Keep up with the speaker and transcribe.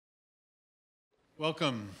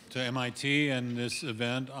Welcome to MIT and this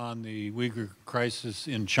event on the Uyghur crisis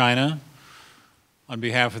in China. On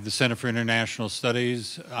behalf of the Center for International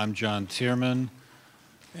Studies, I'm John Tierman,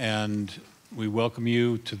 and we welcome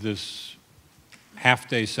you to this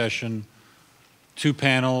half-day session, 2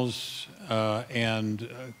 panels, and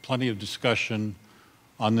plenty of discussion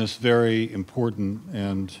on this very important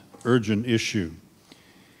and urgent issue.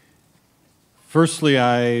 Firstly,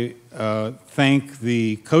 I thank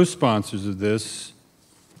the co-sponsors of this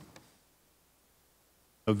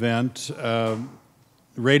event,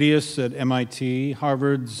 Radius at MIT,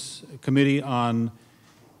 Harvard's Committee on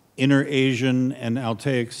Inter-Asian and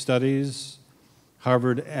Altaic Studies,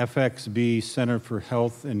 Harvard FXB Center for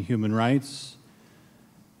Health and Human Rights,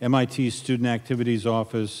 MIT Student Activities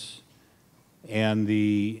Office, and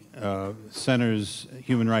the Center's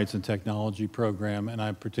Human Rights and Technology Program. And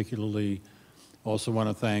I particularly also want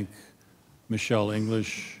to thank Michelle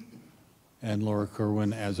English and Laura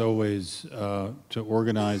Kerwin, as always, to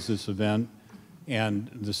organize this event and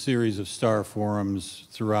the series of STAR forums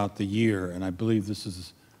throughout the year. And I believe this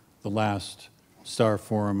is the last STAR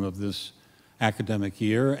forum of this academic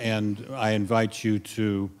year. And I invite you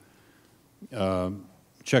to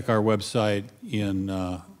check our website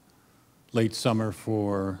in late summer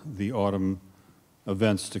for the autumn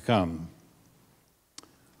events to come.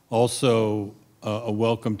 Also, a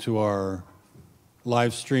welcome to our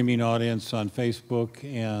live streaming audience on Facebook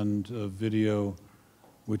and a video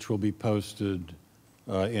which will be posted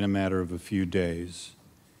in a matter of a few days.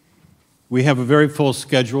 We have a very full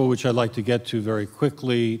schedule, which I'd like to get to very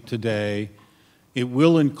quickly today. It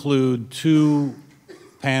will include 2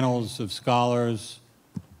 panels of scholars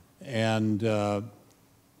and the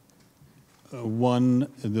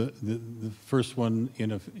first one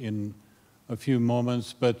in a few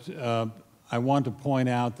moments, but I want to point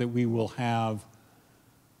out that we will have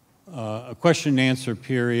a question and answer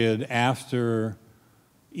period after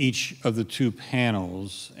each of the 2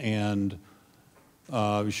 panels, and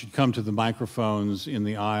we should come to the microphones in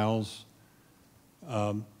the aisles.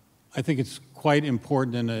 I think it's quite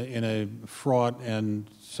important in a fraught and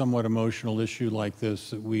somewhat emotional issue like this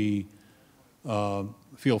that we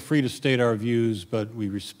feel free to state our views, but we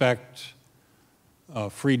respect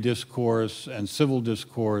free discourse and civil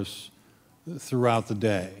discourse throughout the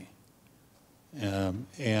day.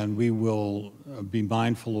 And we will be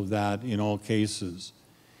mindful of that in all cases.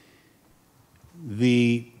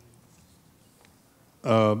 The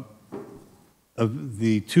 2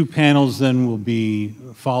 panels then will be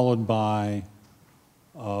followed by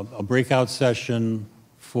a breakout session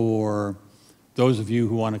for those of you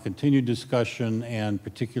who want to continue discussion, and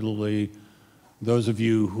particularly those of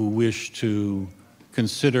you who wish to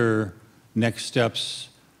consider next steps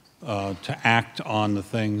to act on the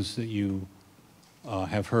things that you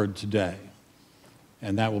have heard today.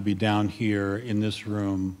 And that will be down here in this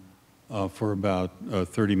room for about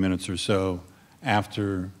 30 minutes or so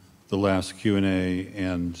after the last Q&A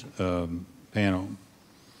and panel.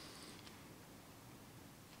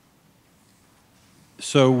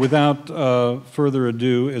 So without further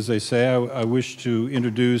ado, as I say, I wish to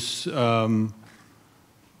introduce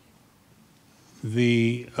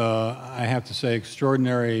I have to say,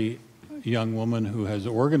 extraordinary young woman who has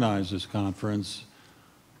organized this conference,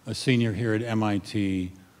 a senior here at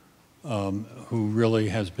MIT, who really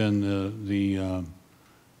has been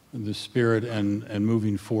the spirit and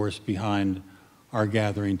moving force behind our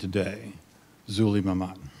gathering today, Zuli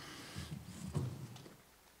Mamat.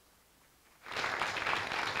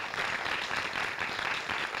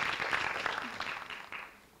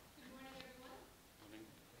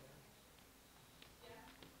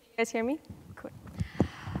 You guys hear me? Cool.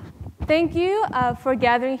 Thank you for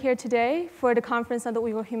gathering here today for the conference on the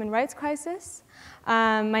Uyghur human rights crisis.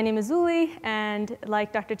 My name is Zuli, and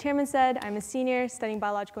like Dr. Tierman said, I'm a senior studying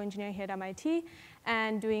biological engineering here at MIT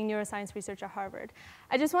and doing neuroscience research at Harvard.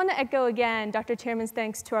 I just want to echo again Dr. Tierman's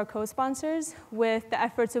thanks to our co-sponsors. With the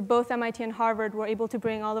efforts of both MIT and Harvard, we're able to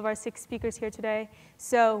bring all of our 6 speakers here today.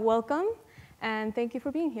 So welcome, and thank you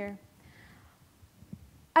for being here.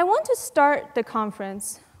 I want to start the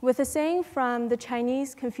conference with a saying from the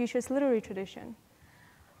Chinese Confucius literary tradition,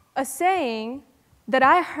 a saying that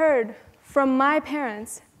I heard from my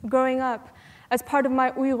parents growing up as part of my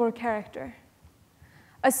Uyghur character,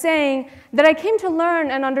 a saying that I came to learn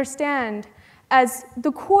and understand as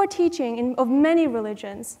the core teaching of many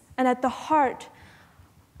religions and at the heart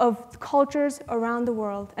of cultures around the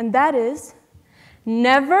world, and that is,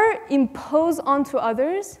 never impose onto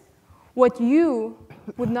others what you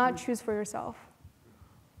would not choose for yourself.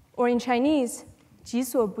 Or in Chinese, 己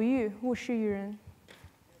所不欲，勿施于人.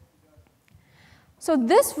 So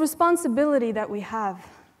this responsibility that we have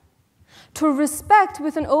to respect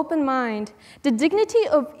with an open mind the dignity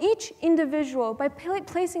of each individual by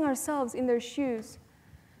placing ourselves in their shoes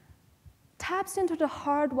taps into the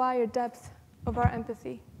hardwired depth of our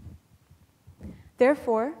empathy.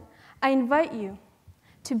 Therefore, I invite you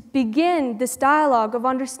to begin this dialogue of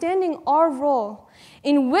understanding our role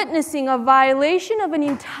in witnessing a violation of an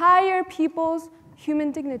entire people's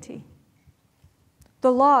human dignity,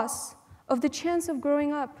 the loss of the chance of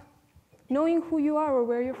growing up, knowing who you are or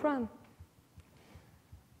where you're from,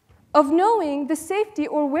 of knowing the safety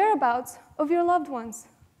or whereabouts of your loved ones,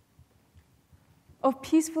 of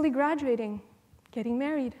peacefully graduating, getting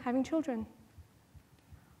married, having children,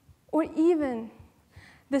 or even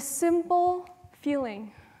the simple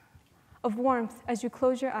feeling of warmth as you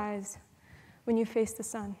close your eyes when you face the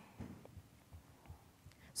sun.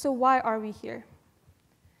 So why are we here?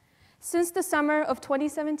 Since the summer of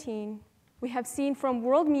 2017, we have seen from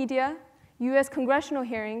world media, US congressional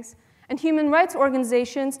hearings, and human rights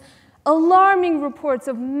organizations alarming reports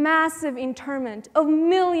of massive internment of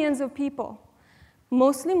millions of people,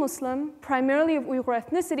 mostly Muslim, primarily of Uyghur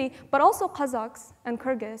ethnicity, but also Kazakhs and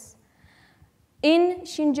Kyrgyz, in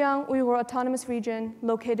Xinjiang Uyghur Autonomous Region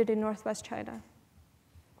located in northwest China.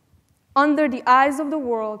 Under the eyes of the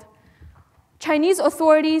world, Chinese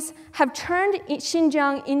authorities have turned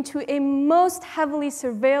Xinjiang into a most heavily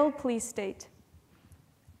surveilled police state.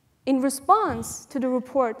 In response to the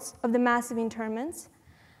reports of the massive internments,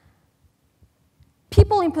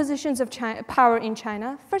 people in positions of power in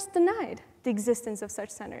China first denied the existence of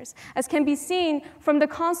such centers, as can be seen from the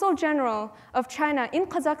Consul General of China in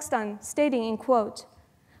Kazakhstan stating, in quote,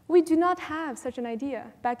 "We do not have such an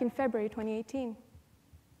idea," back in February 2018.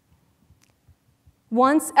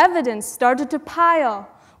 Once evidence started to pile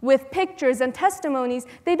with pictures and testimonies,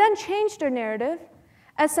 they then changed their narrative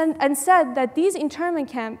and said that these internment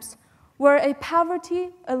camps were a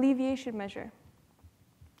poverty alleviation measure.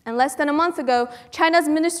 And less than a month ago, China's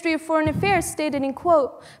Ministry of Foreign Affairs stated, in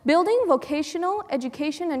quote, "Building vocational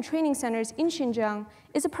education and training centers in Xinjiang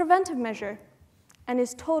is a preventive measure and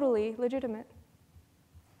is totally legitimate."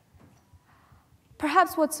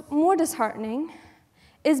 Perhaps what's more disheartening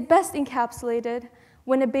is best encapsulated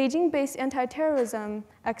when a Beijing-based anti-terrorism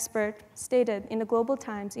expert stated in the Global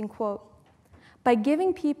Times, in quote, "By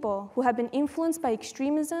giving people who have been influenced by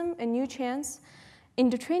extremism a new chance in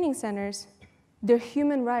the training centers, their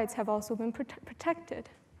human rights have also been protected."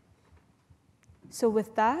 So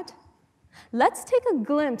with that, let's take a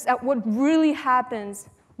glimpse at what really happens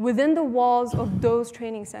within the walls of those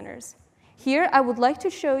training centers. Here, I would like to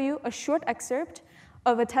show you a short excerpt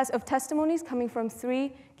of testimonies coming from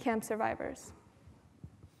 3 camp survivors.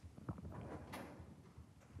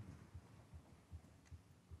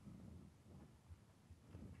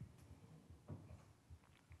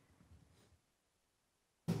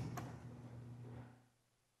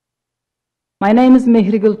 My name is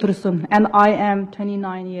Mehrigul Tursun, and I am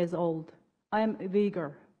 29 years old. I am a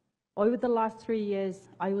Uyghur. Over the last 3 years,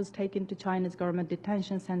 I was taken to China's government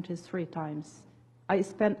detention centers 3 times. I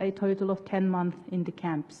spent a total of 10 months in the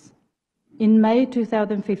camps. In May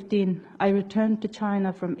 2015, I returned to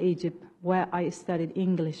China from Egypt, where I studied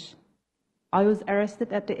English. I was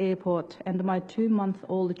arrested at the airport, and my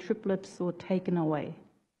 2-month-old triplets were taken away.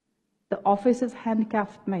 The officers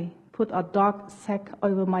handcuffed me, put a dark sack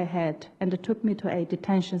over my head, and took me to a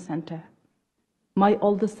detention center. My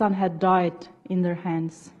oldest son had died in their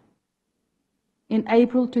hands. In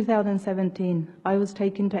April 2017, I was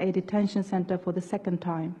taken to a detention center for the 2nd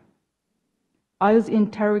time. I was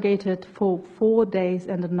interrogated for 4 days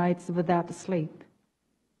and nights without sleep.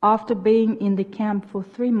 After being in the camp for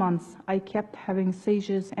 3 months, I kept having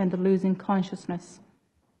seizures and losing consciousness.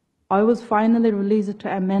 I was finally released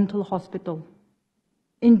to a mental hospital.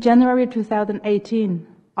 In January 2018,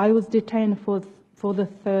 I was detained for the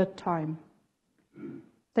 3rd time.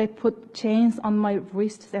 They put chains on my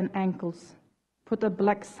wrists and ankles, put a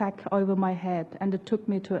black sack over my head, and took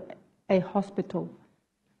me to a hospital.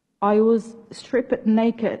 I was stripped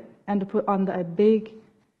naked and put under a big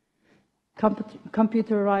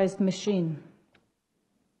computerized machine.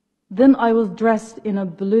 Then I was dressed in a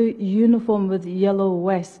blue uniform with yellow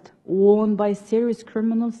vest, worn by serious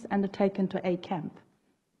criminals, and taken to a camp.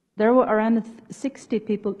 There were around 60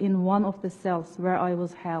 people in one of the cells where I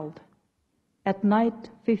was held. At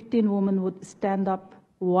night, 15 women would stand up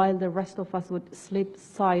while the rest of us would sleep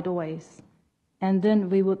sideways. And then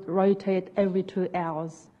we would rotate every 2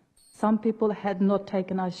 hours. Some people had not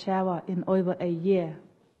taken a shower in over a year.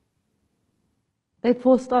 They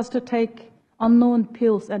forced us to take unknown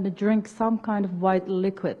pills and drink some kind of white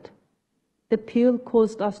liquid. The pill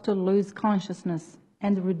caused us to lose consciousness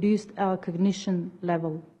and reduced our cognition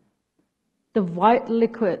level. The white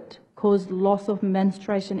liquid caused loss of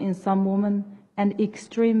menstruation in some women and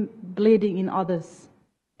extreme bleeding in others,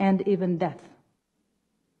 and even death.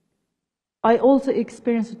 I also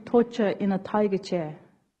experienced torture in a tiger chair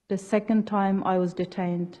the second time I was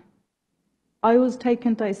detained. I was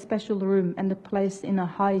taken to a special room and placed in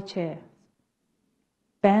a high chair.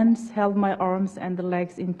 Bands held my arms and the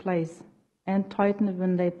legs in place and tightened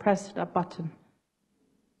when they pressed a button.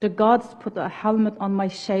 The guards put a helmet on my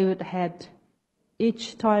shaved head.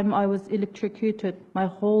 Each time I was electrocuted, my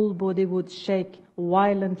whole body would shake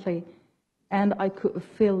violently, and I could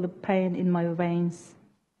feel the pain in my veins.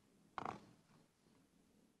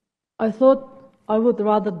 I thought I would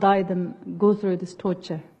rather die than go through this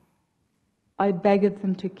torture. I begged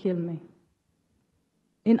them to kill me.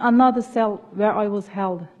 In another cell where I was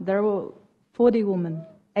held, there were 40 women,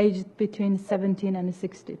 aged between 17 and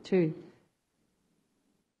 62.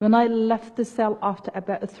 When I left the cell after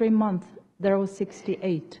about 3 months, there were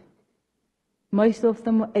 68. Most of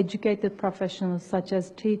them were educated professionals, such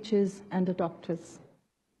as teachers and doctors.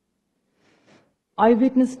 I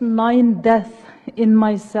witnessed 9 deaths in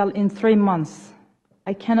my cell in 3 months.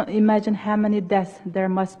 I cannot imagine how many deaths there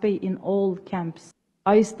must be in all camps.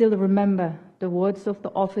 I still remember the words of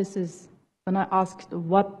the officers when I asked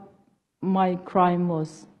what my crime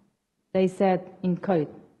was. They said, in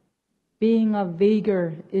quote, "Being a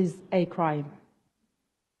Uyghur is a crime."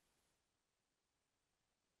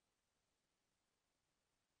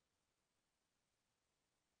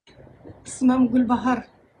 İsmim Gülbahar.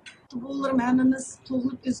 Olurum hemimiz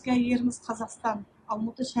to'g'ilib o'sgan yerimiz Qozog'iston,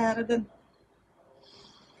 Olmuta shahridan.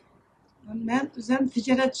 Men o'zim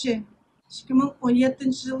tijoratchi.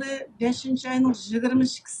 2017-yılı 5 ayının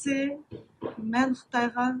 22'si men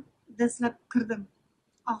Xitoyga dastlab kirdim.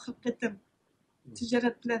 Oxirib ketdim.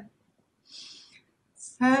 Tijorat bilan.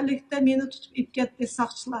 Sa'likda meni tutib ib ketdi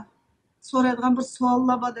saqchilar. So'raydigan bir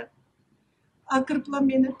savollar bor deb. Akırpla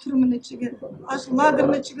meni turmun ichiga, aş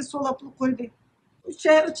lagerning ichiga solab qo'ydi. 3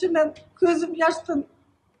 ay ichida men ko'zim yoshdan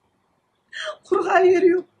qurg'an yeri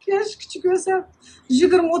yo'q. Yosh kichik o'sam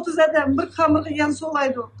 20-30 adam bir kamerga yan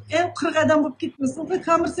solaydi. 40 adam bo'lib ketmasin. Bu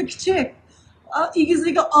kamerasi kichik.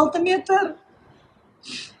 Egizligi 6 metr.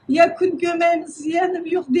 Ya kun ko'maymiz, ya nima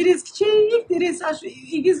yo'q. Deriz kichik, deriz shu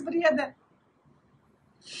egiz bir yerda.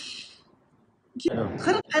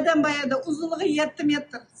 40 adam bayada uzunluğu 7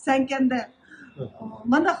 metr. Sankanda.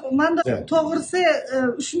 Mana to'g'risi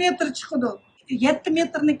 3 metr chiqadi. 7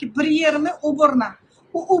 metrniki bir yerimi oborna.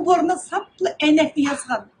 O oborna saplı aynakni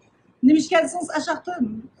yozgan. Nimishga desangiz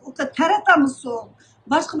ashaqda taratamiz so.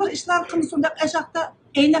 Boshqa bir ishlar qilsin deb ashaqda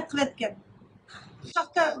aynak qilayotgan.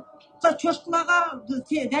 Ashaqda cho'shqlarga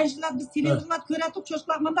dajlar biz televizorda ko'ratib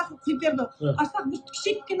cho'shqlar manda qo'yib berdi. Ashaq bir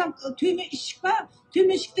kichikgina to'yma eshik bor.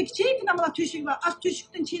 To'yma eshikda kichikgina mana to'shik bor. Ash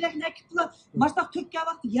to'shikdan chelakni akiblar boshqa to'kkan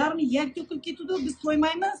vaqt yarmi yak to'kilib ketdi. Biz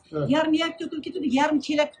to'ymaymiz. Yarmi yak to'kilib ketdi, yarmi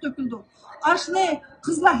chelak to'kildi. Ashni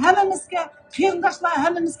qizlar hammamizga, qarindoshlar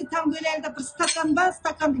hammamizga tang bo'laylik deb bir stakan bor,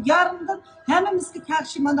 stakanni yarmidan hammamizga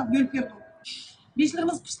qarshi mana bo'lib berdi.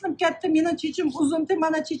 Beshlarimiz pishilib ketdi, mening chechim uzunti,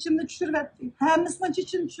 mana chechimni tushiribdi. Hammasining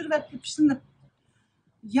chechini tushiribdi pishilib.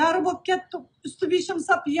 Yari bo'lib ketdi, usti beshim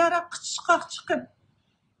sap yara qichqaq chiqib.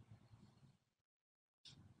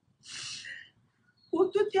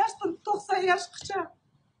 14 yoshdan 90 yoshgacha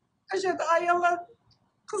ashada ayollar,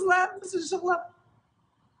 qizlar bizni yig'lab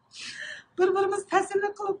bir-birimiz ta'sirli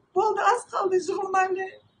qilib, bo'ldi, az qoldi, yig'lamayli.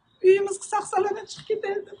 Uyimizga saqsalanib chiqib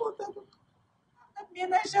ketaylik deb o'tirdik.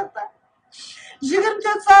 Men ashada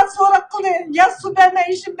 24 saat so'rab qildi, ya suv bermay,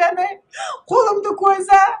 ishim bermay, qo'limni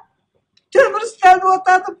qo'ysa, temir ustalda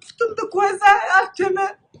o'tirdim, putimni qo'ysa,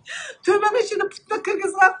 to'mini ichida putni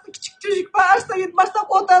kirgizib, kichik tushuk bor, ashtaga boshlab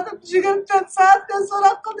o'tirdim, 24 soatdan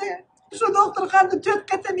so'rab qildi. Shu doktorxonada 4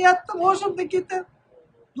 qatam yotdim, o'shimda ketib.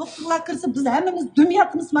 Doktorlar kirsa, biz hammamiz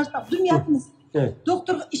dumyatimiz mashlab, dumyatimiz.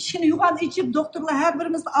 Doktor ishini yugan ichib, doktorlar har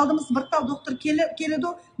birimiz oldimiz bir tal doktor keladi,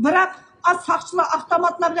 biroq az saqchilar,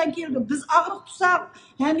 avtomatlar bilan keldi. Biz og'riq tutsa,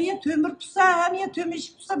 hamiya to'mir tutsa, hamiya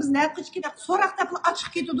to'mishik tutsa, biz nima qilish kerak? So'roq tapli ochiq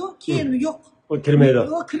ketadi, keyin yo'q. O kirmaydi.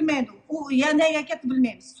 O kirmaydi. O yana ketdi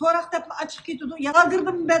bilmaymiz. So'roq tapli ochiq ketadi.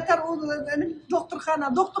 Yag'irdim betar o doktorxona.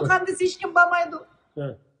 Doktorxona desa hech kim bormaydi.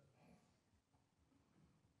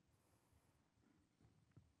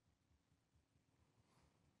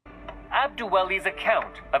 Abduwali's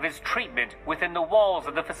account of his treatment within the walls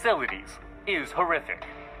of the facilities is horrific.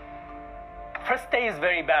 First day is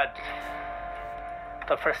very bad.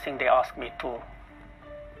 The first thing they asked me to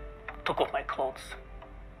took off my clothes,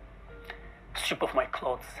 strip off my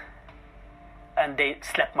clothes, and they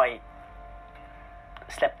slapped my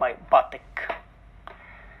slapped my butt.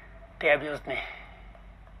 They abused me.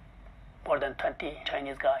 More than 20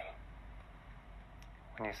 Chinese guy.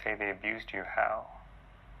 When you say they abused you, how?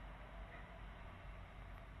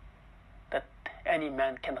 That any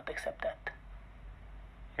man cannot accept that.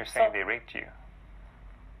 You're saying they raped you?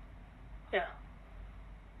 Yeah.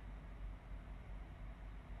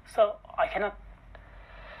 So I can't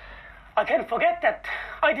forget that.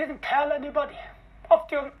 I didn't tell anybody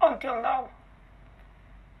until now.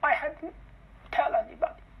 I hadn't tell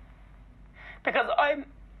anybody because I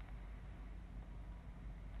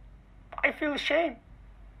feel shame.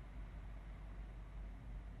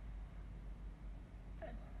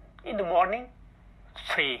 In the morning,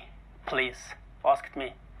 3 police asked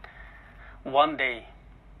me, one day,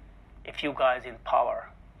 if you guys in power,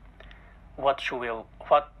 what you will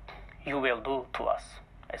do to us?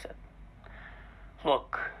 I said,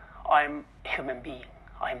 look, I'm a human being.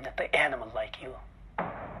 I'm not an animal like you.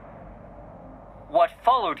 What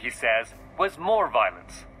followed, he says, was more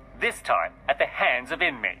violence, this time at the hands of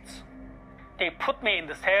inmates. They put me in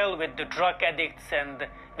the cell with the drug addicts and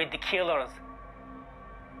with the killers.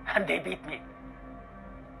 And they beat me.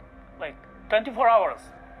 Like 24 hours.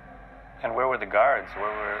 And where were the guards? Where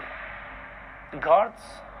were... The guards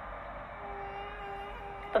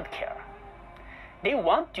don't care. They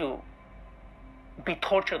want you to be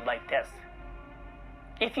tortured like this.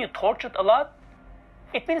 If you tortured a lot,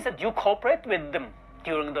 it means that you cooperate with them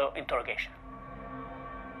during the interrogation.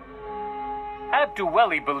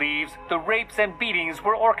 Abduweli believes the rapes and beatings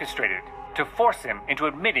were orchestrated to force him into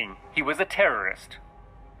admitting he was a terrorist.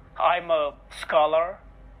 I'm a scholar,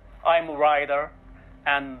 I'm a writer,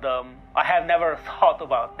 and I have never thought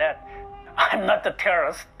about that. I'm not a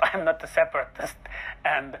terrorist, I'm not a separatist,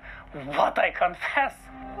 and what I confess.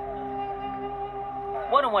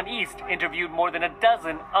 101 East interviewed more than a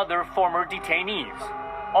dozen other former detainees.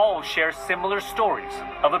 All share similar stories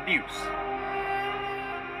of abuse.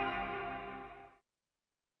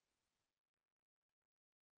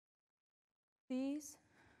 These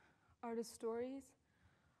are the stories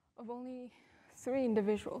of only 3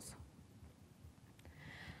 individuals.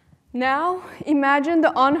 Now, imagine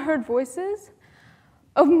the unheard voices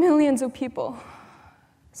of millions of people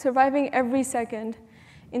surviving every second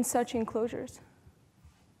in such enclosures.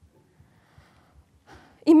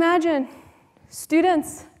 Imagine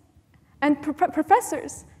students and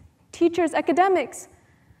professors, teachers, academics,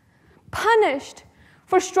 punished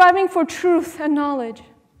for striving for truth and knowledge.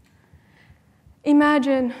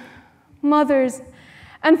 Imagine mothers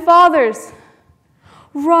and fathers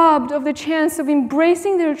robbed of the chance of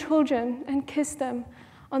embracing their children and kiss them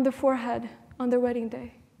on the forehead on their wedding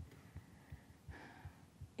day.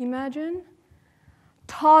 Imagine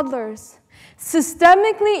toddlers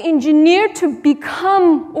systemically engineered to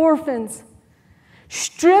become orphans,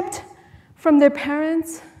 stripped from their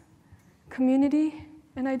parents, community,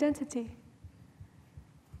 and identity.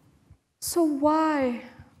 So why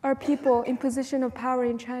are people in position of power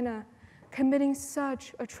in China committing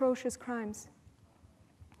such atrocious crimes?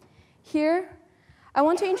 Here, I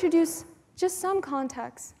want to introduce just some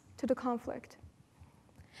context to the conflict.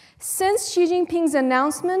 Since Xi Jinping's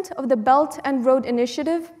announcement of the Belt and Road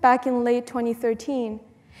Initiative back in late 2013,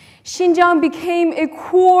 Xinjiang became a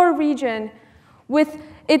core region with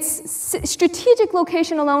its strategic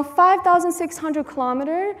location along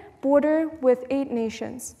 5,600-kilometer border with 8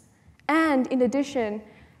 nations, and in addition,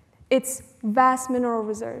 its vast mineral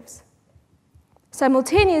reserves.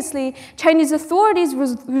 Simultaneously, Chinese authorities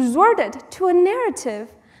resorted to a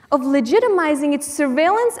narrative of legitimizing its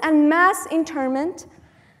surveillance and mass internment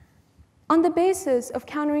on the basis of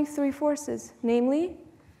countering 3 forces, namely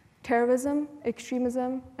terrorism,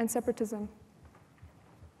 extremism, and separatism.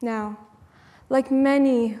 Now, like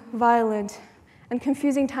many violent and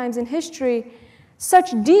confusing times in history,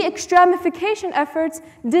 such de-extremification efforts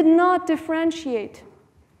did not differentiate,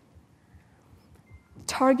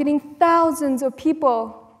 targeting thousands of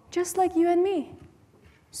people just like you and me,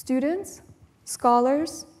 students,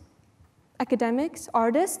 scholars, academics,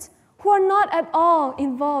 artists, who are not at all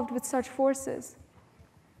involved with such forces.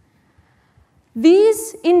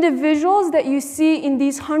 These individuals that you see in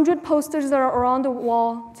these 100 posters that are on the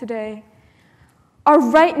wall today are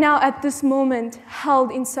right now at this moment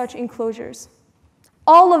held in such enclosures.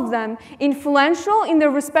 All of them influential in their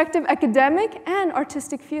respective academic and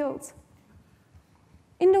artistic fields.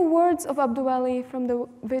 In the words of Abduweli from the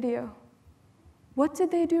video, what did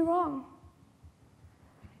they do wrong?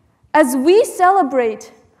 As we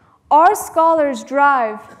celebrate our scholars'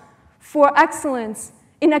 drive for excellence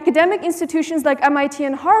in academic institutions like MIT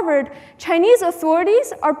and Harvard, Chinese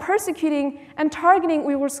authorities are persecuting and targeting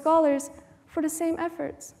Uyghur scholars for the same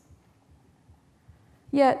efforts.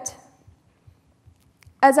 Yet,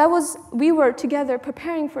 as we were together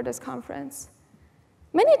preparing for this conference,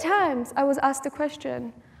 many times I was asked the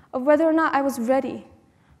question of whether or not I was ready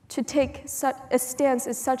to take a stance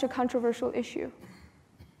in such a controversial issue.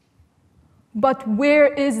 But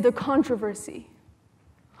where is the controversy?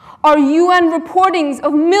 Are UN reportings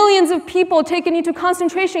of millions of people taken into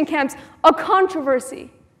concentration camps a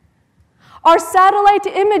controversy? Are satellite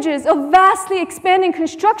images of vastly expanding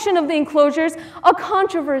construction of the enclosures a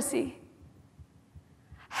controversy?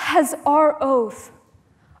 Has our oath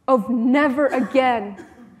of never again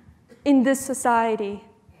in this society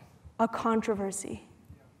a controversy?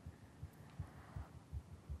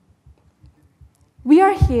 We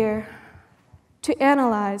are here to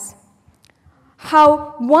analyze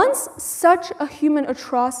how once such a human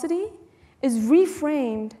atrocity is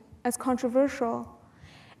reframed as controversial,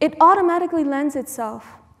 it automatically lends itself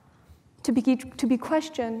to be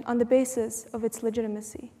questioned on the basis of its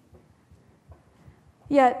legitimacy.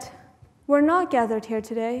 Yet, we're not gathered here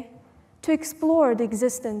today to explore the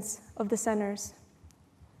existence of the centers.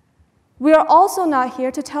 We are also not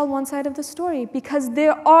here to tell one side of the story, because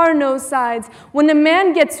there are no sides. When a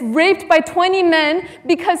man gets raped by 20 men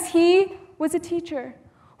because he was a teacher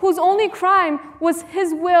whose only crime was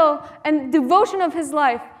his will and devotion of his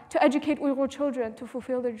life to educate Uyghur children to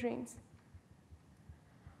fulfill their dreams.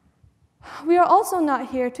 We are also not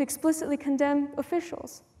here to explicitly condemn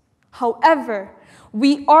officials. However,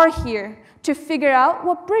 we are here to figure out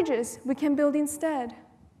what bridges we can build instead.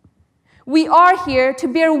 We are here to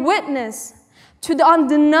bear witness to the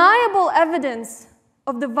undeniable evidence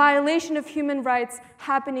of the violation of human rights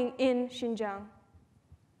happening in Xinjiang.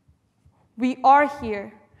 We are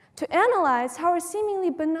here to analyze how our seemingly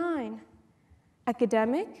benign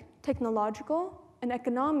academic, technological, and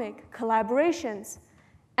economic collaborations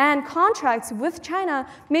and contracts with China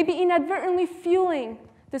may be inadvertently fueling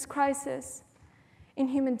this crisis in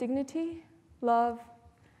human dignity, love,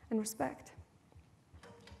 and respect.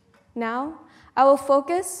 Now, I will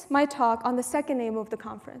focus my talk on the second aim of the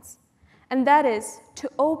conference, and that is to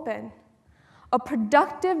open a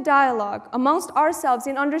productive dialogue amongst ourselves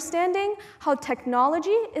in understanding how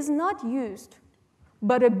technology is not used,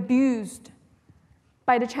 but abused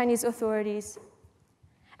by the Chinese authorities,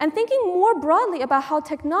 and thinking more broadly about how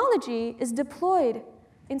technology is deployed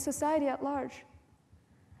in society at large.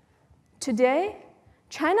 Today,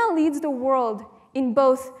 China leads the world in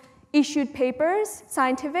both issued papers,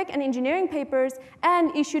 scientific and engineering papers,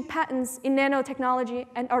 and issued patents in nanotechnology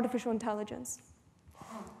and artificial intelligence.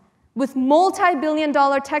 With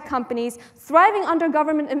multi-billion-dollar tech companies thriving under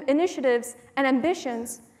government initiatives and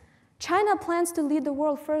ambitions, China plans to lead the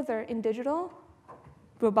world further in digital,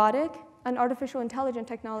 robotic, and artificial intelligence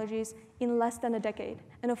technologies in less than a decade.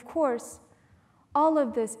 And of course, all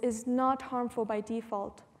of this is not harmful by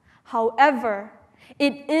default. However,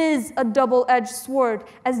 it is a double-edged sword,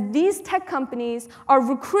 as these tech companies are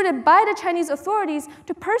recruited by the Chinese authorities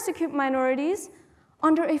to persecute minorities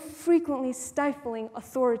under a frequently stifling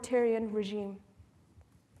authoritarian regime.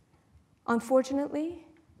 Unfortunately,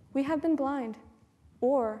 we have been blind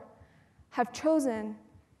or have chosen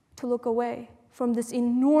to look away from this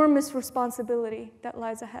enormous responsibility that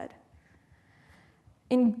lies ahead.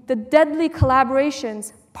 In the deadly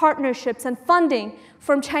collaborations, partnerships, and funding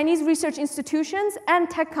from Chinese research institutions and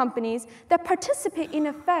tech companies that participate in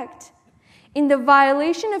effect in the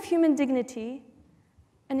violation of human dignity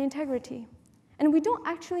and integrity. And we don't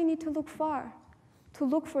actually need to look far to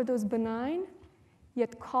look for those benign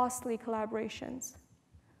yet costly collaborations.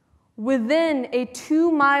 Within a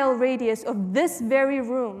 2-mile radius of this very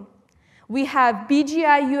room, we have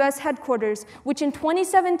BGI US headquarters, which in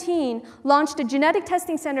 2017 launched a genetic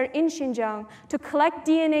testing center in Xinjiang to collect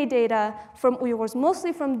DNA data from Uyghurs,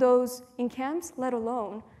 mostly from those in camps, let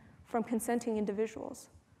alone from consenting individuals.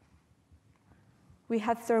 We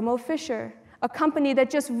have Thermo Fisher, a company that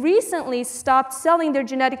just recently stopped selling their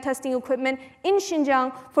genetic testing equipment in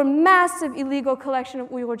Xinjiang for massive illegal collection of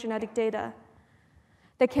Uyghur genetic data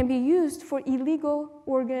that can be used for illegal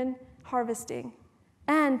organ harvesting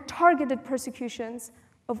and targeted persecutions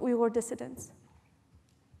of Uyghur dissidents.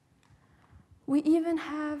 We even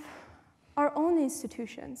have our own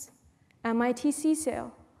institutions, MIT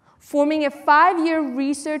CSAIL, forming a 5-year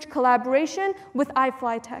research collaboration with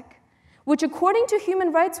iFlyTech, which according to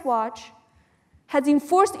Human Rights Watch, has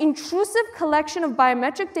enforced intrusive collection of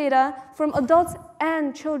biometric data from adults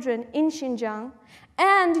and children in Xinjiang,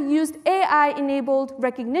 and used AI-enabled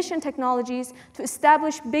recognition technologies to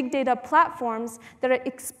establish big data platforms that are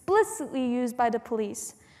explicitly used by the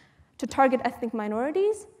police to target ethnic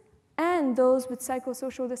minorities and those with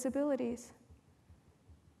psychosocial disabilities.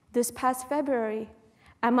 This past February,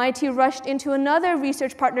 MIT rushed into another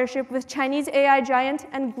research partnership with Chinese AI giant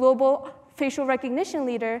and global facial recognition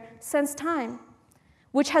leader SenseTime,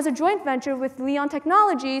 which has a joint venture with Leon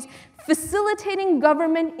Technologies facilitating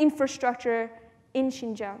government infrastructure in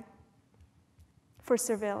Xinjiang for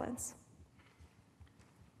surveillance.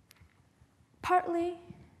 Partly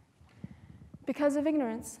because of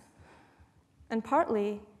ignorance, and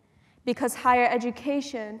partly because higher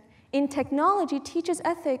education in technology teaches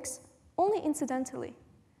ethics only incidentally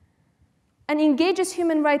and engages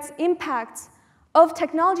human rights impacts of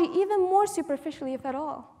technology even more superficially, if at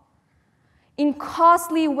all. In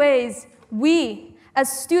costly ways, we,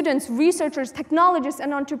 as students, researchers, technologists,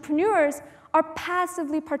 and entrepreneurs, are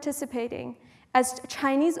passively participating as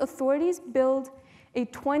Chinese authorities build a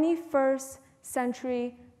 21st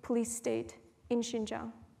century police state in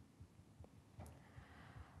Xinjiang.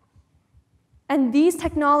 And these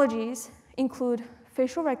technologies include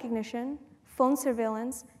facial recognition, phone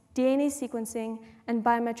surveillance, DNA sequencing, and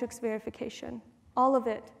biometrics verification, all of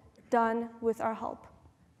it done with our help.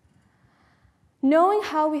 Knowing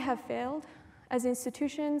how we have failed as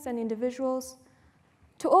institutions and individuals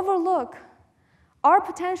to overlook our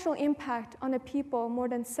potential impact on a people more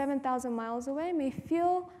than 7,000 miles away may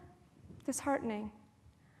feel disheartening.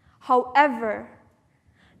 However,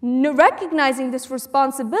 recognizing this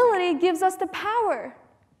responsibility gives us the power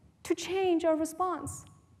to change our response.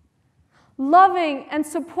 Loving and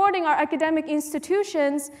supporting our academic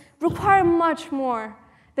institutions require much more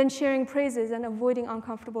than sharing praises and avoiding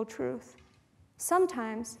uncomfortable truth.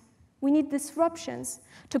 Sometimes we need disruptions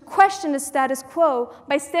to question the status quo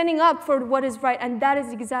by standing up for what is right, and that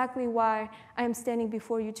is exactly why I am standing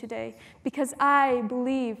before you today, because I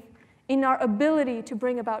believe in our ability to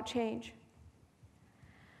bring about change.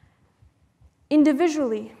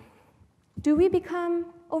 Individually, do we become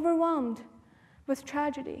overwhelmed with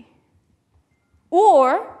tragedy?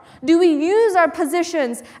 Or do we use our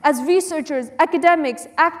positions as researchers, academics,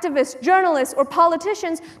 activists, journalists, or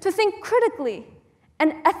politicians to think critically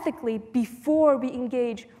and ethically before we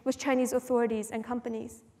engage with Chinese authorities and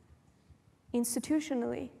companies?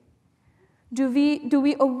 Institutionally, do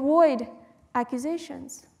we avoid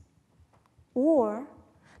accusations? Or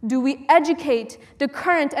do we educate the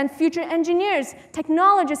current and future engineers,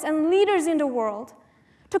 technologists, and leaders in the world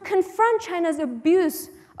to confront China's abuse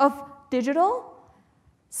of digital,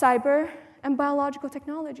 cyber, and biological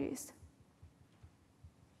technologies?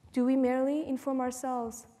 Do we merely inform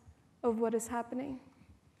ourselves of what is happening?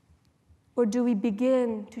 Or do we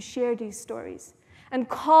begin to share these stories and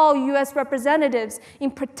call US representatives in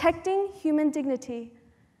protecting human dignity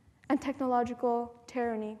and technological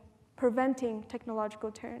tyranny, preventing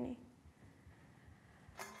technological tyranny?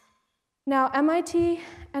 Now, MIT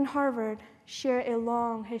and Harvard share a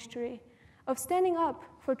long history of standing up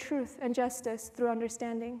for truth and justice through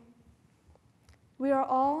understanding. We are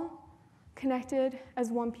all connected as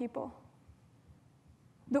one people.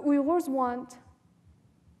 The Uyghurs want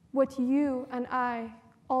what you and I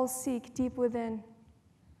all seek deep within,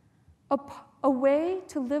 a way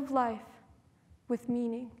to live life with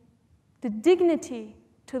meaning, the dignity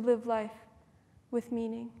to live life with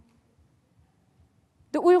meaning.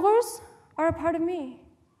 The Uyghurs are a part of me,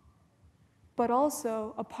 but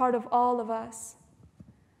also a part of all of us.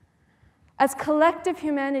 As collective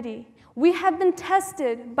humanity, we have been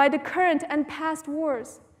tested by the current and past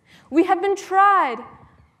wars. We have been tried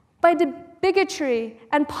by the bigotry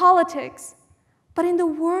and politics. But in the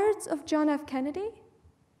words of John F. Kennedy,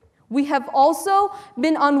 we have also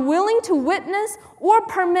been unwilling to witness or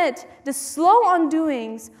permit the slow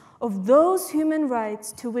undoings of those human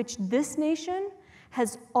rights to which this nation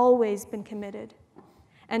has always been committed,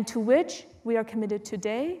 and to which we are committed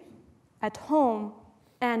today, at home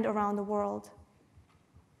and around the world.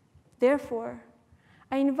 Therefore,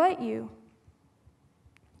 I invite you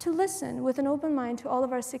to listen with an open mind to all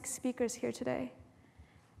of our 6 speakers here today,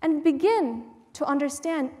 and begin to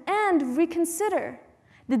understand and reconsider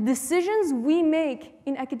the decisions we make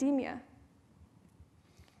in academia.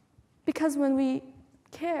 Because when we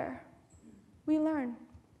care, we learn.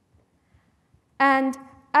 And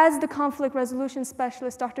as the conflict resolution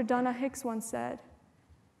specialist, Dr. Donna Hicks once said,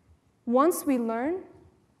 once we learn,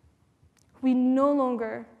 we no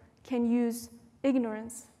longer can use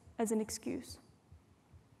ignorance as an excuse.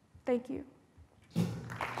 Thank you.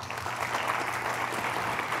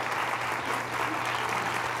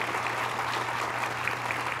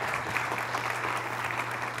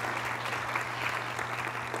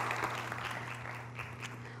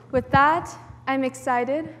 With that, I'm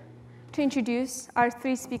excited to introduce our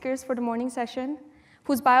 3 speakers for the morning session.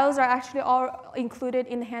 whose bios are actually all included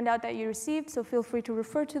in the handout that you received, so feel free to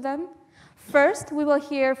refer to them. First, we will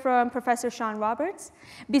hear from Professor Sean Roberts.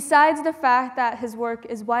 Besides the fact that his work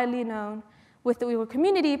is widely known with the Uyghur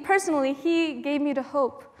community, personally, he gave me the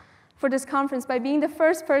hope for this conference by being the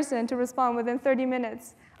first person to respond within 30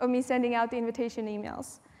 minutes of me sending out the invitation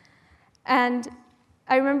emails. And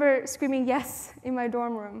I remember screaming yes in my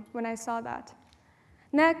dorm room when I saw that.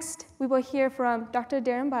 Next, we will hear from Dr.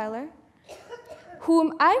 Darren Byler,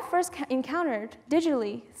 whom I first encountered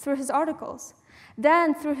digitally through his articles,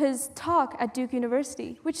 then through his talk at Duke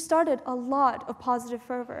University, which started a lot of positive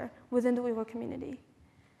fervor within the Uyghur community.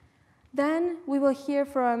 Then we will hear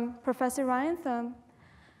from Professor Ryan Thum,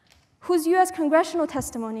 whose US congressional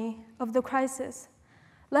testimony of the crisis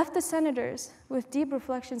left the senators with deep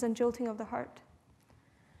reflections and jolting of the heart.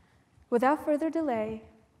 Without further delay,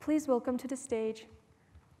 please welcome to the stage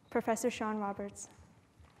Professor Sean Roberts.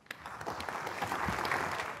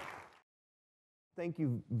 Thank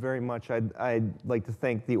you very much. I'd like to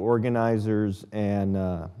thank the organizers, and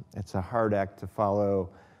it's a hard act to follow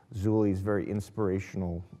Zuli's very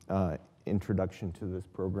inspirational introduction to this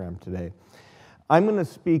program today. I'm going to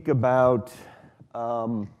speak about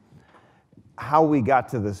how we got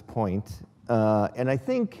to this point, and I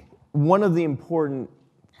think one of the important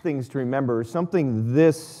things to remember is something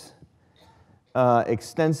this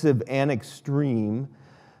extensive and extreme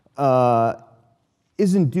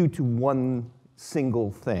isn't due to one single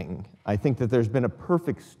thing. I think that there's been a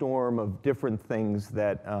perfect storm of different things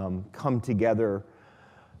that come together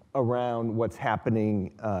around what's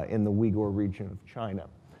happening in the Uyghur region of China.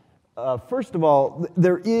 First of all,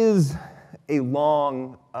 there is a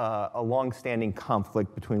long-standing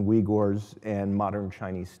conflict between Uyghurs and modern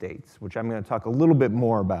Chinese states, which I'm going to talk a little bit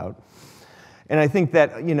more about. And I think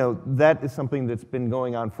that, that is something that's been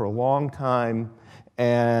going on for a long time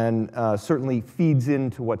and certainly feeds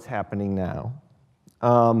into what's happening now.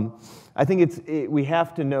 I think we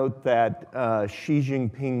have to note that Xi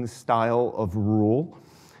Jinping's style of rule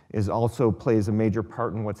also plays a major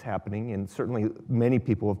part in what's happening, and certainly many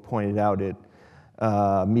people have pointed out at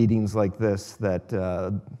meetings like this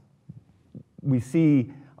that we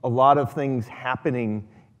see a lot of things happening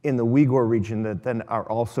in the Uyghur region that then are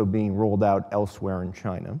also being rolled out elsewhere in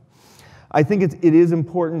China. I think it is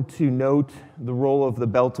important to note the role of the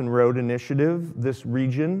Belt and Road Initiative. This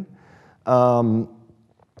region,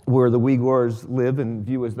 where the Uyghurs live and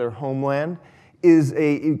view as their homeland, is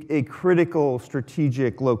a critical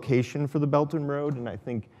strategic location for the Belt and Road, and I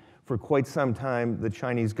think for quite some time the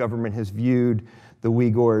Chinese government has viewed the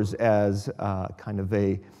Uyghurs as kind of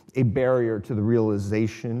a barrier to the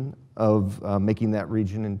realization of making that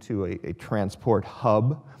region into a transport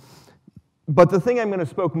hub. But the thing I'm going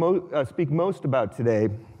to speak most about today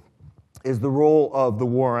is the role of the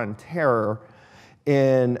war on terror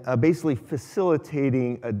in basically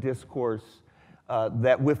facilitating a discourse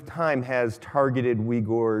that with time has targeted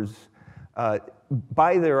Uyghurs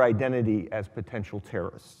by their identity as potential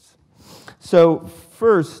terrorists. So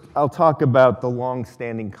first, I'll talk about the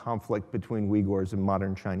long-standing conflict between Uyghurs and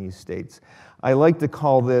modern Chinese states. I like to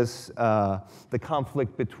call this the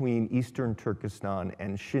conflict between Eastern Turkestan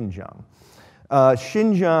and Xinjiang.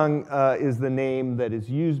 Xinjiang is the name that is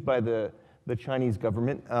used by the Chinese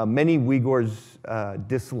government. Many Uyghurs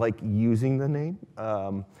dislike using the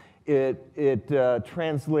name. It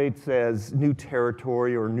translates as new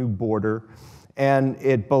territory or new border, and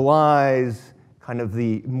it belies kind of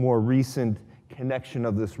the more recent connection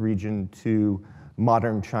of this region to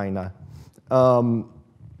modern China.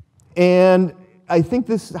 And I think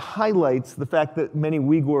this highlights the fact that many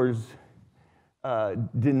Uyghurs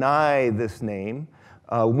deny this name.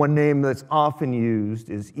 One name that's often used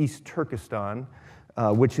is East Turkestan,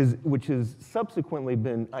 which has subsequently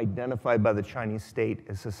been identified by the Chinese state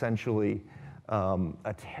as essentially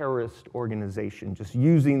a terrorist organization. Just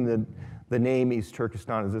using the name East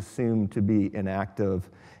Turkestan is assumed to be an act of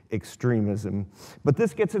extremism. But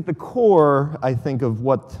this gets at the core, I think, of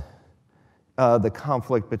what the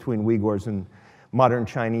conflict between Uyghurs and modern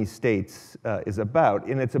Chinese states is about.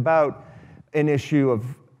 And it's about an issue of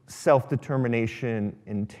self-determination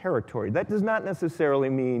in territory. That does not necessarily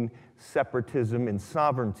mean separatism and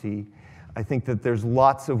sovereignty. I think that there's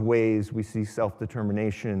lots of ways we see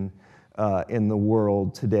self-determination in the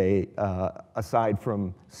world today, aside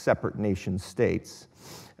from separate nation states.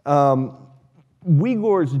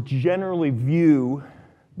 Uyghurs generally view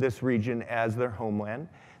this region as their homeland.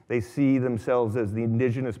 They see themselves as the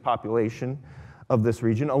indigenous population of this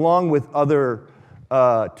region, along with other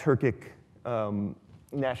Turkic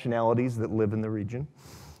nationalities that live in the region.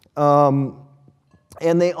 And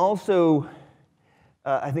they also,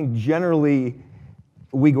 I think, generally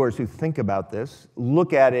Uyghurs who think about this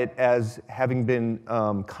look at it as having been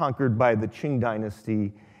conquered by the Qing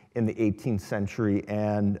dynasty in the 18th century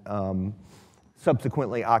and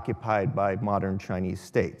subsequently occupied by modern Chinese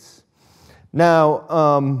states.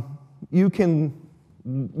 Now, you can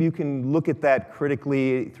look at that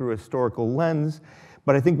critically through a historical lens,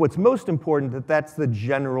 but I think what's most important that that's the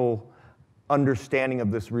general understanding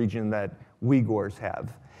of this region that Uyghurs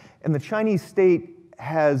have. And the Chinese state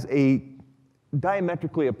has a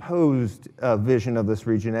diametrically opposed vision of this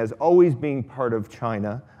region as always being part of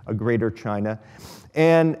China, a greater China,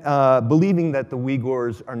 and believing that the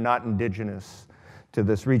Uyghurs are not indigenous to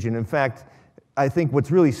this region. In fact, I think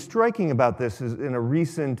what's really striking about this is in a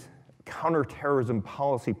recent counterterrorism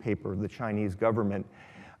policy paper of the Chinese government,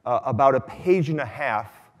 about a page and a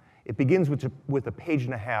half, it begins with a page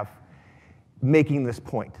and a half making this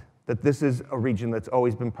point, that this is a region that's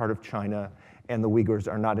always been part of China and the Uyghurs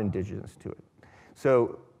are not indigenous to it.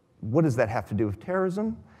 So what does that have to do with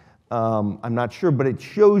terrorism? I'm not sure, but it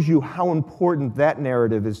shows you how important that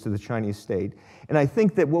narrative is to the Chinese state. And I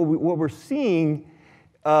think that what we're seeing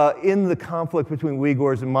in the conflict between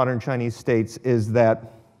Uyghurs and modern Chinese states is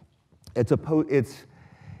that it's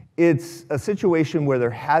a situation where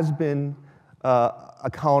there has been a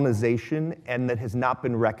colonization and that has not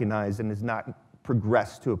been recognized and has not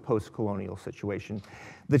progressed to a post-colonial situation.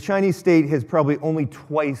 The Chinese state has probably only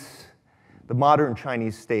twice, the modern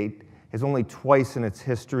Chinese state has only twice in its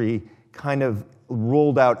history kind of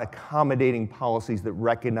rolled out accommodating policies that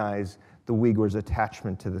recognize the Uyghurs'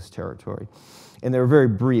 attachment to this territory. And they were very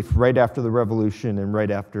brief, right after the revolution and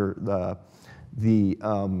right after the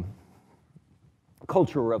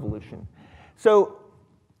Cultural Revolution. So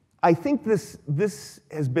I think this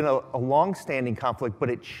has been a long-standing conflict, but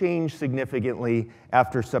it changed significantly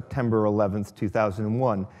after September 11th,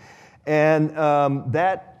 2001. And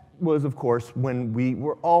that was, of course, when we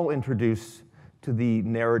were all introduced to the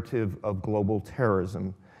narrative of global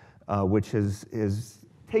terrorism, which has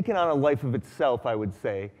taken on a life of itself, I would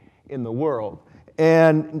say, in the world.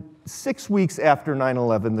 And 6 weeks after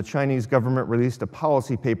 9/11, the Chinese government released a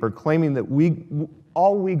policy paper claiming that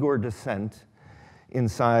all Uyghur descent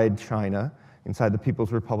inside China, inside the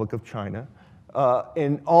People's Republic of China,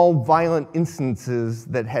 and all violent instances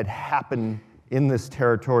that had happened in this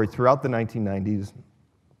territory throughout the 1990s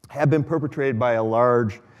have been perpetrated by a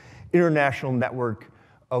large international network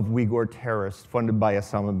of Uyghur terrorists funded by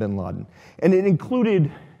Osama bin Laden. And it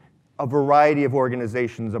included a variety of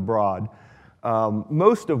organizations abroad,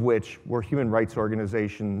 most of which were human rights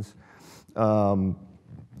organizations, kind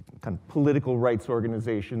of political rights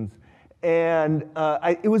organizations. And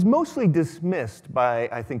it was mostly dismissed by,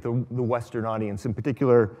 I think, the Western audience, in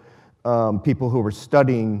particular people who were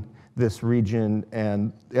studying this region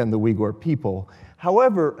and the Uyghur people.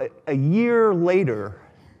 However, a year later,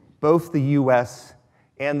 both the US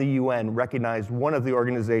and the UN recognized one of the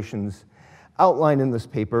organizations outlined in this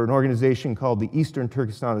paper, an organization called the Eastern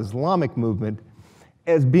Turkestan Islamic Movement,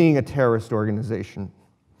 as being a terrorist organization.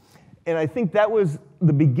 And I think that was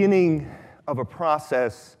the beginning of a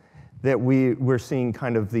process that we're seeing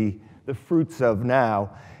kind of the fruits of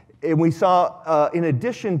now. And we saw, in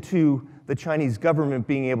addition to the Chinese government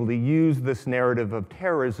being able to use this narrative of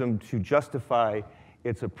terrorism to justify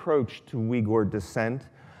its approach to Uyghur descent,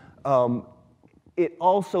 it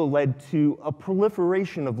also led to a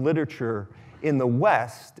proliferation of literature in the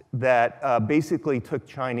West that basically took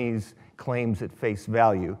Chinese claims at face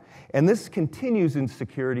value. And this continues in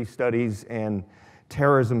security studies and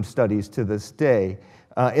terrorism studies to this day.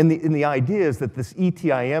 And the idea is that this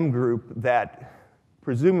ETIM group that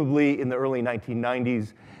presumably in the early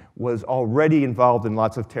 1990s was already involved in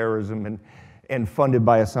lots of terrorism and funded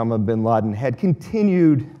by Osama bin Laden had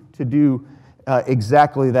continued to do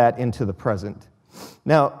exactly that into the present.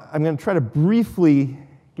 Now, I'm going to try to briefly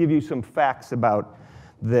give you some facts about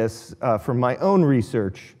this from my own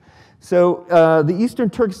research. So the Eastern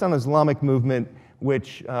Turkestan Islamic Movement,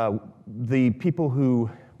 which the people who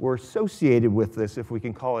were associated with this, if we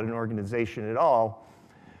can call it an organization at all,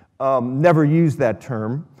 never used that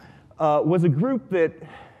term, was a group that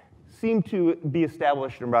seemed to be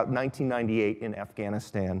established in about 1998 in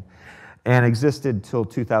Afghanistan and existed till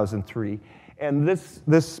 2003. And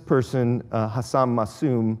this person, Hassam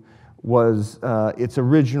Massoum, was its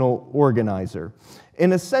original organizer.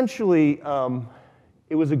 And essentially,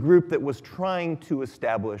 it was a group that was trying to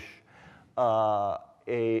establish an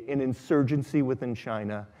insurgency within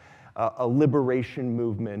China, a liberation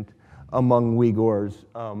movement among Uyghurs.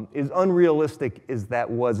 As unrealistic as that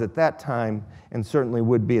was at that time, and certainly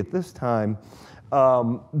would be at this time,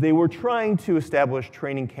 they were trying to establish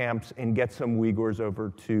training camps and get some Uyghurs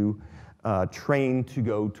over to trained to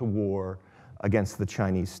go to war against the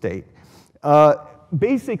Chinese state.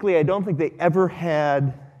 Basically, I don't think they ever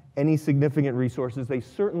had any significant resources. They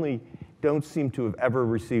certainly don't seem to have ever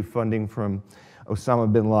received funding from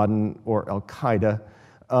Osama bin Laden or Al-Qaeda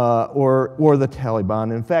or the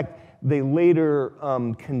Taliban. In fact, they later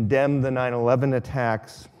condemned the 9/11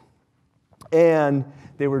 attacks, and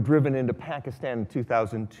they were driven into Pakistan in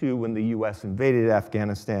 2002 when the US invaded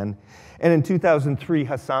Afghanistan. And in 2003,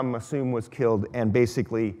 Hassan Massoum was killed, and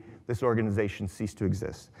basically this organization ceased to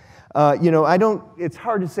exist. It's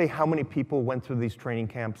hard to say how many people went through these training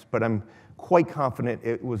camps, but I'm quite confident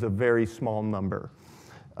it was a very small number.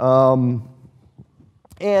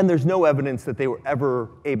 And there's no evidence that they were ever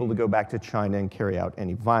able to go back to China and carry out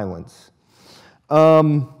any violence.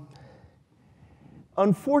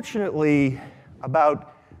 Unfortunately,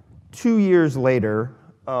 about 2 years later,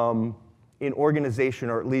 an organization,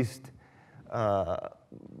 or at least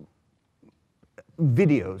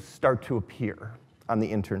videos start to appear on the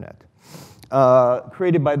internet,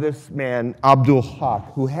 created by this man, Abdul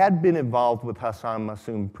Haq, who had been involved with Hassan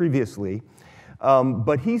Massoum previously,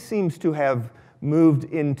 but he seems to have moved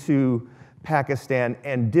into Pakistan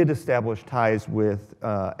and did establish ties with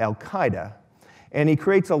Al-Qaeda. And he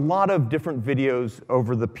creates a lot of different videos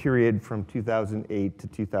over the period from 2008 to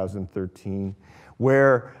 2013,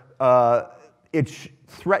 where it's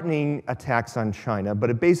threatening attacks on China, but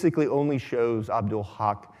it basically only shows Abdul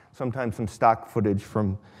Haq, sometimes some stock footage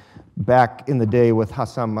from back in the day with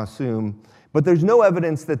Hassan Massoum. But there's no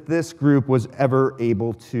evidence that this group was ever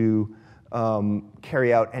able to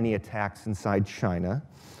carry out any attacks inside China.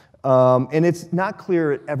 And it's not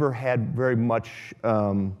clear it ever had very much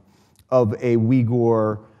of a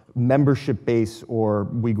Uyghur membership base or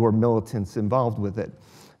Uyghur militants involved with it.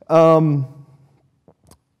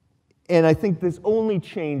 And I think this only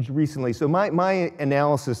changed recently. So my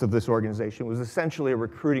analysis of this organization was essentially a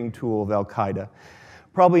recruiting tool of Al-Qaeda.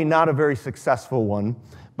 Probably not a very successful one,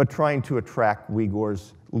 but trying to attract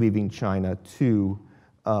Uyghurs leaving China to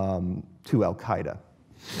Al-Qaeda.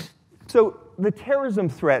 So the terrorism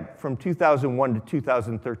threat from 2001 to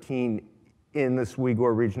 2013 in this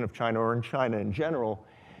Uyghur region of China, or in China in general,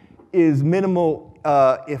 is minimal,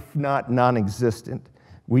 if not non-existent.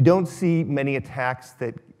 We don't see many attacks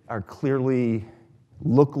that are clearly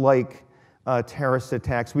look like terrorist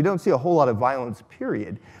attacks. We don't see a whole lot of violence,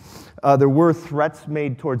 period. There were threats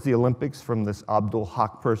made towards the Olympics from this Abdul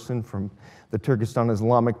Haq person from the Turkestan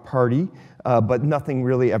Islamic Party, but nothing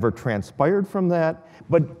really ever transpired from that.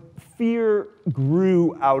 But fear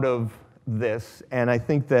grew out of this, and I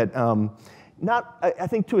think that I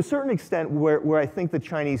think to a certain extent where I think the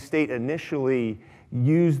Chinese state initially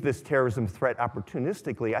used this terrorism threat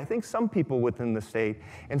opportunistically, I think some people within the state,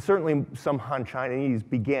 and certainly some Han Chinese,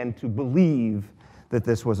 began to believe that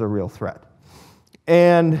this was a real threat.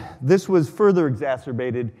 And this was further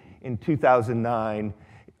exacerbated in 2009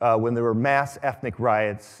 when there were mass ethnic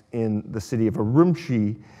riots in the city of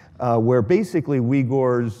Urumqi, where basically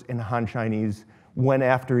Uyghurs and Han Chinese went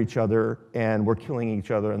after each other and were killing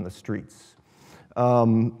each other in the streets.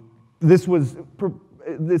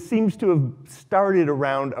 This seems to have started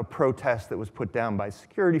around a protest that was put down by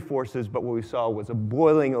security forces, but what we saw was a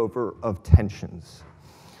boiling over of tensions.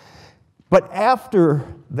 But after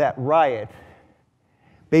that riot,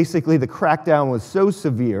 basically the crackdown was so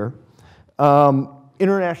severe,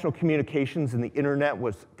 international communications and the internet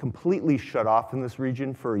was completely shut off in this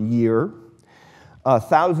region for a year.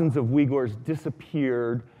 Thousands of Uyghurs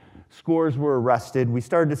disappeared. Scores were arrested. We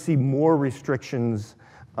started to see more restrictions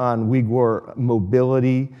on Uyghur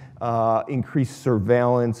mobility, increased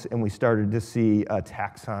surveillance, and we started to see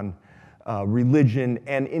attacks on religion,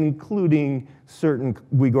 and including certain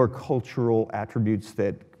Uyghur cultural attributes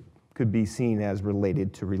that could be seen as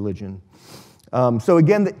related to religion. So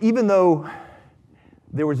again, even though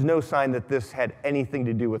there was no sign that this had anything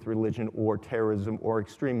to do with religion or terrorism or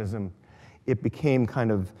extremism, it became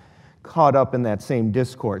kind of caught up in that same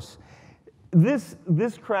discourse. This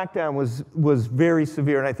crackdown was very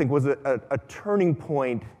severe, and I think was a turning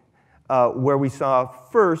point where we saw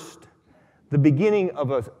first the beginning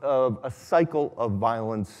of a cycle of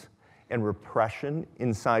violence and repression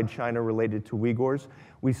inside China related to Uyghurs.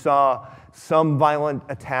 We saw some violent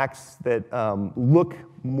attacks that look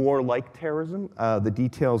more like terrorism. The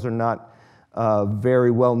details are not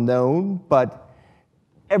very well known, but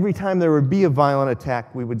every time there would be a violent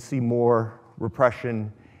attack, we would see more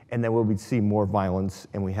repression, and then we would see more violence,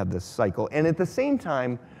 and we had this cycle. And at the same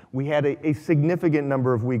time, we had a significant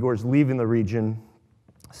number of Uyghurs leaving the region,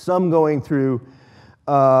 some going through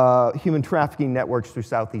human trafficking networks through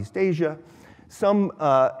Southeast Asia,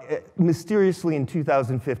 Mysteriously in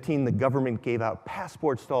 2015, the government gave out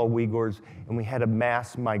passports to all Uyghurs, and we had a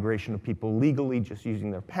mass migration of people legally just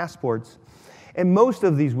using their passports. And most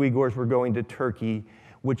of these Uyghurs were going to Turkey,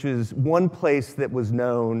 which is one place that was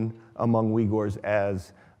known among Uyghurs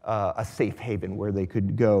as a safe haven where they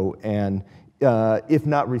could go and, if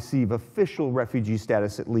not receive official refugee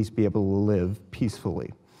status, at least be able to live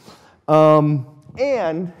peacefully.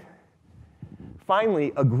 And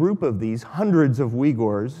finally, a group of these, hundreds of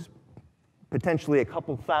Uyghurs, potentially a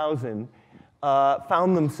couple thousand,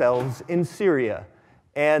 found themselves in Syria.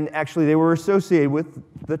 And actually, they were associated with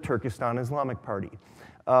the Turkestan Islamic Party.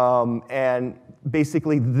 And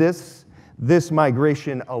basically, this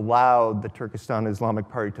migration allowed the Turkestan Islamic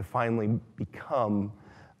Party to finally become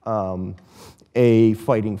a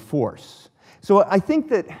fighting force. So I think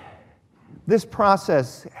that this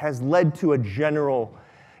process has led to a general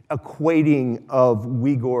equating of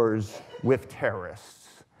Uyghurs with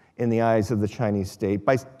terrorists in the eyes of the Chinese state.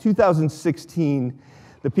 By 2016,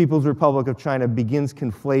 the People's Republic of China begins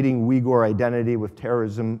conflating Uyghur identity with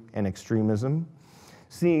terrorism and extremism,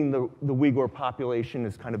 seeing the Uyghur population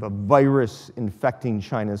as kind of a virus infecting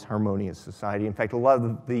China's harmonious society. In fact, a lot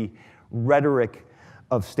of the rhetoric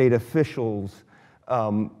of state officials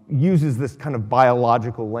uses this kind of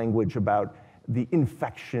biological language about the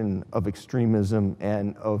infection of extremism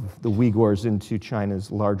and of the Uyghurs into China's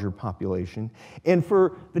larger population. And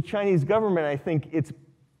for the Chinese government, I think it's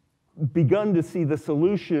begun to see the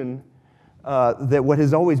solution that what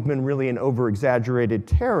has always been really an over-exaggerated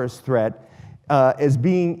terrorist threat as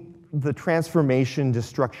being the transformation,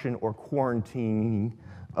 destruction, or quarantining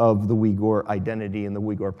of the Uyghur identity and the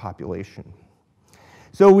Uyghur population.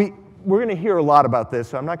 So we're going to hear a lot about this,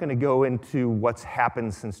 so I'm not going to go into what's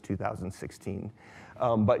happened since 2016.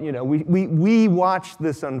 But you know, we watched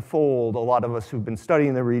this unfold, a lot of us who've been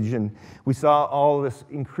studying the region. We saw all this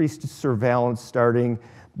increased surveillance starting,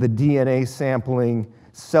 the DNA sampling,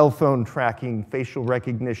 cell phone tracking, facial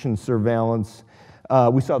recognition surveillance.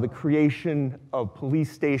 We saw the creation of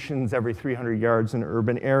police stations every 300 yards in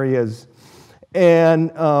urban areas.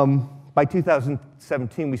 And by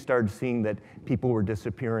 2017, we started seeing that people were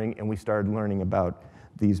disappearing, and we started learning about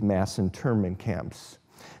these mass internment camps.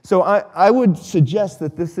 So I would suggest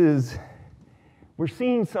that we're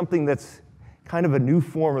seeing something that's kind of a new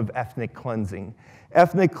form of ethnic cleansing.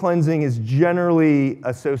 Ethnic cleansing is generally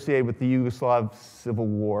associated with the Yugoslav Civil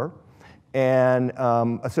War and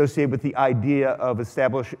associated with the idea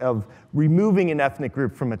of removing an ethnic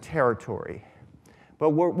group from a territory.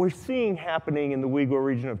 But what we're seeing happening in the Uyghur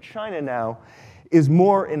region of China now is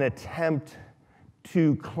more an attempt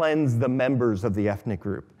to cleanse the members of the ethnic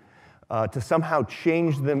group, to somehow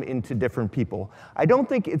change them into different people. I don't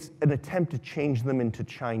think it's an attempt to change them into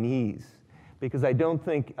Chinese, because I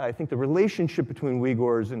think the relationship between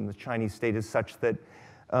Uyghurs and the Chinese state is such that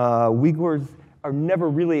Uyghurs are never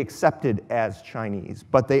really accepted as Chinese,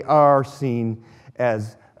 but they are seen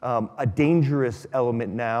as a dangerous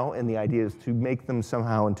element now, and the idea is to make them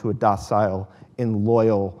somehow into a docile and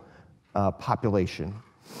loyal population.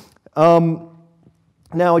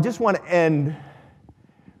 Now, I just want to end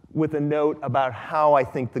with a note about how I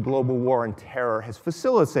think the global war on terror has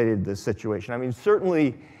facilitated this situation. I mean,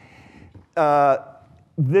 certainly,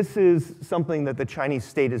 this is something that the Chinese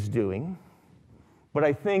state is doing, but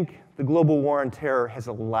I think the global war on terror has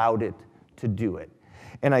allowed it to do it.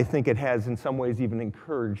 And I think it has, in some ways, even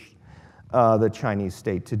encouraged the Chinese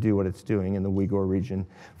state to do what it's doing in the Uyghur region.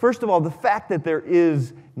 First of all, the fact that there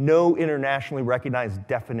is no internationally recognized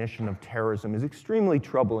definition of terrorism is extremely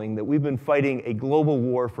troubling, that we've been fighting a global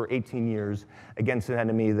war for 18 years against an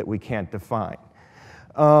enemy that we can't define.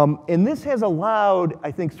 And this has allowed,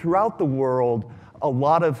 I think, throughout the world, a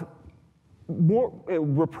lot of more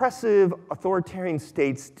repressive authoritarian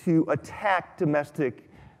states to attack domestic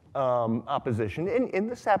opposition. And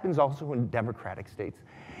this happens also in democratic states.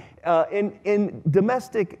 In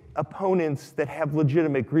domestic opponents that have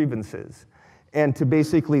legitimate grievances, and to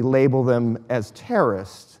basically label them as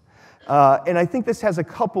terrorists. And I think this has a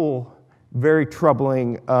couple very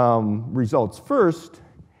troubling results. First,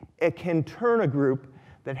 it can turn a group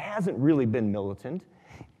that hasn't really been militant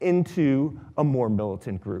into a more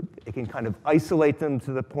militant group. It can kind of isolate them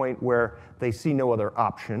to the point where they see no other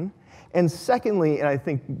option. And secondly, and I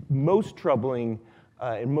think most troubling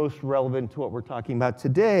and most relevant to what we're talking about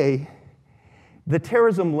today, the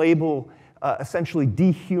terrorism label essentially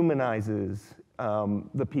dehumanizes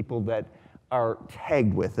the people that are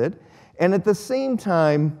tagged with it. And at the same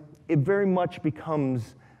time, it very much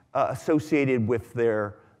becomes associated with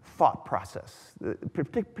their thought process.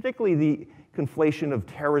 Particularly the conflation of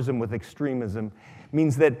terrorism with extremism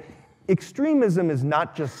means that extremism is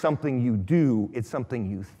not just something you do, it's something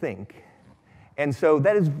you think. And so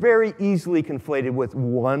that is very easily conflated with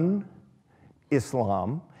one,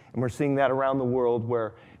 Islam, and we're seeing that around the world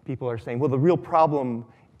where people are saying, well, the real problem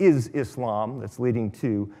is Islam that's leading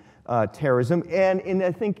to terrorism. And in,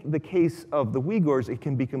 I think, the case of the Uyghurs, it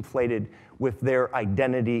can be conflated with their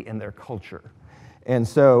identity and their culture. And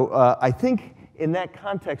so I think in that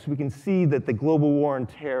context, we can see that the global war on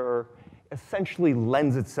terror essentially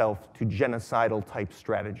lends itself to genocidal type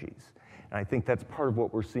strategies. And I think that's part of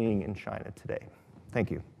what we're seeing in China today. Thank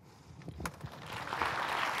you.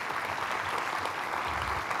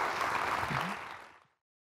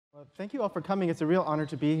 Well, thank you all for coming. It's a real honor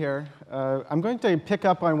to be here. I'm going to pick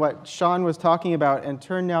up on what Sean was talking about and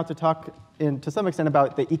turn now to talk to some extent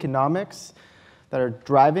about the economics that are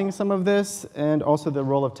driving some of this, and also the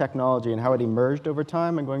role of technology and how it emerged over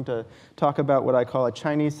time. I'm going to talk about what I call a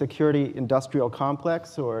Chinese security industrial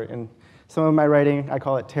complex, or in some of my writing, I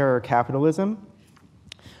call it terror capitalism.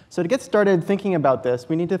 So to get started thinking about this,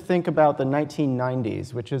 we need to think about the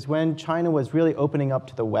 1990s, which is when China was really opening up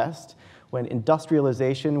to the West, when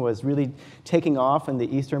industrialization was really taking off in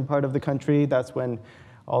the eastern part of the country. That's when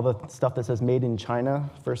all the stuff that says made in China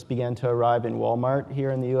first began to arrive in Walmart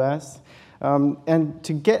here in the US. And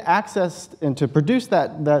to get access and to produce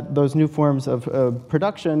those new forms of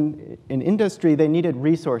production in industry, they needed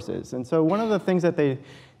resources. And so one of the things that they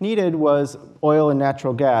needed was oil and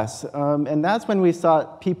natural gas. And that's when we saw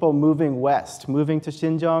people moving west, moving to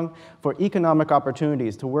Xinjiang for economic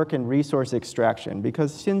opportunities to work in resource extraction.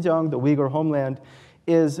 Because Xinjiang, the Uyghur homeland,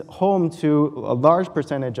 is home to a large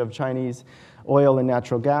percentage of Chinese oil and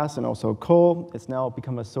natural gas, and also coal. It's now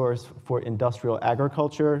become a source for industrial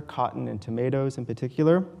agriculture, cotton and tomatoes in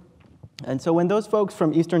particular. And so when those folks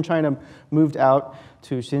from eastern China moved out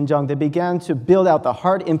to Xinjiang, they began to build out the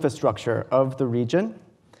hard infrastructure of the region.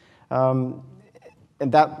 And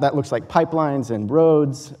that looks like pipelines and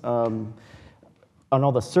roads, on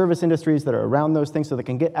all the service industries that are around those things so they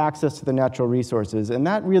can get access to the natural resources. And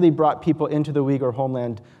that really brought people into the Uyghur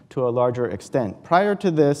homeland to a larger extent. Prior to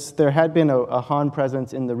this, there had been a Han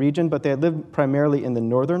presence in the region, but they had lived primarily in the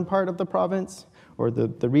northern part of the province, or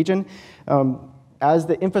the region. As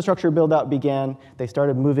the infrastructure build-out began, they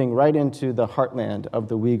started moving right into the heartland of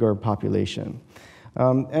the Uyghur population.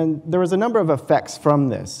 And there was a number of effects from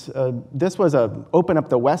this. This was a Open Up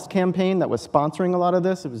the West campaign that was sponsoring a lot of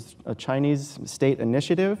this. It was a Chinese state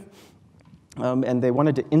initiative. And they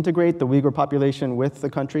wanted to integrate the Uyghur population with the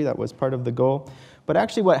country. That was part of the goal. But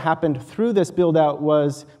actually what happened through this build-out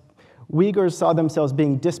was Uyghurs saw themselves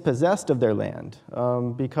being dispossessed of their land,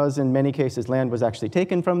 because in many cases land was actually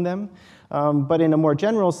taken from them. But in a more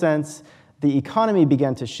general sense, the economy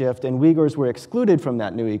began to shift, and Uyghurs were excluded from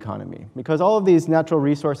that new economy because all of these natural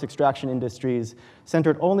resource extraction industries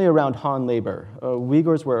centered only around Han labor.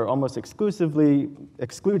 Uyghurs were almost exclusively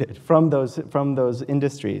excluded from those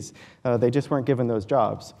industries. They just weren't given those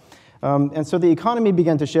jobs. And so the economy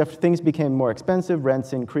began to shift. Things became more expensive,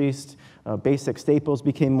 rents increased, basic staples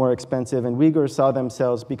became more expensive, and Uyghurs saw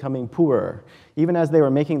themselves becoming poorer. Even as they were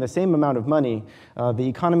making the same amount of money, the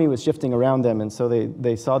economy was shifting around them, and so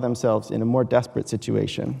they saw themselves in a more desperate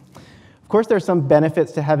situation. Of course, there's some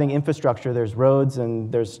benefits to having infrastructure. There's roads,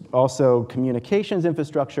 and there's also communications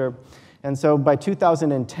infrastructure. And so by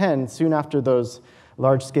 2010, soon after those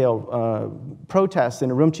large-scale protests in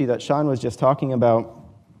Urumqi that Sean was just talking about,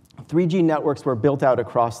 3G networks were built out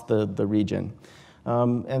across the region.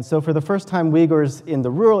 And so for the first time, Uyghurs in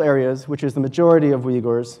the rural areas, which is the majority of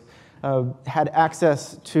Uyghurs, had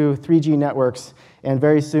access to 3G networks and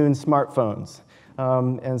very soon smartphones.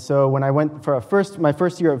 And so when I went for my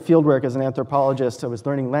first year of fieldwork as an anthropologist, I was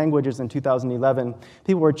learning languages in 2011.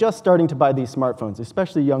 People were just starting to buy these smartphones,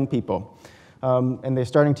 especially young people. And they're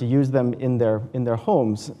starting to use them in their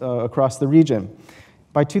homes across the region.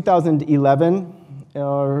 By 2011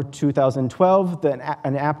 or 2012,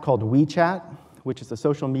 an app called WeChat, which is a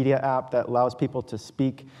social media app that allows people to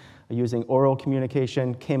speak using oral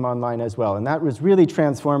communication, came online as well. And that was really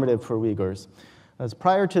transformative for Uyghurs. As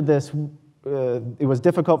prior to this, it was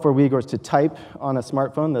difficult for Uyghurs to type on a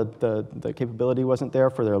smartphone. The capability wasn't there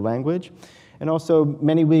for their language. And also,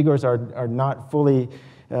 many Uyghurs are not fully,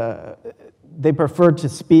 they prefer to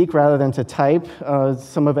speak rather than to type.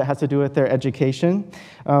 Some of it has to do with their education.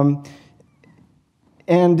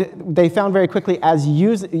 And they found very quickly, as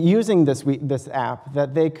using this app,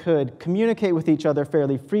 that they could communicate with each other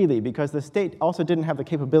fairly freely because the state also didn't have the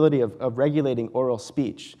capability of regulating oral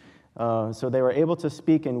speech. So they were able to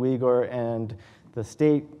speak in Uyghur, and the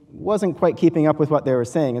state wasn't quite keeping up with what they were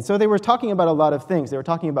saying. And so they were talking about a lot of things. They were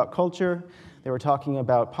talking about culture. They were talking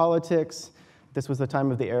about politics. This was the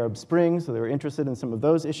time of the Arab Spring, so they were interested in some of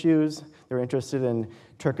those issues. They were interested in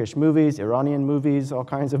Turkish movies, Iranian movies, all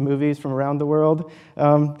kinds of movies from around the world,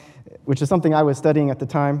 which is something I was studying at the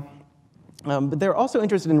time. But they were also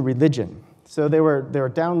interested in religion. So they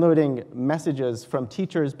were downloading messages from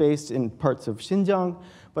teachers based in parts of Xinjiang,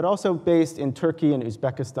 but also based in Turkey and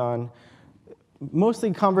Uzbekistan.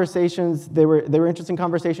 Mostly conversations, they were interested in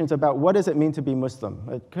conversations about what does it mean to be Muslim,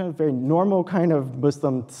 a kind of very normal kind of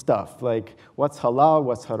Muslim stuff, like what's halal,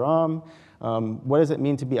 what's haram, what does it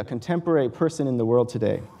mean to be a contemporary person in the world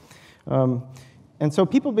today. And so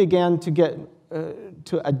people began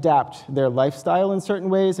to adapt their lifestyle in certain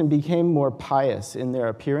ways and became more pious in their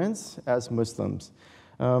appearance as Muslims.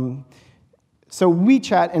 So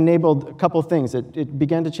WeChat enabled a couple things. It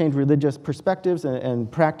began to change religious perspectives and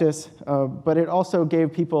practice, but it also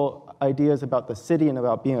gave people ideas about the city and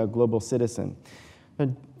about being a global citizen.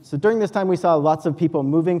 So during this time, we saw lots of people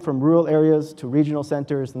moving from rural areas to regional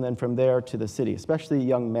centers and then from there to the city, especially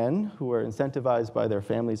young men who were incentivized by their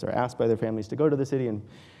families or asked by their families to go to the city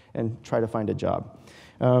and try to find a job.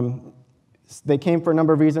 They came for a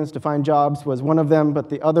number of reasons. To find jobs was one of them, but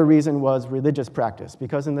the other reason was religious practice,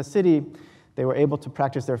 because in the city, they were able to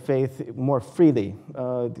practice their faith more freely.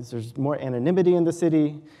 There's more anonymity in the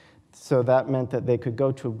city, so that meant that they could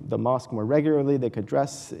go to the mosque more regularly, they could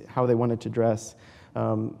dress how they wanted to dress.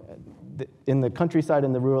 In the countryside,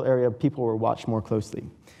 in the rural area, people were watched more closely.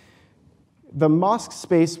 The mosque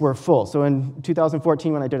space were full. So in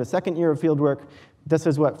 2014, when I did a second year of fieldwork, this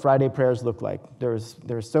is what Friday prayers looked like. There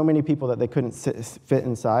were so many people that they couldn't fit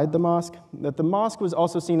inside the mosque. That the mosque was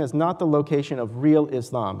also seen as not the location of real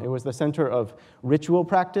Islam. It was the center of ritual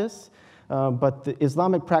practice, but the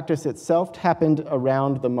Islamic practice itself happened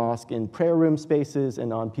around the mosque in prayer room spaces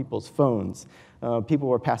and on people's phones. People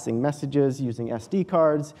were passing messages using SD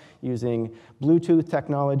cards, using Bluetooth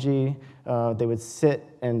technology. They would sit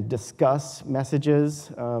and discuss messages.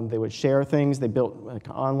 They would share things. They built like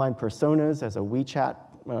online personas as a WeChat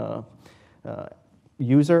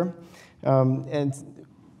user. And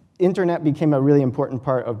internet became a really important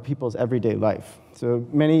part of people's everyday life. So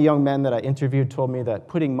many young men that I interviewed told me that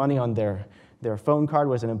putting money on their phone card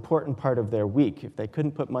was an important part of their week. If they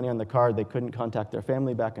couldn't put money on the card, they couldn't contact their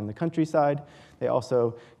family back in the countryside. They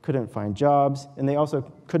also couldn't find jobs, and they also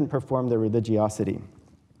couldn't perform their religiosity.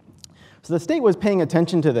 So the state was paying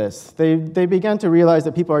attention to this. They began to realize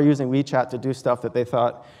that people are using WeChat to do stuff that they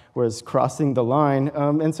thought was crossing the line,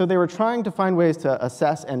 and so they were trying to find ways to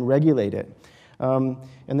assess and regulate it.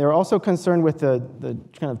 And they were also concerned with the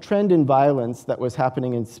kind of trend in violence that was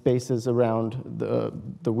happening in spaces around the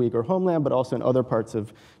Uyghur homeland, but also in other parts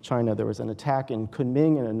of China. There was an attack in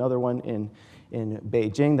Kunming and another one in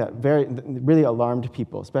Beijing that really alarmed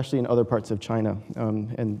people, especially in other parts of China.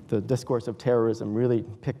 And the discourse of terrorism really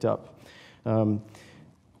picked up.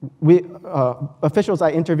 Officials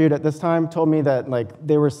I interviewed at this time told me that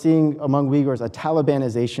they were seeing among Uyghurs a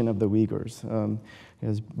Talibanization of the Uyghurs.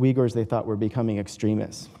 As Uyghurs, they thought, were becoming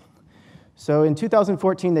extremists. So in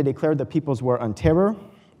 2014, they declared the People's War on Terror,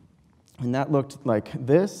 and that looked like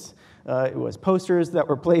this. It was posters that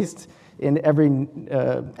were placed in every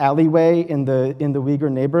alleyway in the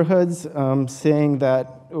Uyghur neighborhoods saying that,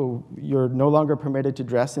 oh, you're no longer permitted to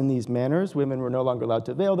dress in these manners. Women were no longer allowed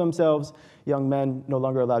to veil themselves. Young men no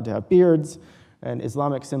longer allowed to have beards. And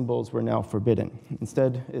Islamic symbols were now forbidden.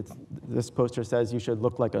 Instead, this poster says you should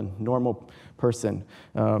look like a normal person,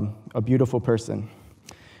 a beautiful person.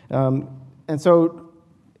 And so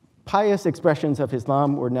pious expressions of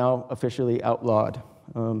Islam were now officially outlawed.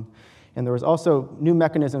 And there was also new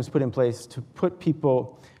mechanisms put in place to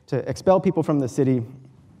expel people from the city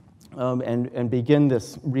and begin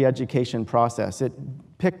this re-education process. It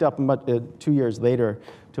picked up 2 years later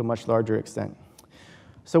to a much larger extent.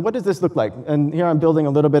 So what does this look like? And here I'm building a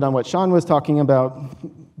little bit on what Sean was talking about.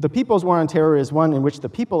 The People's War on Terror is one in which the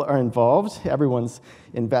people are involved. Everyone's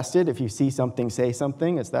invested. If you see something, say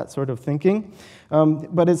something. It's that sort of thinking.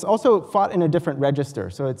 But it's also fought in a different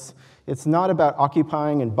register. So it's not about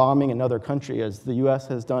occupying and bombing another country, as the US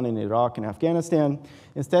has done in Iraq and Afghanistan.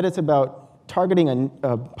 Instead, it's about targeting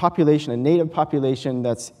a population, a native population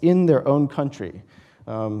that's in their own country,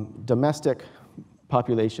 domestic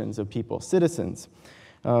populations of people, citizens.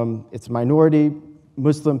 It's minority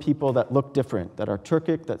Muslim people that look different, that are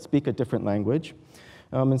Turkic, that speak a different language.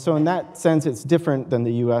 And so in that sense, it's different than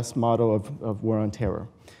the US model of war on terror.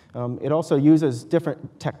 It also uses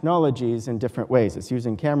different technologies in different ways. It's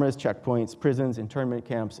using cameras, checkpoints, prisons, internment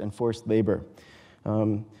camps, and forced labor.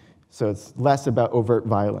 So it's less about overt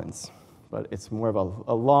violence, but it's more of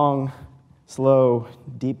a long, slow,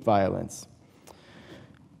 deep violence.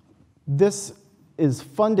 This is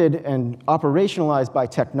funded and operationalized by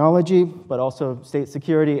technology, but also state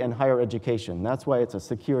security and higher education. That's why it's a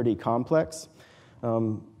security complex.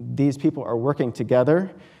 These people are working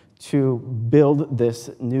together to build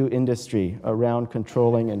this new industry around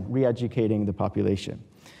controlling and re-educating the population.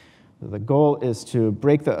 The goal is to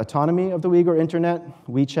break the autonomy of the Uyghur internet,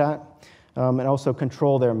 WeChat, and also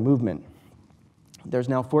control their movement. There's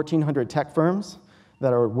now 1,400 tech firms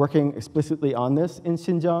that are working explicitly on this in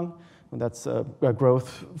Xinjiang. That's a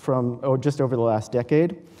growth from just over the last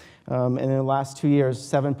decade. And in the last 2 years,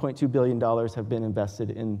 $7.2 billion have been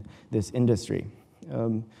invested in this industry.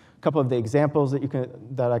 A couple of the examples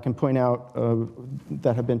that I can point out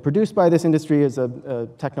that have been produced by this industry is a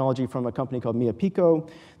technology from a company called Miapico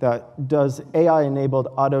that does AI-enabled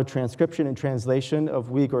auto-transcription and translation of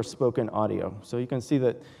Uyghur spoken audio. So you can see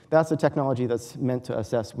that that's a technology that's meant to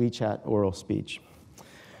assess WeChat oral speech.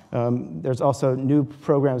 There's also new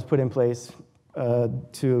programs put in place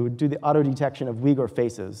to do the auto-detection of Uyghur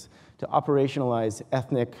faces, to operationalize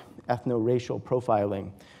ethno-racial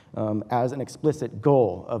profiling as an explicit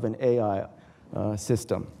goal of an AI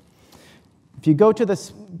system. If you go to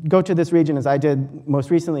this region, as I did most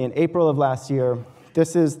recently in April of last year,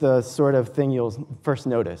 this is the sort of thing you'll first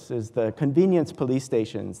notice, is the convenience police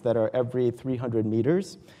stations that are every 300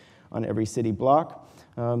 meters on every city block.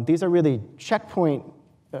 These are really checkpoint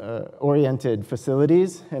oriented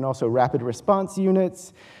facilities and also rapid response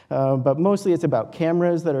units, but mostly it's about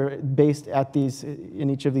cameras that are based at in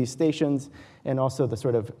each of these stations, and also the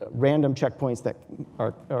sort of random checkpoints that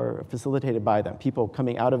are facilitated by them. People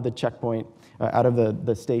coming out of the checkpoint, out of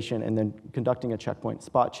the station, and then conducting a checkpoint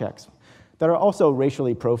spot checks that are also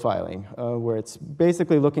racially profiling, where it's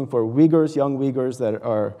basically looking for Uyghurs, young Uyghurs that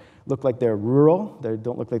look like they're rural, they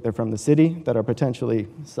don't look like they're from the city, that are potentially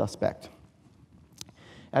suspect.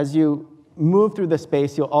 As you move through the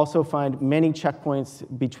space, you'll also find many checkpoints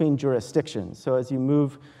between jurisdictions. So as you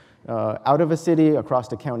move out of a city, across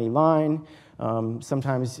a county line,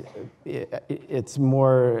 sometimes it's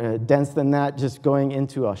more dense than that, just going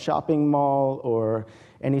into a shopping mall or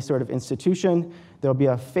any sort of institution. There'll be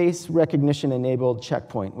a face recognition-enabled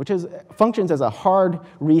checkpoint, which functions as a hard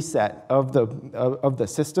reset of the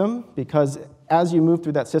system, because as you move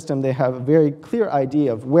through that system, they have a very clear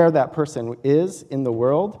idea of where that person is in the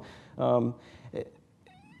world.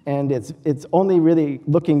 And it's only really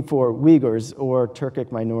looking for Uyghurs or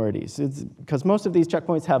Turkic minorities. Because most of these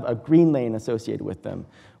checkpoints have a green lane associated with them,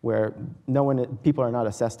 where people are not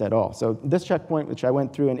assessed at all. So this checkpoint, which I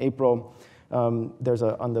went through in April, on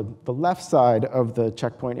the left side of the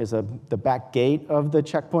checkpoint is the back gate of the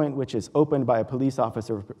checkpoint, which is opened by a police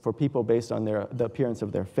officer for people based on the appearance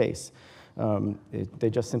of their face. They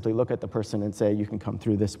just simply look at the person and say, you can come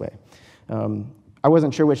through this way. I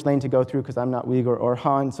wasn't sure which lane to go through because I'm not Uyghur or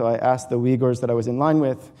Han, so I asked the Uyghurs that I was in line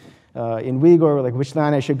with in Uyghur, like which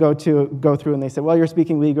line I should go through, and they said, well, you're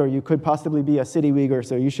speaking Uyghur, you could possibly be a city Uyghur,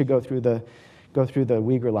 so you should go through the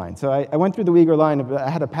Uyghur line. So I went through the Uyghur line, but I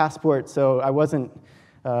had a passport, so I wasn't,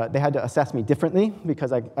 they had to assess me differently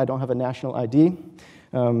because I don't have a national ID.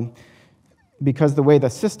 Because the way the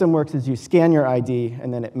system works is you scan your ID,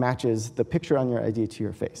 and then it matches the picture on your ID to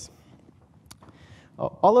your face.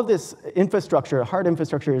 All of this infrastructure, hard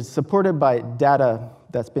infrastructure, is supported by data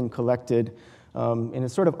that's been collected in a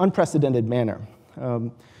sort of unprecedented manner.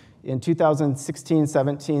 In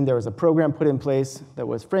 2016-17, there was a program put in place that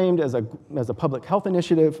was framed as a public health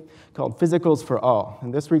initiative called Physicals for All.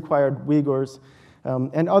 And this required Uyghurs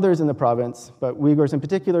and others in the province, but Uyghurs in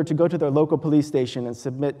particular, to go to their local police station and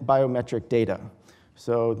submit biometric data.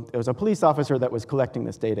 So there was a police officer that was collecting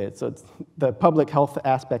this data. So the public health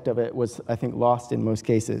aspect of it was, I think, lost in most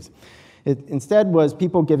cases. It instead was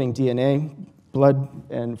people giving DNA, blood,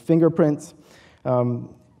 and fingerprints,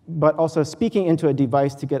 but also speaking into a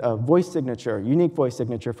device to get a voice signature, unique voice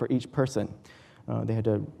signature for each person. They had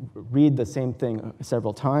to read the same thing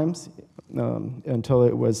several times until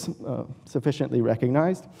it was sufficiently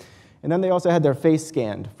recognized. And then they also had their face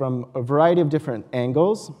scanned from a variety of different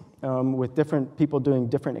angles with different people doing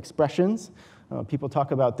different expressions. People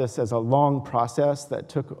talk about this as a long process that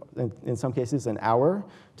took, in some cases, an hour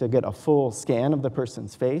to get a full scan of the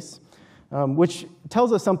person's face. Which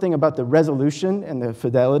tells us something about the resolution and the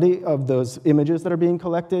fidelity of those images that are being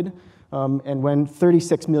collected. And when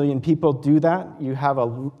 36 million people do that, you have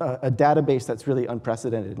a database that's really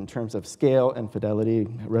unprecedented in terms of scale and fidelity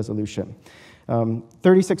resolution.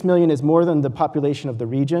 36 million is more than the population of the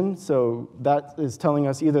region, so that is telling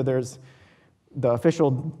us either the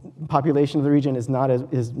official population of the region is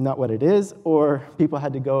not what it is, or people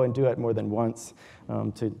had to go and do it more than once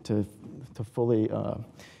to fully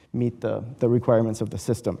meet the requirements of the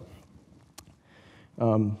system.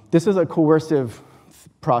 This is a coercive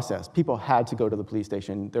process. People had to go to the police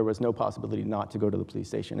station. There was no possibility not to go to the police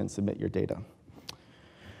station and submit your data.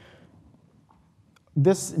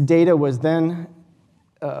 This data was then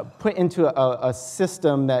put into a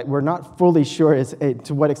system that we're not fully sure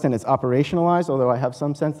to what extent it's operationalized, although I have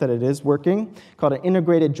some sense that it is working, called an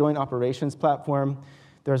integrated joint operations platform.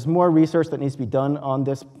 There's more research that needs to be done on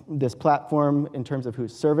this platform in terms of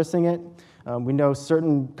who's servicing it. We know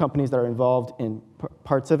certain companies that are involved in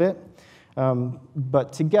parts of it.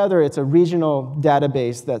 But together, it's a regional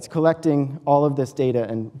database that's collecting all of this data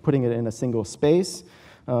and putting it in a single space.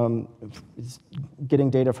 It's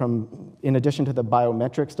getting data from, in addition to the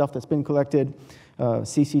biometric stuff that's been collected,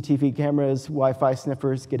 CCTV cameras, Wi-Fi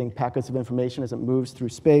sniffers, getting packets of information as it moves through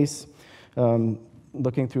space,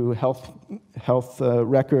 looking through health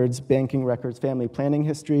records, banking records, family planning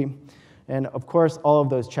history, and of course, all of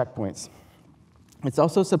those checkpoints. It's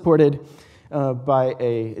also supported by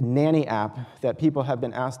a nanny app that people have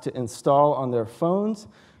been asked to install on their phones.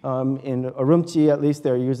 In Urumqi, at least,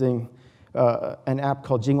 they're using an app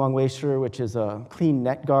called Jingwang Weishi, which is a clean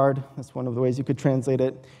net guard. That's one of the ways you could translate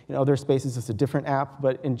it. In other spaces, it's a different app,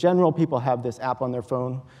 but in general, people have this app on their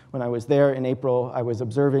phone. When I was there in April, I was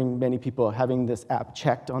observing many people having this app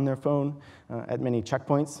checked on their phone at many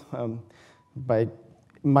checkpoints.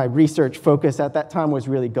 My research focus at that time was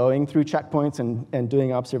really going through checkpoints and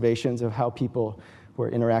doing observations of how people were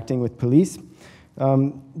interacting with police.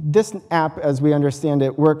 This app, as we understand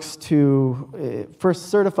it, works to first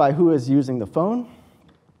certify who is using the phone.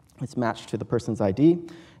 It's matched to the person's ID.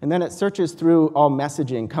 And then it searches through all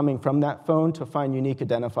messaging coming from that phone to find unique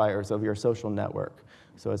identifiers of your social network.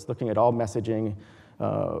 So it's looking at all messaging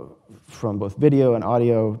from both video and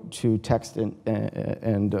audio to text and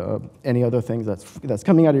any other things that's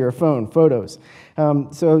coming out of your phone, photos.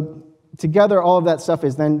 So together, all of that stuff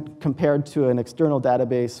is then compared to an external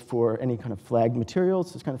database for any kind of flagged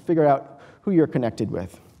materials to kind of figure out who you're connected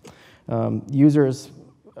with. Users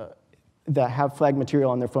that have flagged material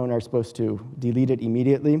on their phone are supposed to delete it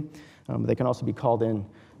immediately. They can also be called in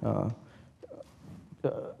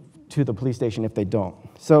to the police station if they don't.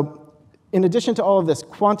 So in addition to all of this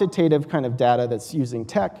quantitative kind of data that's using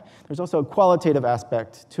tech, there's also a qualitative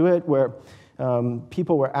aspect to it where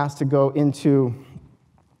people were asked to go into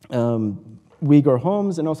Uyghur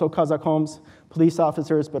homes and also Kazakh homes, police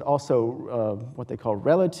officers, but also what they call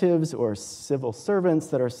relatives or civil servants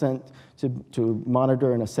that are sent to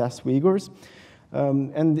monitor and assess Uyghurs.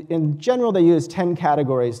 And in general, they use 10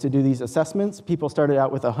 categories to do these assessments. People started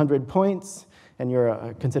out with 100 points, and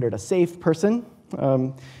you're considered a safe person.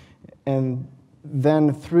 And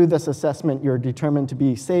then through this assessment, you're determined to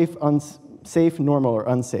be safe, unsafe, normal, or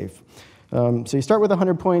unsafe. So you start with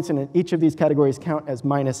 100 points, and each of these categories count as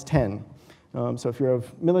minus 10. So if you're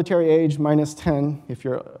of military age, minus 10. If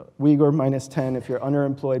you're Uyghur, minus 10. If you're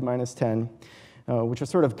underemployed, minus 10. Which are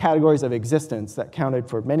sort of categories of existence that counted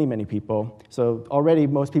for many, many people. So already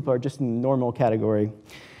most people are just in the normal category.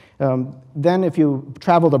 Then if you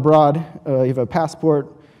traveled abroad, you have a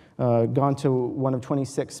passport, gone to one of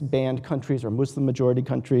 26 banned countries or Muslim majority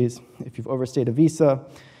countries, if you've overstayed a visa,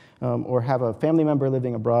 or have a family member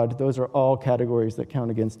living abroad, those are all categories that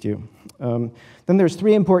count against you. Then there's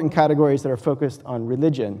 3 important categories that are focused on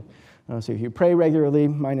religion. So if you pray regularly,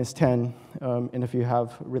 minus 10, and if you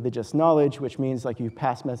have religious knowledge, which means like you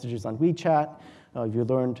pass messages on WeChat, if you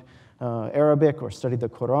learned Arabic or studied the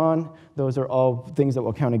Quran, those are all things that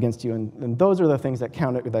will count against you, and those are the things that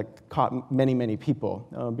caught many, many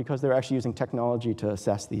people, because they're actually using technology to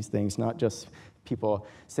assess these things, not just people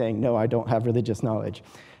saying, no, I don't have religious knowledge.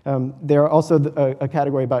 There are also a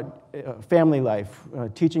category about family life.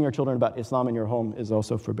 Teaching your children about Islam in your home is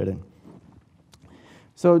also forbidden.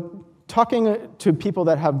 So talking to people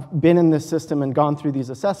that have been in this system and gone through these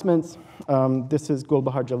assessments, this is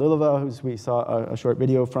Gulbahar Jalilova, who we saw a short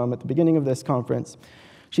video from at the beginning of this conference.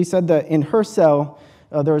 She said that in her cell,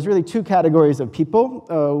 there was really 2 categories of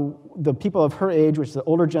people. The people of her age, which is the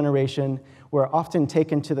older generation, were often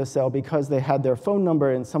taken to the cell because they had their phone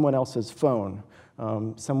number in someone else's phone.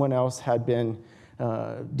 Someone else had been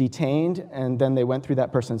detained, and then they went through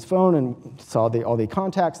that person's phone and saw all the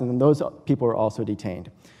contacts, and then those people were also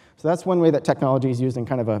detained. So that's one way that technology is used in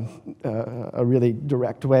kind of a really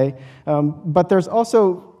direct way. But there's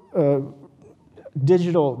also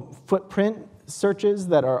digital footprint searches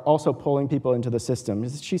that are also pulling people into the system.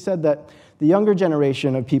 She said that the younger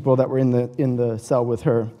generation of people that were in the cell with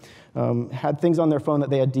her had things on their phone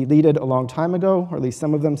that they had deleted a long time ago, or at least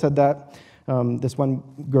some of them said that. This one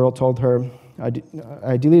girl told her,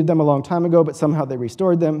 I deleted them a long time ago, but somehow they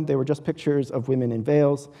restored them. They were just pictures of women in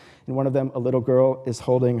veils. And one of them, a little girl, is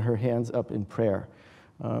holding her hands up in prayer.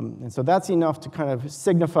 And so that's enough to kind of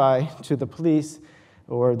signify to the police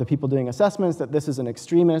or the people doing assessments that this is an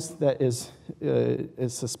extremist that is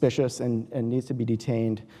suspicious and needs to be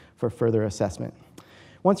detained for further assessment.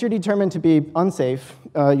 Once you're determined to be unsafe,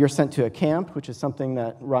 you're sent to a camp, which is something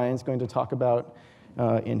that Ryan's going to talk about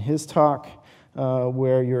in his talk,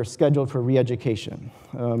 where you're scheduled for re-education.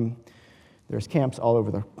 There's camps all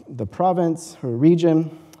over the province or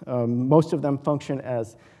region. Most of them function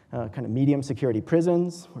as kind of medium security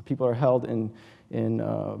prisons, where people are held in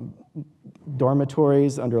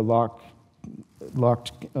dormitories under locked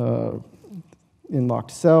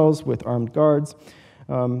cells with armed guards.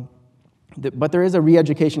 But there is a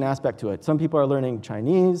re-education aspect to it. Some people are learning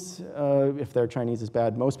Chinese, if their Chinese is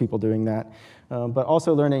bad, most people doing that, but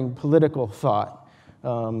also learning political thought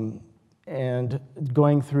and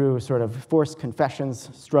going through sort of forced confessions,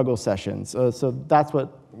 struggle sessions. So that's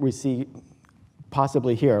what we see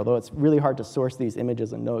possibly here, although it's really hard to source these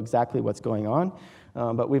images and know exactly what's going on.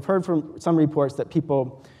 But we've heard from some reports that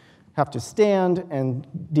people have to stand and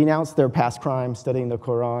denounce their past crimes, studying the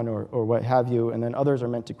Quran or what have you, and then others are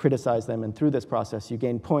meant to criticize them, and through this process you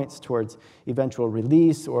gain points towards eventual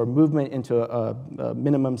release or movement into a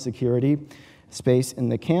minimum security space in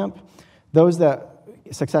the camp. Those that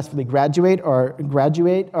successfully graduate are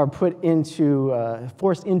put into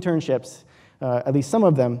forced internships, at least some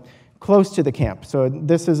of them, close to the camp. So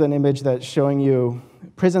this is an image that's showing you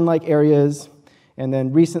prison-like areas, and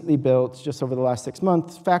then recently built, just over the last 6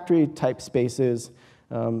 months, factory-type spaces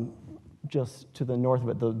just to the north of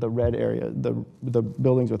it, the red area, the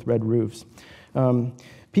buildings with red roofs.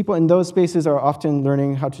 People in those spaces are often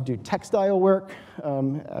learning how to do textile work.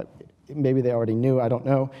 Maybe they already knew, I don't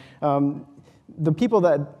know. The people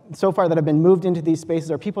that, so far, that have been moved into these spaces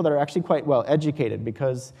are people that are actually quite well educated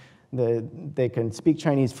because they can speak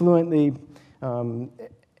Chinese fluently,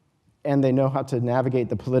 and they know how to navigate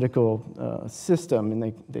the political system, and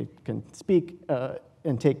they can speak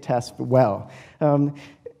and take tests well.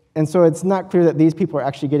 And so it's not clear that these people are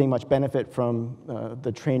actually getting much benefit from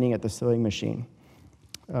the training at the sewing machine.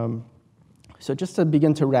 So just to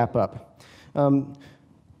begin to wrap up,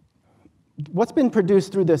 what's been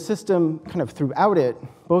produced through the system, kind of throughout it,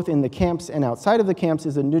 both in the camps and outside of the camps,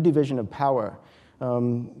 is a new division of power.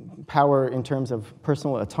 Power in terms of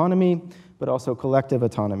personal autonomy, but also collective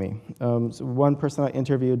autonomy. So one person I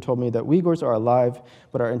interviewed told me that Uyghurs are alive,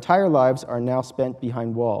 but our entire lives are now spent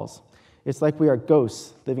behind walls. It's like we are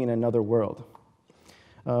ghosts living in another world.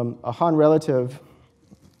 A Han relative,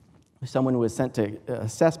 someone who was sent to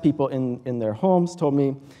assess people in their homes, told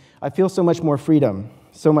me, I feel so much freedom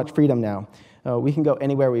now. We can go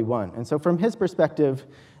anywhere we want. And so from his perspective,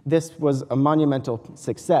 this was a monumental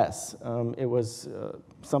success. It was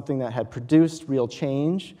something that had produced real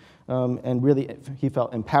change, and really he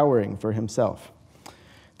felt empowering for himself.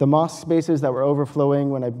 The mosque spaces that were overflowing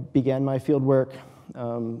when I began my field work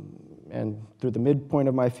and through the midpoint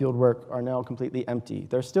of my field work are now completely empty.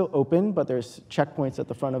 They're still open, but there's checkpoints at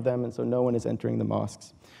the front of them, and so no one is entering the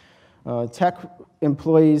mosques. Tech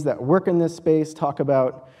employees that work in this space talk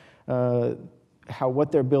about how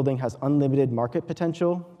what they're building has unlimited market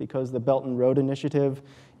potential because the Belt and Road Initiative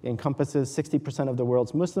encompasses 60% of the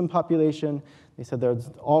world's Muslim population. They said there's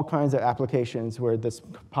all kinds of applications where this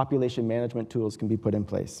population management tools can be put in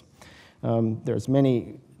place. There's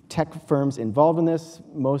many tech firms involved in this.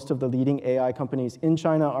 Most of the leading AI companies in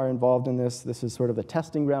China are involved in this. This is sort of the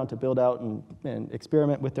testing ground to build out and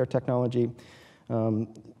experiment with their technology.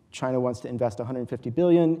 China wants to invest $150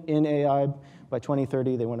 billion in AI. By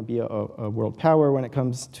 2030, they want to be a world power when it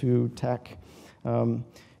comes to tech.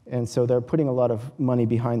 And so they're putting a lot of money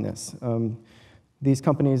behind this. These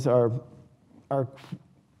companies are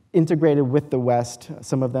integrated with the West.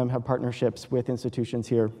 Some of them have partnerships with institutions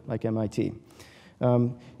here, like MIT.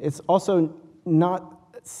 It's also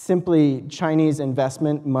not simply Chinese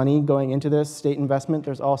investment money going into this, state investment.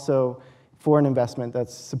 There's also foreign investment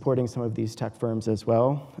that's supporting some of these tech firms as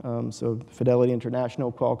well. So Fidelity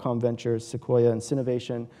International, Qualcomm Ventures, Sequoia, and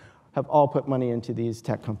Sinovation have all put money into these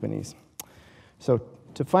tech companies. So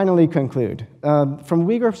to finally conclude, from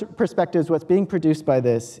Uyghur perspectives, what's being produced by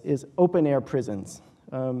this is open-air prisons.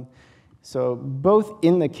 So both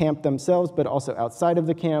in the camp themselves, but also outside of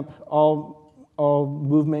the camp, all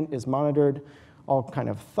movement is monitored, all kind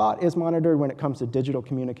of thought is monitored when it comes to digital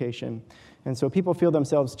communication. And so people feel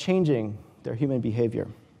themselves changing their human behavior.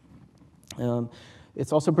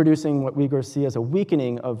 It's also producing what Uyghurs see as a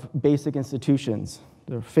weakening of basic institutions,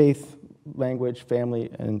 their faith, language, family,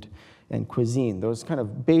 and cuisine, those kind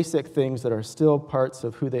of basic things that are still parts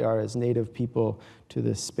of who they are as native people to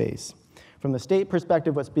this space. From the state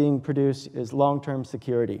perspective, what's being produced is long-term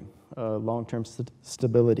security. long-term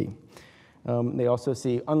stability. They also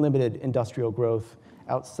see unlimited industrial growth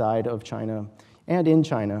outside of China and in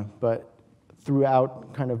China, but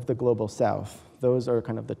throughout kind of the global south. Those are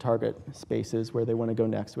kind of the target spaces where they want to go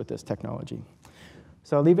next with this technology.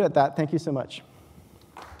 So I'll leave it at that. Thank you so much.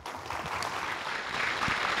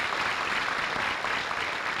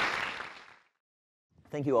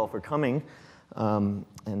 Thank you all for coming, and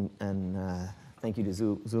thank you to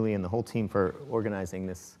Zuli and the whole team for organizing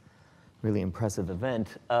this really impressive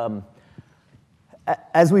event.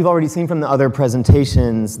 As we've already seen from the other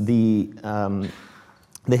presentations, the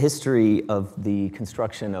history of the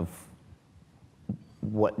construction of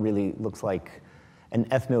what really looks like an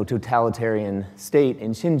ethno-totalitarian state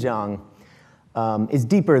in Xinjiang is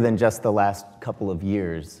deeper than just the last couple of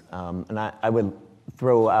years. And I would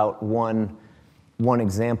throw out one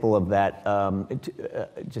example of that,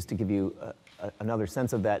 just to give you another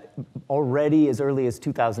sense of that. Already as early as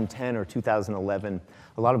 2010 or 2011,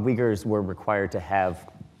 a lot of Uyghurs were required to have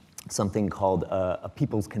something called a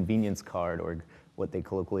People's Convenience Card, or what they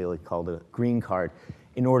colloquially called a green card,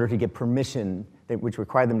 in order to get permission, which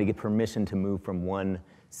required them to get permission to move from one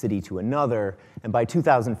city to another. And by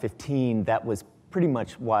 2015, that was pretty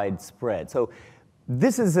much widespread. So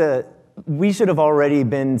this is we should have already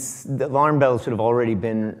been, the alarm bells should have already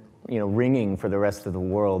been, ringing for the rest of the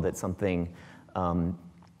world that something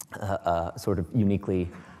sort of uniquely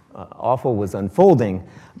awful was unfolding.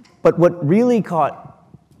 But what really caught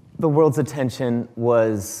the world's attention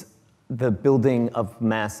was the building of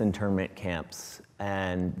mass internment camps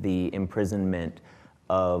and the imprisonment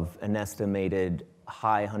of an estimated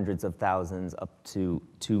high hundreds of thousands up to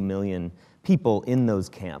 2 million people in those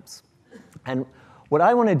camps. And what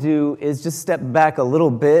I want to do is just step back a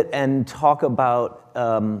little bit and talk about,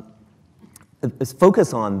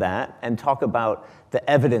 focus on that and talk about the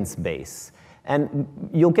evidence base. And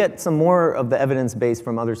you'll get some more of the evidence base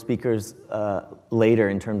from other speakers later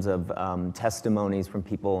in terms of testimonies from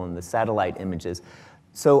people and the satellite images.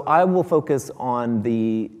 So I will focus on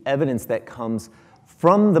the evidence that comes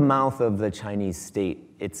from the mouth of the Chinese state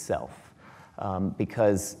itself,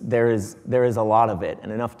 because there is a lot of it,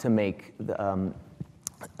 and enough to make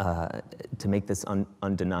this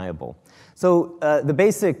undeniable. So the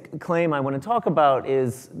basic claim I want to talk about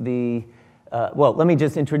is well, let me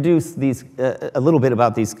just introduce these a little bit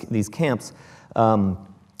about these camps.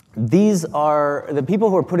 These are the people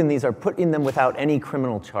who are put in these are put in them without any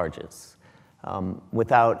criminal charges,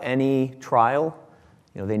 without any trial.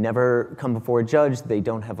 They never come before a judge. They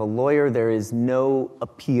don't have a lawyer. There is no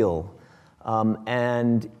appeal.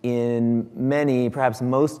 And in many, perhaps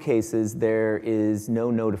most cases, there is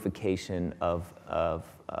no notification of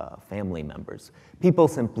family members. People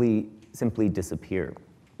simply disappear.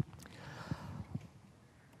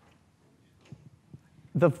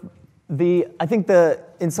 I think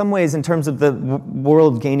in some ways, in terms of the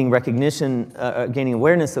world gaining recognition, gaining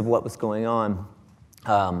awareness of what was going on,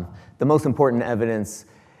 the most important evidence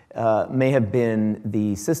may have been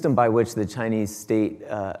the system by which the Chinese state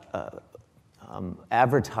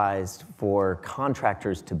advertised for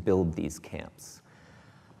contractors to build these camps.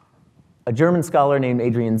 A German scholar named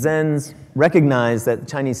Adrian Zenz recognized that the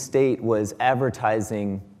Chinese state was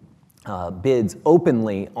advertising bids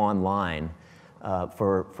openly online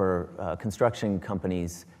for construction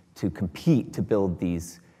companies to compete to build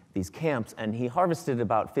these camps, and he harvested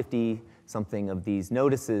about 50-something of these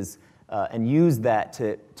notices and used that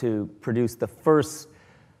to produce the first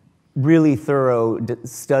really thorough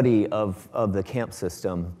study of the camp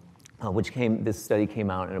system, this study came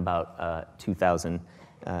out in about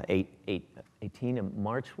 2018, in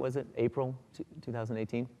March, was it? April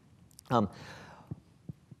 2018?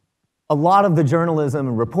 A lot of the journalism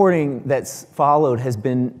and reporting that's followed has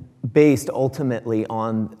been based ultimately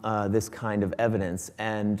on this kind of evidence,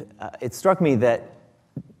 and it struck me that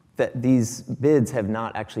these bids have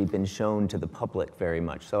not actually been shown to the public very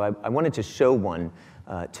much. So I wanted to show one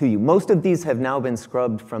to you. Most of these have now been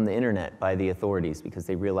scrubbed from the internet by the authorities because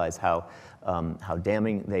they realize how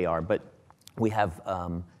damning they are. But we have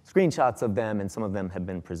screenshots of them, and some of them have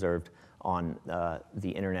been preserved on the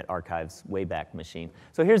Internet Archive's Wayback Machine.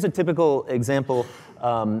 So here's a typical example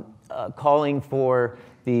calling for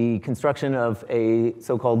the construction of a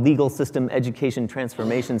so-called legal system education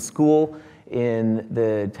transformation school in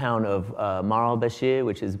the town of Maralbashir,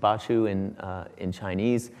 which is Bachu in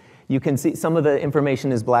Chinese. You can see some of the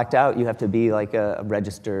information is blacked out. You have to be like a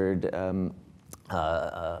registered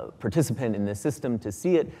participant in the system to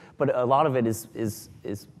see it, but a lot of it is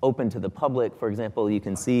open to the public. For example, you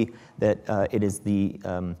can see that it is the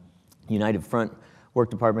United Front Work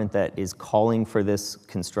Department that is calling for this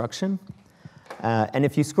construction. And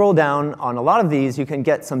if you scroll down on a lot of these, you can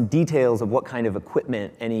get some details of what kind of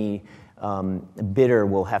equipment any bidder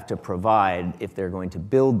will have to provide if they're going to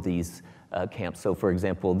build these camps. So for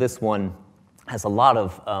example, this one has a lot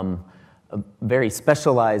of very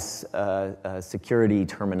specialized security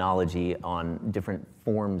terminology on different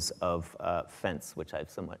forms of fence, which I've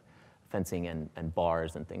somewhat, fencing and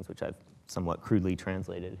bars and things, which I've somewhat crudely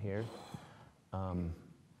translated here.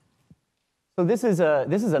 So this is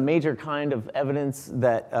a major kind of evidence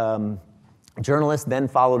that journalists then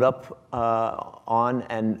followed up on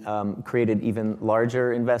and created even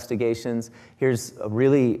larger investigations. Here's a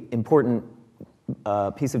really important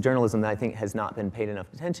piece of journalism that I think has not been paid enough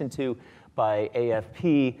attention to by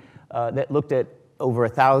AFP that looked at over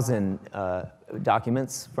 1,000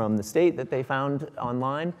 documents from the state that they found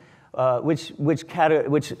online, which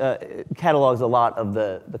catalogs a lot of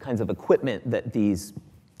the kinds of equipment that these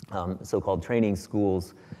so-called training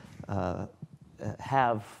schools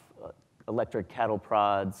have: electric cattle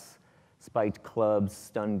prods, spiked clubs,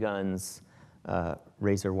 stun guns,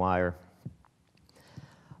 razor wire.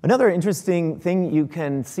 Another interesting thing you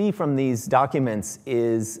can see from these documents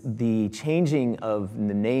is the changing of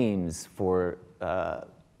the names for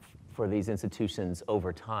these institutions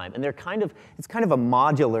over time. And it's kind of a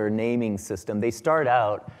modular naming system. They start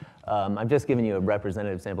out, I'm just giving you a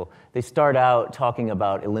representative sample. They start out talking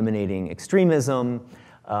about eliminating extremism.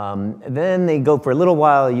 Then they go for a little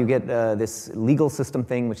while, you get this legal system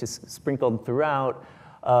thing, which is sprinkled throughout.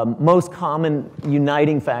 Most common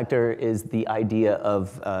uniting factor is the idea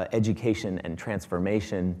of education and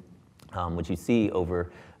transformation, which you see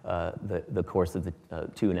over the course of the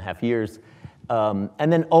 2.5 years.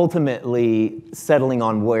 And then ultimately settling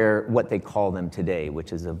on what they call them today,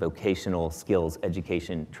 which is a vocational skills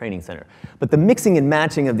education training center. But the mixing and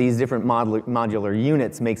matching of these different modular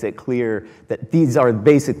units makes it clear that these are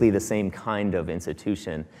basically the same kind of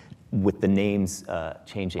institution, with the names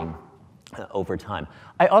changing over time.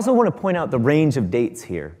 I also want to point out the range of dates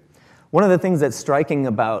here. One of the things that's striking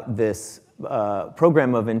about this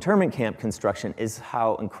program of internment camp construction is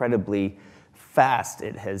how incredibly fast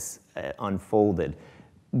it has unfolded.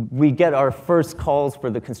 We get our first calls for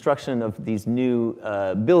the construction of these new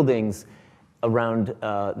buildings around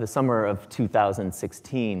the summer of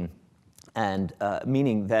 2016, and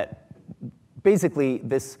meaning that basically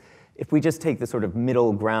this, if we just take the sort of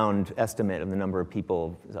middle ground estimate of the number of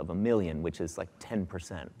people of 1 million, which is like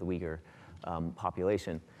 10% of the Uyghur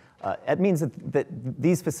population, it means that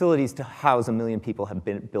these facilities to house 1 million people have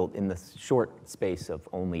been built in the short space of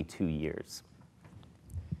only 2 years.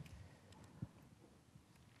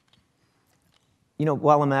 You know,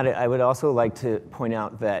 while I'm at it, I would also like to point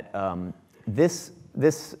out that this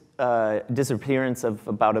disappearance of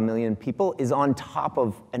about 1 million people is on top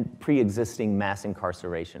of a pre-existing mass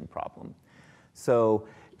incarceration problem. So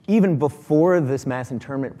even before this mass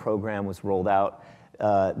internment program was rolled out,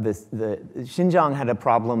 the Xinjiang had a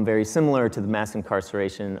problem very similar to the mass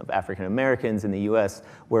incarceration of African Americans in the US,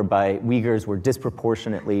 whereby Uyghurs were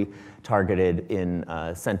disproportionately targeted in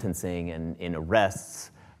sentencing and in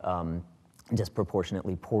arrests,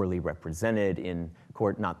 disproportionately poorly represented in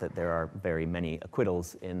court. Not that there are very many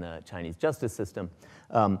acquittals in the Chinese justice system.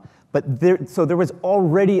 So there was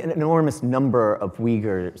already an enormous number of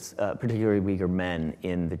Uyghurs, particularly Uyghur men,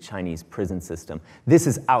 in the Chinese prison system. This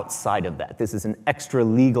is outside of that. This is an extra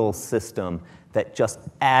legal system that just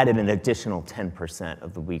added an additional 10%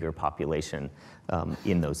 of the Uyghur population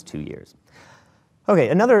in those 2 years. Okay,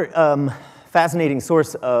 another fascinating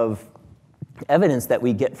source of evidence that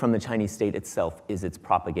we get from the Chinese state itself is its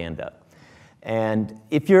propaganda. And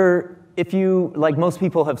if you, like most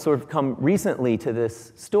people, have sort of come recently to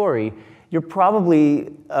this story, you're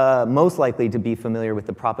probably most likely to be familiar with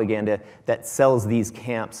the propaganda that sells these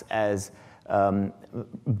camps as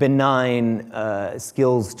benign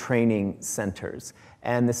skills training centers.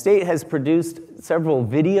 And the state has produced several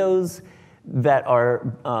videos that are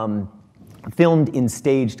filmed in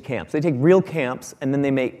staged camps. They take real camps and then they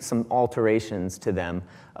make some alterations to them.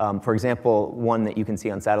 For example, one that you can see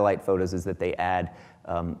on satellite photos is that they add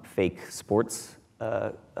fake sports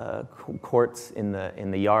courts in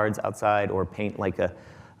the yards outside, or paint like a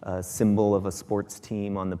symbol of a sports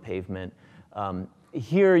team on the pavement.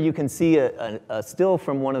 Here you can see a still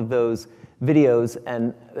from one of those videos,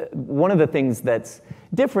 and one of the things that's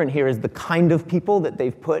different here is the kind of people that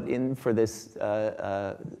they've put in for this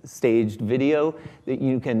staged video.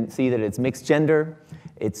 You can see that it's mixed gender,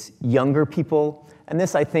 it's younger people, and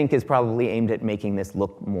this, I think, is probably aimed at making this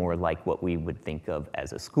look more like what we would think of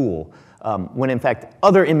as a school, when in fact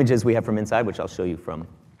other images we have from inside, which I'll show you from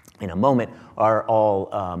in a moment, are all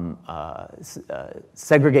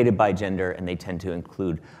segregated by gender, and they tend to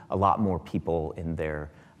include a lot more people in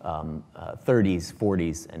their 30s,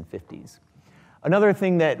 40s, and 50s. Another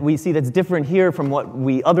thing that we see that's different here from what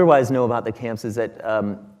we otherwise know about the camps is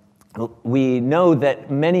that we know that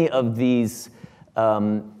many of these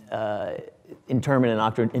internment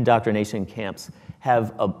and indoctrination camps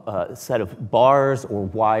have a set of bars or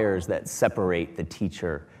wires that separate the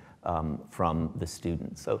teacher from the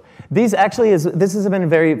students. So this has been a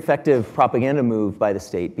very effective propaganda move by the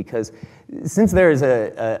state, because since there is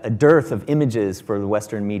a dearth of images for the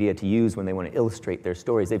Western media to use when they want to illustrate their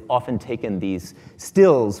stories, they've often taken these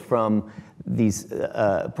stills from these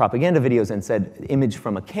propaganda videos and said, image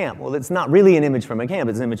from a camp. Well, it's not really an image from a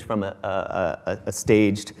camp, it's an image from a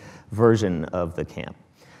staged version of the camp.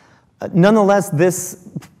 Nonetheless, this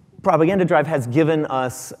propaganda drive has given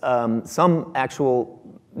us some actual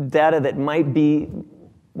data that might be,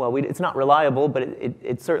 well, it's not reliable, but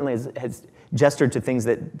it certainly has gestured to things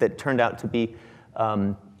that turned out to be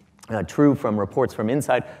true from reports from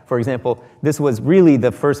inside. For example, this was really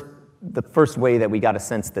the first way that we got a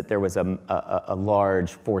sense that there was a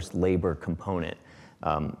large forced labor component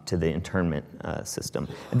to the internment system.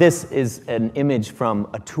 This is an image from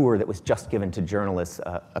a tour that was just given to journalists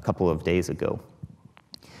a couple of days ago.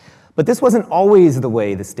 But this wasn't always the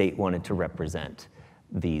way the state wanted to represent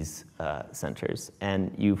these centers.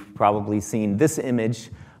 And you've probably seen this image.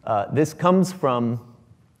 This comes from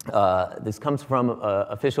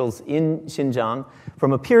officials in Xinjiang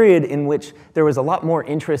from a period in which there was a lot more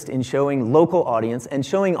interest in showing local audience and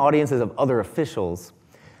showing audiences of other officials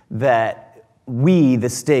that we, the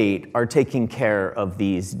state, are taking care of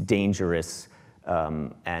these dangerous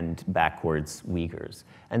and backwards Uyghurs.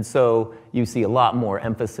 And so you see a lot more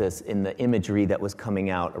emphasis in the imagery that was coming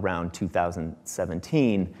out around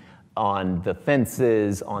 2017 on the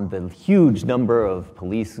fences, on the huge number of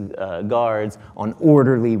police guards, on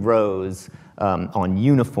orderly rows, on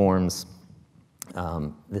uniforms,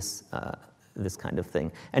 this kind of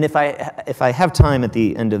thing. And if I have time at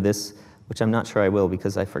the end of this, which I'm not sure I will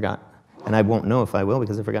because I forgot, and I won't know if I will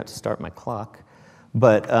because I forgot to start my clock,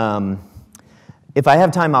 but if I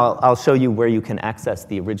have time, I'll show you where you can access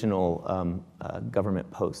the original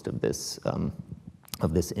government post of this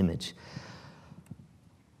image.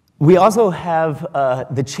 We also have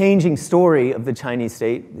the changing story of the Chinese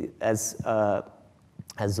state. As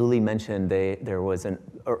Zuli mentioned, there was an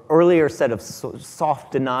earlier set of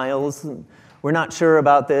soft denials. We're not sure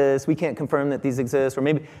about this. We can't confirm that these exist. Or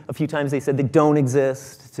maybe a few times they said they don't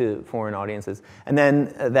exist to foreign audiences. And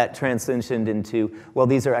then that transitioned into, well,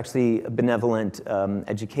 these are actually benevolent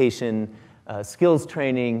education, skills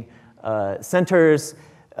training centers.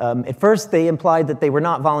 At first, they implied that they were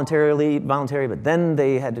not voluntary, but then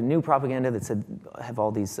they had a new propaganda that said, have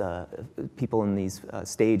all these people in these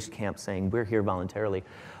staged camps saying, we're here voluntarily.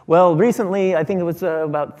 Well, recently, I think it was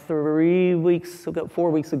about 4 weeks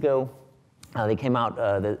ago, they came out,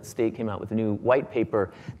 the state came out with a new white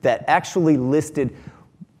paper that actually listed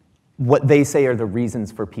what they say are the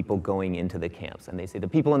reasons for people going into the camps. And they say the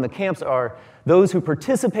people in the camps are those who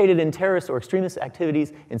participated in terrorist or extremist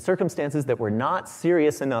activities in circumstances that were not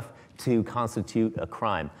serious enough to constitute a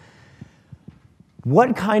crime.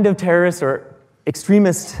 What kind of terrorist or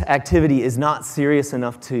extremist activity is not serious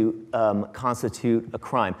enough to constitute a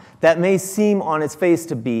crime? That may seem on its face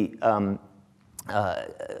to be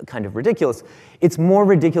kind of ridiculous. It's more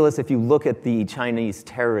ridiculous if you look at the Chinese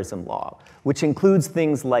terrorism law, which includes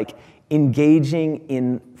things like engaging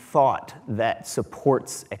in thought that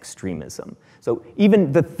supports extremism. So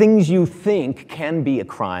even the things you think can be a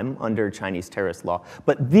crime under Chinese terrorist law,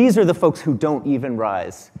 but these are the folks who don't even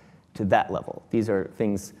rise to that level. These are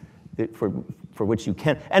things that for which you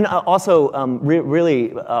can. And also, really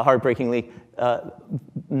heartbreakingly,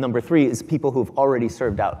 number 3 is people who've already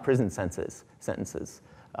served out prison sentences,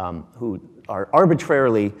 who are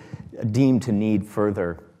arbitrarily deemed to need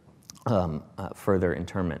further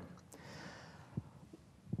internment.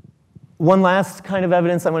 One last kind of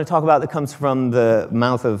evidence I want to talk about that comes from the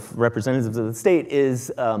mouth of representatives of the state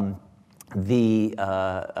is the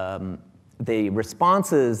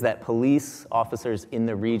responses that police officers in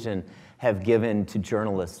the region have given to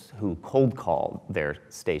journalists who cold call their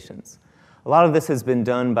stations. A lot of this has been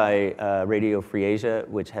done by Radio Free Asia,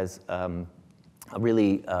 which has a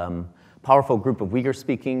really powerful group of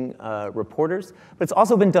Uyghur-speaking reporters, but it's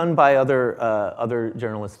also been done by other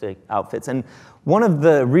journalistic outfits. And one of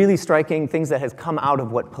the really striking things that has come out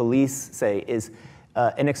of what police say is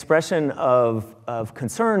an expression of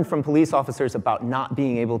concern from police officers about not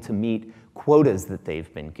being able to meet quotas that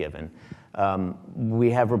they've been given.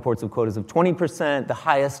 We have reports of quotas of 20%. The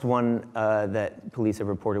highest one that police have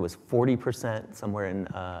reported was 40%, somewhere in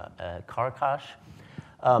Karakash.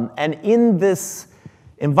 And in this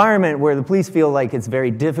environment where the police feel like it's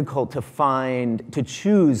very difficult to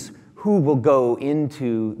choose who will go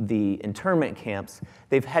into the internment camps,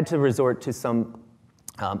 they've had to resort to some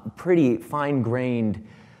pretty fine-grained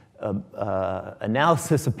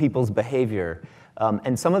analysis of people's behavior.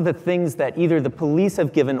 And some of the things that either the police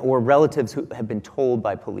have given or relatives who have been told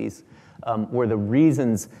by police were the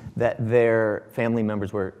reasons that their family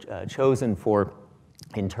members were chosen for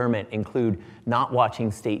internment include not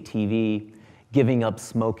watching state TV, giving up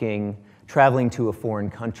smoking, traveling to a foreign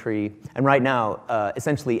country, and right now,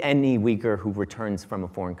 essentially any Uyghur who returns from a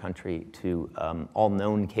foreign country to all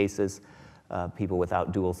known cases, people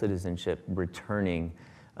without dual citizenship returning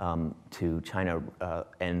to China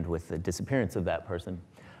end with the disappearance of that person.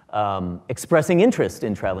 Expressing interest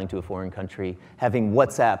in traveling to a foreign country, having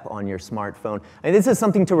WhatsApp on your smartphone. And this is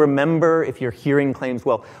something to remember if you're hearing claims,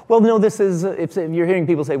 well, no, this is, if you're hearing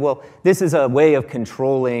people say, well, this is a way of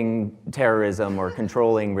controlling terrorism or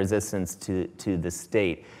controlling resistance to the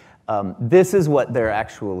state. This is what they're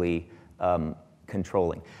actually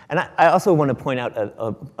controlling. And I also want to point out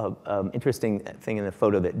an interesting thing in the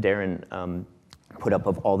photo that Darren put up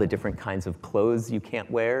of all the different kinds of clothes you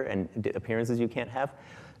can't wear and appearances you can't have.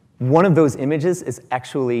 One of those images is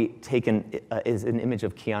actually taken, is an image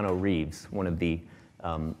of Keanu Reeves, one of the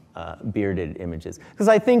bearded images. Because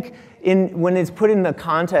I think when it's put in the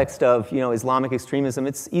context of Islamic extremism,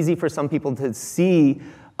 it's easy for some people to see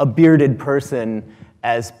a bearded person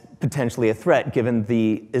as potentially a threat, given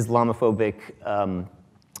the Islamophobic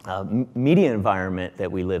media environment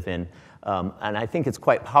that we live in. And I think it's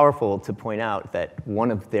quite powerful to point out that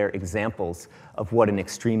one of their examples of what an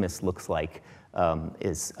extremist looks like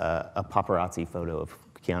is a paparazzi photo of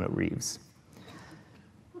Keanu Reeves.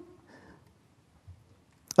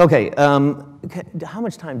 Okay, how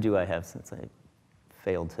much time do I have since I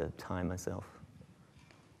failed to time myself?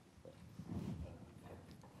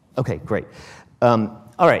 Okay, great. All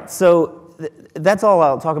right, so that's all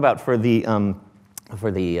I'll talk about for the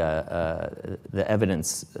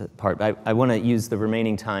evidence part. I want to use the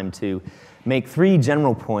remaining time to make 3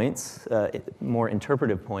 general points, more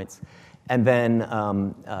interpretive points, and then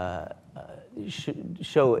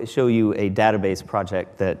show you a database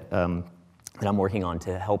project that I'm working on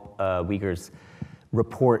to help Uyghurs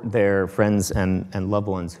report their friends and loved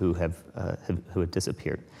ones who have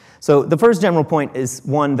disappeared. So the first general point is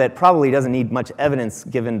one that probably doesn't need much evidence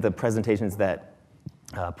given the presentations that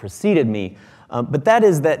preceded me, but that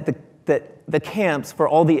is that the camps, for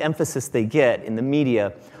all the emphasis they get in the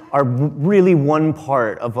media, are really one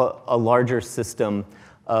part of a larger system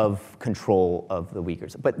of control of the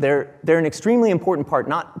Uyghurs. But they're an extremely important part,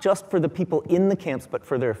 not just for the people in the camps, but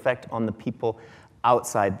for their effect on the people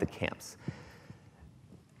outside the camps.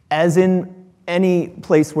 As in any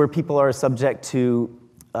place where people are subject to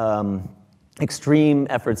extreme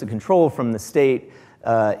efforts of control from the state,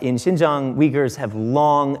 in Xinjiang, Uyghurs have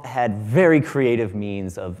long had very creative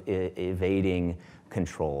means of evading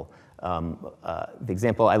control. The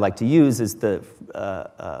example I like to use is the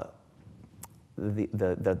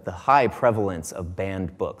high prevalence of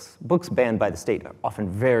banned books. Books banned by the state are often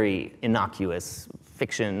very innocuous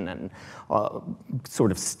fiction and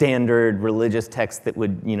sort of standard religious texts that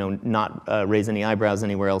would not raise any eyebrows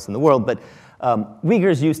anywhere else in the world. But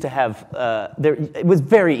Uyghurs used to have, it was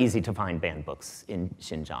very easy to find banned books in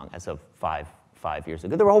Xinjiang as of five years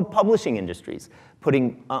ago. There were whole publishing industries,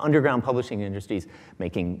 underground publishing industries,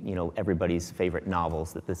 making everybody's favorite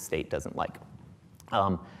novels that the state doesn't like.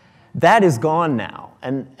 That is gone now,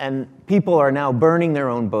 and people are now burning their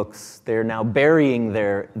own books. They're now burying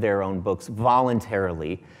their own books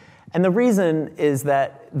voluntarily, and the reason is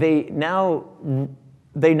that they now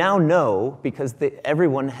know, because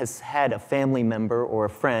everyone has had a family member or a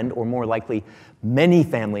friend, or more likely many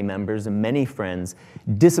family members and many friends,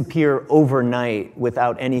 disappear overnight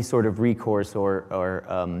without any sort of recourse or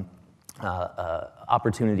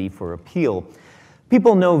opportunity for appeal.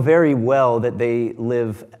 People know very well that they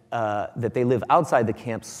live outside the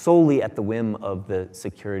camp solely at the whim of the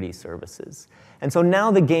security services. And so now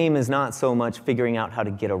the game is not so much figuring out how to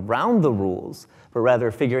get around the rules, but rather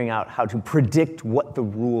figuring out how to predict what the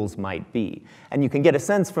rules might be. And you can get a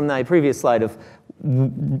sense from my previous slide of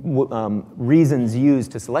reasons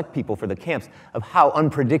used to select people for the camps of how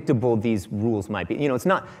unpredictable these rules might be. It's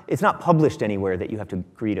not published anywhere that you have to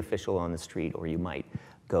greet official on the street or you might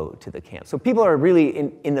go to the camp. So people are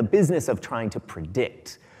really in the business of trying to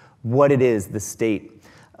predict what it is the state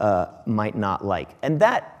might not like. And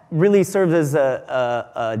that really serves as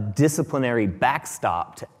a disciplinary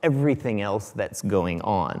backstop to everything else that's going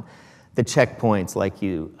on. The checkpoints, like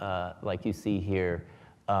you see here,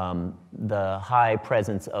 the high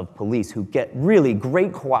presence of police who get really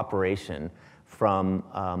great cooperation from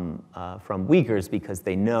Uyghurs because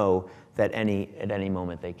they know that at any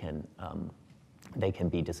moment they can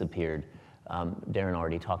be disappeared. Darren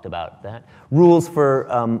already talked about that. Rules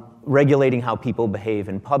for regulating how people behave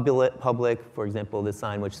in public. For example, the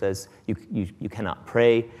sign which says you cannot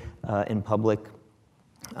pray in public.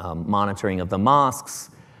 Monitoring of the mosques,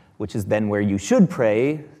 which is then where you should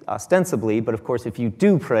pray, ostensibly, but of course if you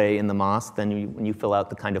do pray in the mosque, then when you fill out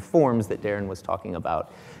the kind of forms that Darren was talking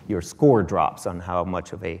about, your score drops on how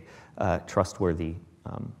much of a trustworthy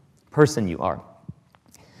person you are.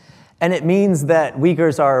 And it means that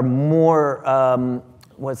Uyghurs are more,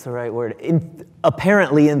 what's the right word,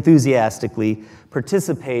 apparently enthusiastically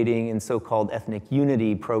participating in so-called ethnic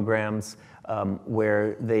unity programs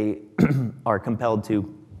where they are compelled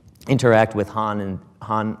to interact with Han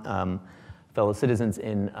fellow citizens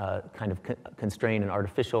in kind of constrained and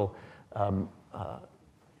artificial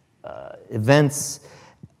events.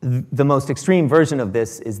 The most extreme version of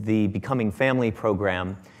this is the Becoming Family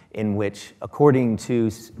program, in which, according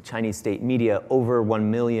to Chinese state media, over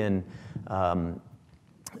 1 million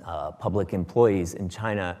public employees in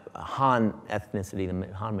China, Han ethnicity,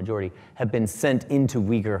 the Han majority, have been sent into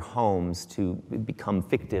Uyghur homes to become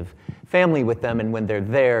fictive family with them. And when they're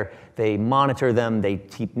there, they monitor them, they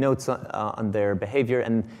keep notes on their behavior,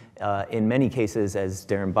 and in many cases, as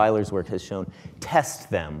Darren Byler's work has shown, test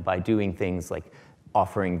them by doing things like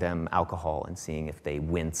offering them alcohol and seeing if they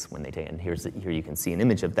wince when they take it. And here you can see an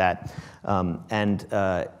image of that. And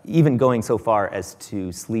even going so far as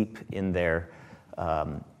to sleep in their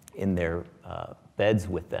beds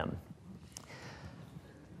with them.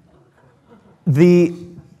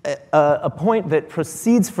 A point that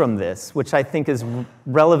proceeds from this, which I think is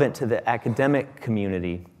relevant to the academic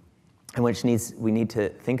community, and which we need to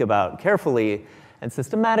think about carefully and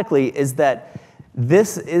systematically, is that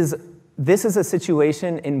this is a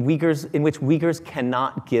situation in which Uyghurs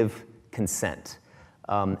cannot give consent.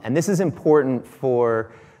 And this is important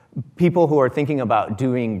for people who are thinking about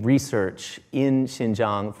doing research in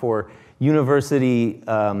Xinjiang, for university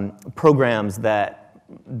programs that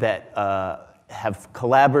have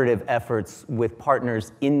collaborative efforts with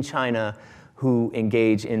partners in China who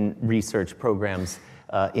engage in research programs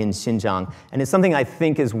in Xinjiang. And it's something I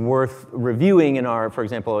think is worth reviewing in our, for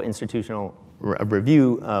example, institutional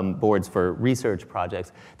review boards for research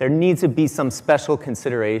projects. There needs to be some special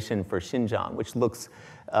consideration for Xinjiang, which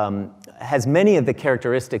has many of the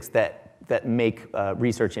characteristics that make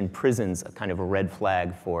research in prisons a kind of a red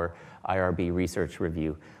flag for IRB research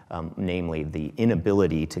review, namely the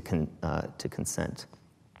inability to consent.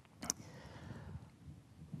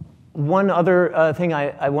 One other thing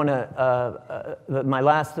I want to, my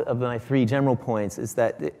last of my 3 general points is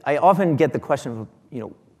that I often get the question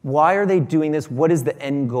of, why are they doing this? What is the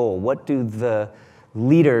end goal? What do the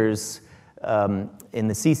leaders in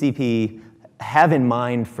the CCP have in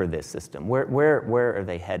mind for this system? Where are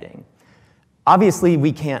they heading? Obviously,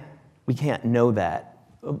 we can't know that.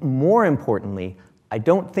 More importantly, I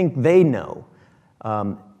don't think they know.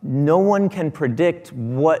 No one can predict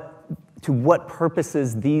to what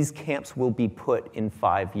purposes these camps will be put in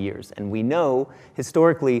 5 years. And we know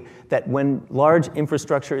historically that when large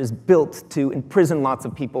infrastructure is built to imprison lots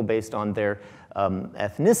of people based on their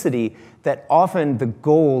ethnicity, that often the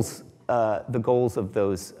goals of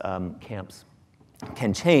those camps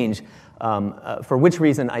can change, for which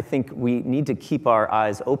reason I think we need to keep our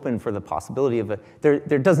eyes open for the possibility of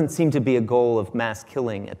there doesn't seem to be a goal of mass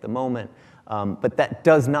killing at the moment, but that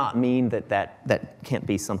does not mean that can't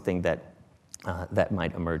be something that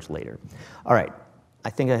might emerge later. All right,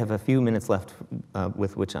 I think I have a few minutes left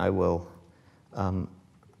with which I will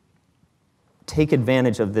take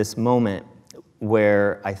advantage of this moment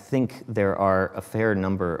where I think there are a fair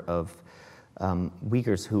number of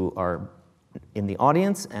Uyghurs who are in the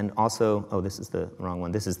audience, and also, oh, this is the wrong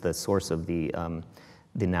one. This is the source of the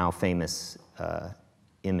now famous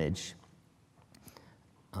image.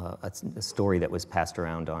 It's a story that was passed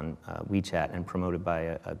around on WeChat and promoted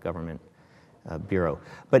by a government bureau.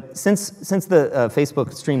 But since the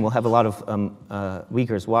Facebook stream will have a lot of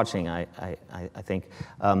Uyghurs watching, I think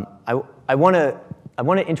I want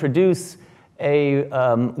to introduce a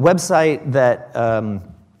website that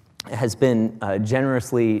has been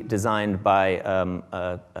generously designed by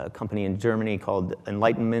a company in Germany called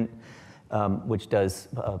Enlightenment, which does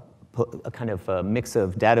a kind of a mix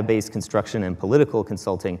of database construction and political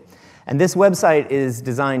consulting. And this website is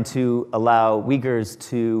designed to allow Uyghurs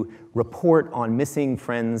to report on missing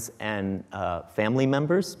friends and family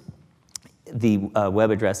members. The web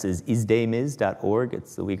address is izdeymiz.org.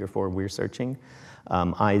 It's the Uyghur for We're Searching,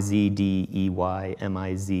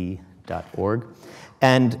 izdeymiz.org.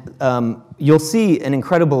 And you'll see an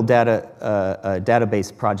incredible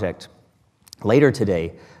database project later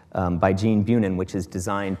today by Jean Bunin, which is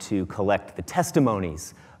designed to collect the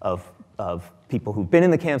testimonies of people who've been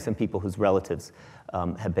in the camps and people whose relatives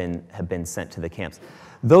have been sent to the camps.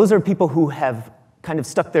 Those are people who have kind of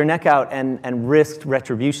stuck their neck out and risked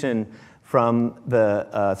retribution from the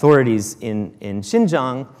authorities in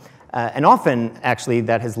Xinjiang. And often, actually,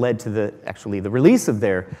 that has led to the release of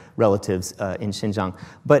their relatives in Xinjiang.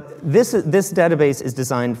 But this database is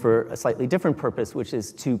designed for a slightly different purpose, which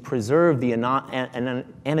is to preserve the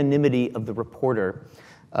anonymity of the reporter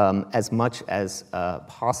as much as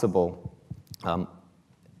possible.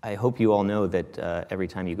 I hope you all know that every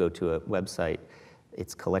time you go to a website,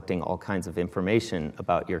 it's collecting all kinds of information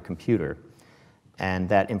about your computer. And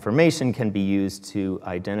that information can be used to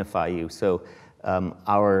identify you. So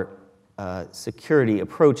our security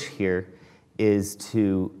approach here is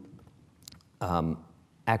to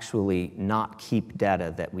actually not keep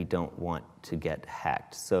data that we don't want to get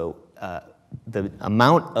hacked. So the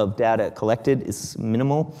amount of data collected is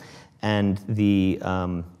minimal, and the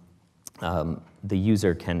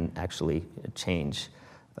user can actually change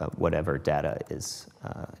whatever data is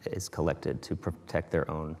collected to protect their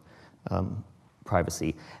own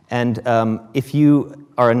privacy. And if you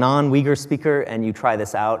are a non-Uyghur speaker and you try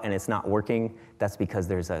this out and it's not working, that's because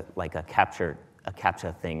there's a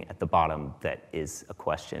CAPTCHA thing at the bottom that is a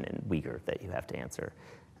question in Uyghur that you have to answer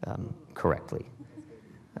correctly.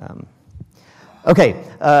 Okay,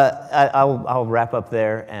 I'll wrap up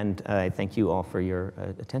there, and I thank you all for your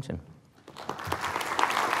attention.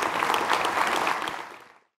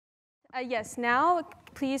 Yes, now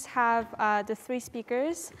please have the three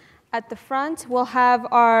speakers at the front. We'll have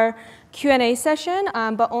our Q&A session,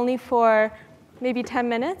 but only for maybe 10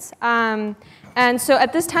 minutes. And so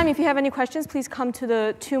at this time, if you have any questions, please come to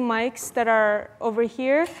the two mics that are over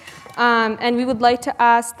here. And we would like to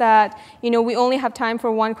ask that, we only have time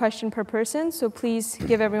for one question per person, so please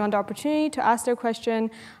give everyone the opportunity to ask their question,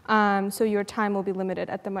 so your time will be limited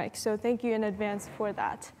at the mic. So thank you in advance for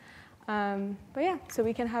that. But yeah, so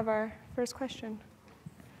we can have our first question.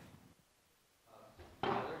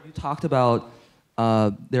 You talked about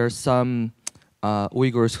there are some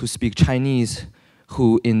Uyghurs who speak Chinese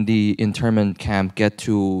who in the internment camp get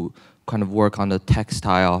to kind of work on the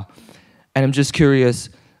textile. And I'm just curious,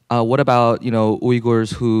 what about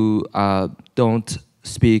Uyghurs who don't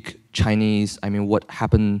speak Chinese? I mean, what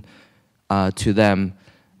happened to them?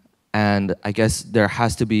 And I guess there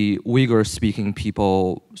has to be Uyghur-speaking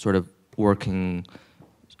people sort of working,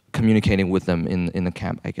 communicating with them in the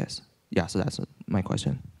camp, I guess. Yeah, so that's my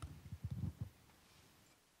question.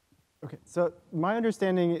 Okay, so my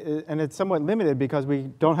understanding, and it's somewhat limited because we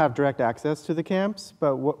don't have direct access to the camps,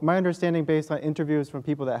 but my understanding based on interviews from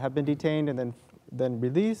people that have been detained and then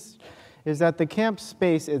released is that the camp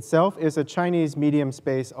space itself is a Chinese medium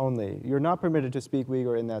space only. You're not permitted to speak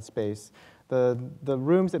Uyghur in that space. The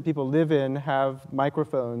rooms that people live in have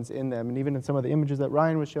microphones in them, and even in some of the images that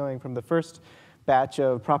Ryan was showing from the first batch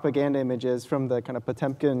of propaganda images from the kind of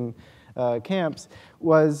Potemkin camps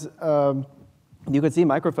was you could see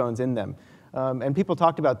microphones in them. And people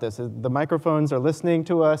talked about this. The microphones are listening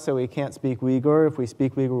to us, so we can't speak Uyghur. If we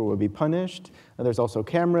speak Uyghur, we'll be punished. And there's also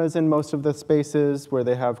cameras in most of the spaces where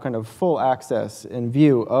they have kind of full access and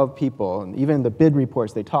view of people. And even the bid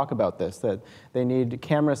reports, they talk about this, that they need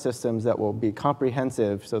camera systems that will be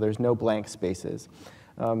comprehensive so there's no blank spaces.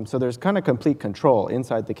 So there's kind of complete control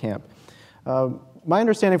inside the camp. My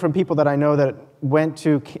understanding from people that I know that went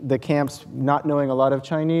to the camps not knowing a lot of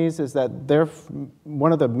Chinese is that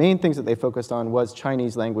one of the main things that they focused on was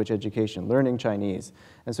Chinese language education, learning Chinese.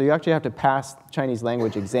 And so you actually have to pass Chinese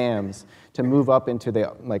language exams to move up into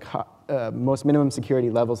the most minimum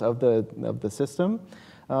security levels of the system.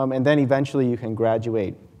 And then eventually you can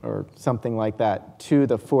graduate or something like that to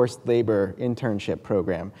the forced labor internship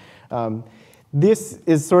program. This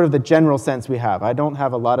is sort of the general sense we have. I don't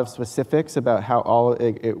have a lot of specifics about how all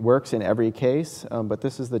it works in every case, but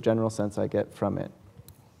this is the general sense I get from it.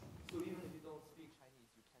 So even if you don't speak Chinese,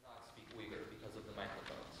 you cannot speak Uyghur because of the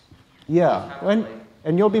microphones? Yeah,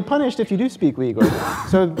 and you'll be punished if you do speak Uyghur.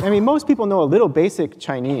 So, I mean, most people know a little basic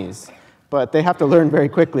Chinese, but they have to learn very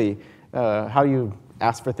quickly how you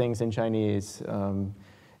ask for things in Chinese.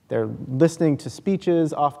 They're listening to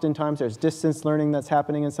speeches. Oftentimes, there's distance learning that's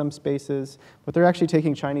happening in some spaces, but they're actually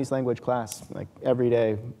taking Chinese language class like every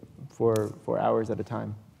day for hours at a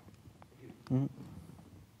time. Mm-hmm.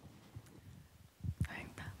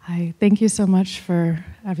 Hi, thank you so much for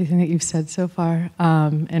everything that you've said so far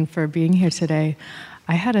and for being here today.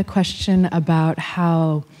 I had a question about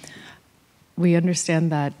how we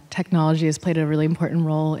understand that technology has played a really important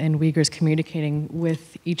role in Uyghurs communicating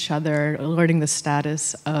with each other, learning the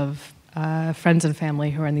status of friends and family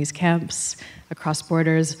who are in these camps across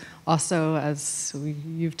borders. Also, as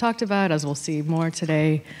you've talked about, as we'll see more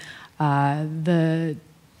today, the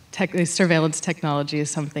surveillance technology is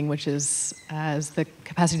something which has the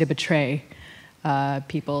capacity to betray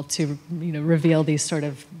people, to reveal these sort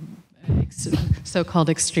of so-called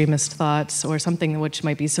extremist thoughts or something which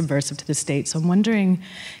might be subversive to the state. So I'm wondering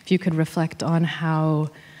if you could reflect on how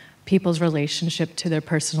people's relationship to their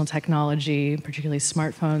personal technology, particularly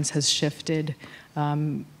smartphones, has shifted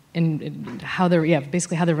in how they're,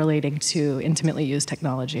 basically how they're relating to intimately used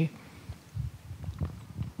technology.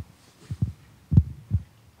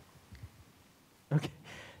 Okay.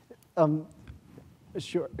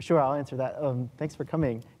 Sure, I'll answer that. Thanks for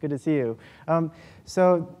coming. Good to see you.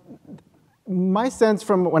 So my sense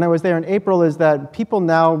from when I was there in April is that people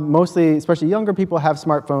now, mostly, especially younger people, have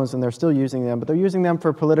smartphones and they're still using them, but they're using them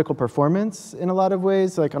for political performance in a lot of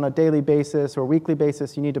ways, like on a daily basis or weekly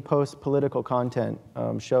basis. You need to post political content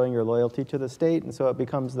showing your loyalty to the state, and so it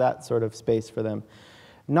becomes that sort of space for them.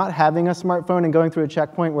 Not having a smartphone and going through a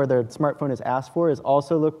checkpoint where their smartphone is asked for is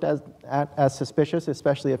also looked at as suspicious,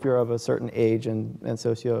 especially if you're of a certain age and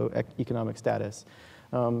socioeconomic status.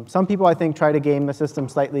 Some people, I think, try to game the system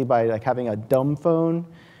slightly by like having a dumb phone,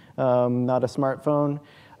 not a smartphone.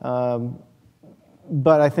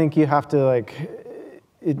 But I think you have to,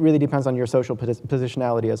 it really depends on your social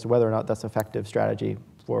positionality as to whether or not that's an effective strategy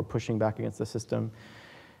for pushing back against the system.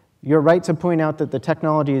 You're right to point out that the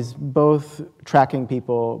technology is both tracking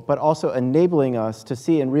people, but also enabling us to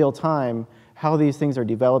see in real time how these things are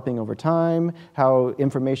developing over time, how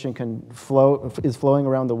information is flowing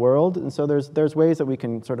around the world. And so there's ways that we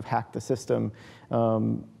can sort of hack the system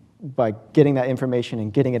by getting that information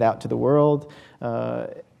and getting it out to the world.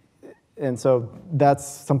 And so that's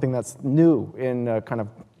something that's new in a kind of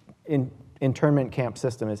internment camp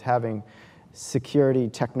system, is having security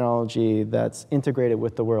technology that's integrated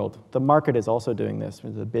with the world. The market is also doing this.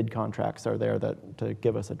 The bid contracts are there to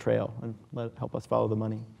give us a trail and help us follow the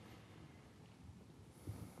money.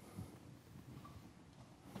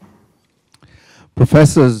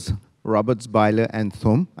 Professors Roberts, Byler, and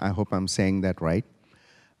Thum, I hope I'm saying that right.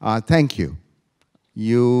 Thank you.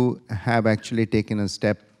 You have actually taken a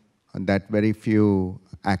step that very few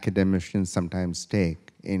academicians sometimes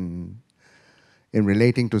take in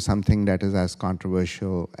relating to something that is as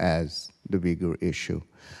controversial as the Uyghur issue.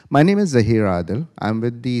 My name is Zahir Adil. I'm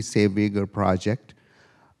with the Save Uyghur project.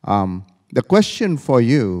 The question for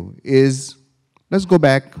you is, let's go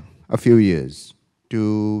back a few years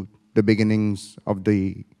to the beginnings of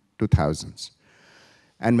the 2000s.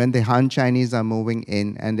 And when the Han Chinese are moving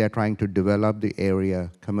in and they're trying to develop the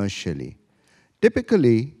area commercially,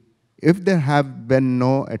 typically, if there have been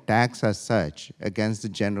no attacks as such against the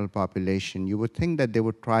general population, you would think that they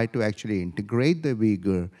would try to actually integrate the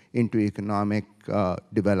Uyghur into economic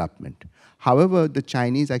development. However, the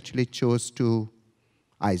Chinese actually chose to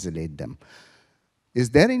isolate them. Is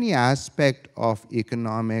there any aspect of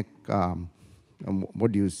economic,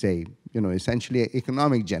 what do you say, essentially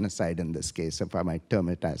economic genocide in this case, if I might term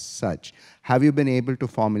it as such? Have you been able to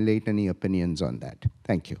formulate any opinions on that?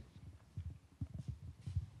 Thank you.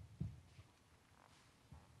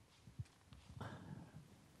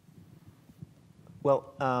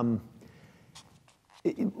 Well,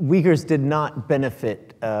 Uyghurs did not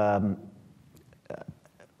benefit as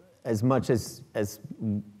much as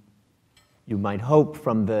you might hope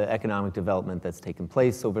from the economic development that's taken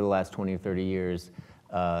place over the last 20 or 30 years.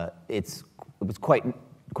 It was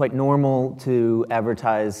quite normal to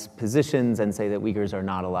advertise positions and say that Uyghurs are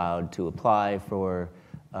not allowed to apply for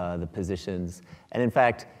the positions. And in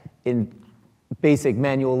fact, in basic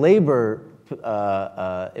manual labor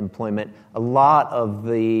employment, a lot of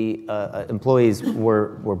the employees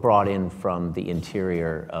were brought in from the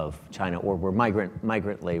interior of China, or were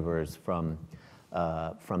migrant laborers from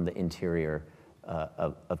the interior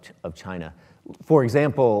of China. For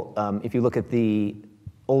example, if you look at the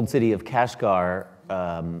old city of Kashgar,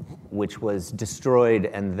 which was destroyed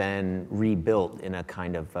and then rebuilt in a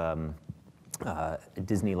kind of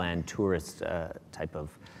Disneyland tourist type of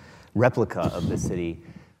replica of the city,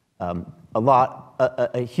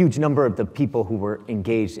 a huge number of the people who were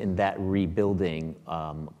engaged in that rebuilding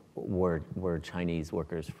were Chinese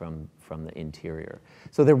workers from the interior.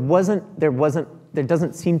 So there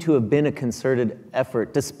doesn't seem to have been a concerted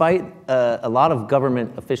effort, despite a lot of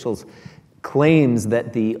government officials' claims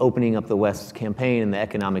that the Opening Up the West campaign and the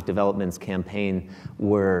Economic Developments campaign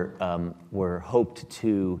were hoped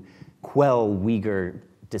to quell Uyghur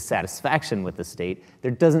dissatisfaction with the state. There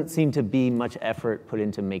doesn't seem to be much effort put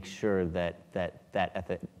in to make sure that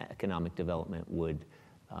economic development would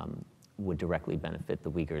directly benefit the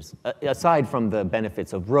Uyghurs. Aside from the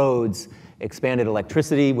benefits of roads, expanded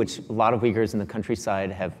electricity, which a lot of Uyghurs in the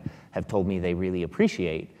countryside have told me they really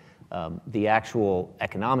appreciate, the actual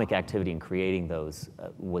economic activity in creating those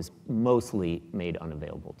was mostly made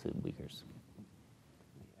unavailable to Uyghurs.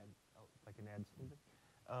 I can add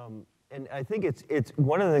something. And I think it's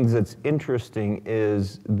one of the things that's interesting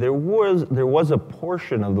is there was a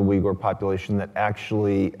portion of the Uyghur population that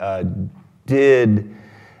actually did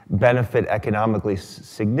benefit economically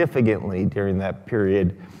significantly during that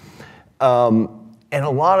period. And a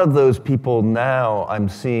lot of those people now, I'm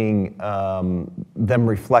seeing them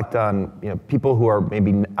reflect on, people who are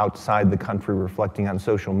maybe outside the country reflecting on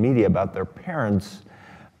social media about their parents,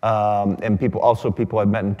 and people I've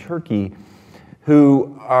met in Turkey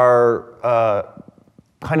who are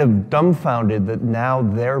kind of dumbfounded that now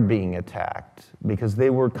they're being attacked because they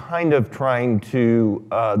were kind of trying to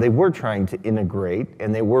integrate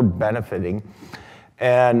and they were benefiting.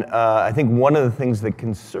 And I think one of the things that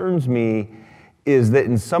concerns me is that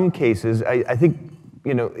in some cases, I think,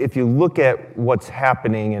 if you look at what's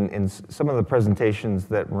happening in some of the presentations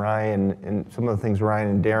that Ryan and some of the things Ryan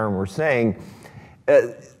and Darren were saying,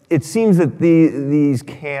 it seems that these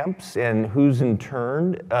camps and who's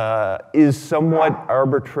interned is somewhat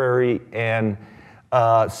arbitrary and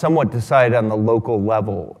somewhat decided on the local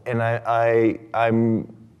level. And I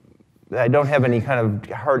don't have any kind of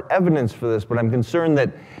hard evidence for this, but I'm concerned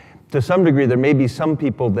that to some degree there may be some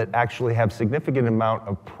people that actually have significant amount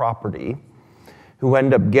of property who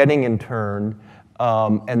end up getting interned,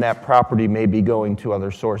 and that property may be going to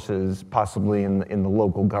other sources, possibly in the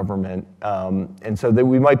local government. And so that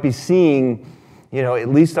we might be seeing, at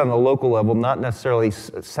least on the local level, not necessarily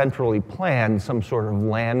centrally planned, some sort of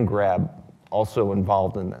land grab also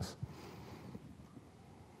involved in this.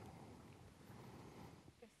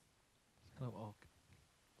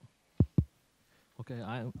 Okay,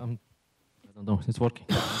 I don't know, it's working.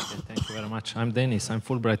 Okay, thank you very much. I'm Denis. I'm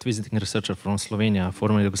Fulbright visiting researcher from Slovenia,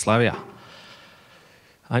 former Yugoslavia.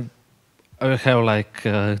 I will have like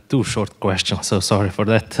 2 short questions, so sorry for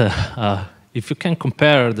that. If you can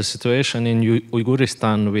compare the situation in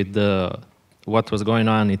Uyghuristan with what was going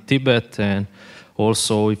on in Tibet, and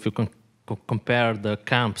also if you can compare the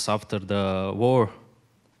camps after the war,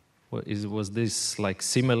 was this like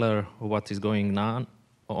similar what is going on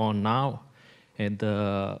now? And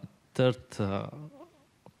the third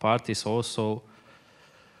part is also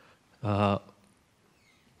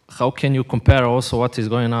how can you compare also what is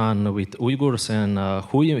going on with Uyghurs and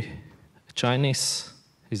Hui Chinese?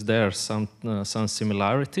 Is there some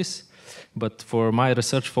similarities? But for my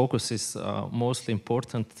research focus is mostly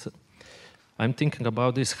important. I'm thinking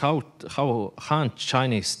about this, how Han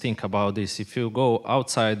Chinese think about this. If you go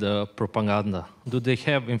outside the propaganda, do they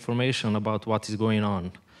have information about what is going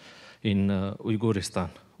on in Uyghuristan?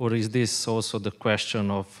 Or is this also the question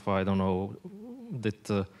of, I don't know,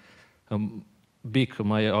 that big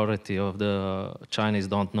majority of the Chinese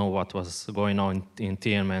don't know what was going on in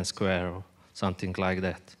Tiananmen Square or something like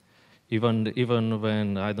that? Even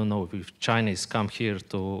when, I don't know, if Chinese come here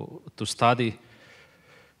to study,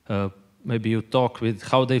 maybe you talk with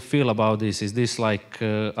how they feel about this. Is this like,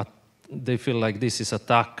 they feel like this is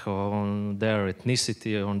attack on their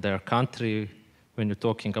ethnicity, on their country, when you're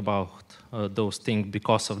talking about those things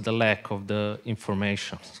because of the lack of the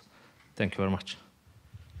information? Thank you very much.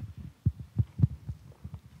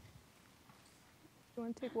 Do you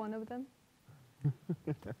want to take one of them?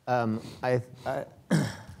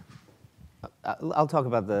 I'll talk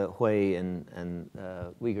about the Hui and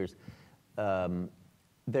Uyghurs.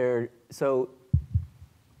 So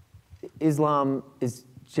Islam is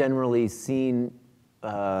generally seen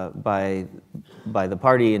by the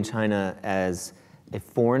party in China as a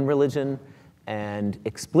foreign religion, and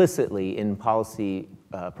explicitly in policy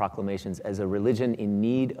proclamations as a religion in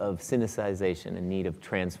need of Sinicization, in need of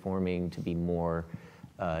transforming to be more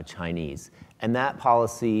Chinese. And that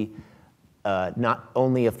policy not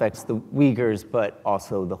only affects the Uyghurs, but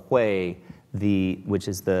also the Hui, which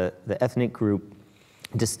is the ethnic group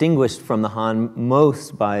distinguished from the Han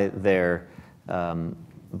most by their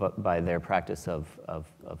practice of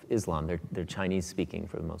Islam. They're Chinese speaking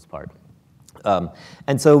for the most part.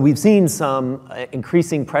 And so we've seen some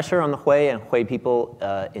increasing pressure on the Hui, and Hui people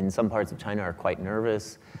in some parts of China are quite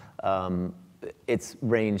nervous. It's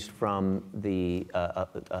ranged from the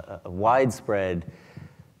widespread,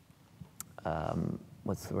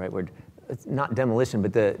 what's the right word? It's not demolition,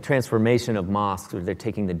 but the transformation of mosques, where they're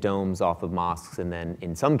taking the domes off of mosques and then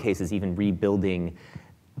in some cases even rebuilding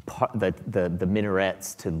the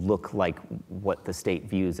minarets to look like what the state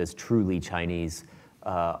views as truly Chinese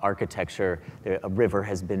architecture. A river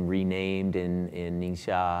has been renamed in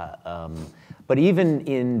Ningxia. But even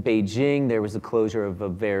in Beijing, there was a closure of a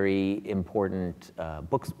very important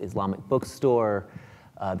Islamic bookstore.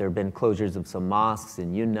 There have been closures of some mosques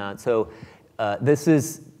in Yunnan. So this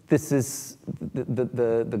is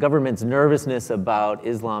the government's nervousness about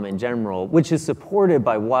Islam in general, which is supported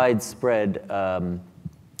by widespread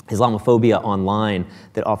Islamophobia online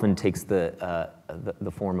that often takes the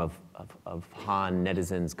form of Han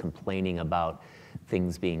netizens complaining about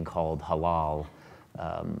things being called halal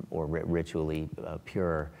or ritually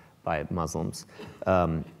pure by Muslims.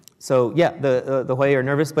 So yeah, the Hui are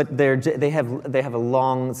nervous, but they have a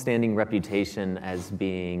long-standing reputation as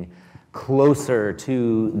being closer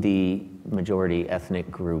to the majority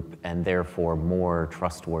ethnic group and therefore more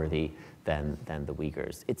trustworthy than the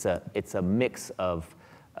Uyghurs. It's a mix of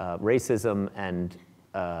racism and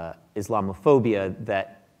Islamophobia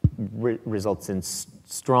that results in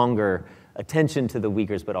stronger attention to the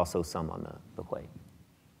Uyghurs, but also some on the Hui.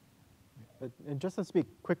 And just to speak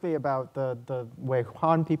quickly about the way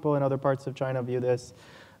Han people in other parts of China view this,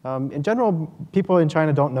 in general, people in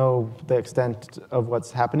China don't know the extent of what's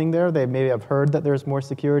happening there. They maybe have heard that there's more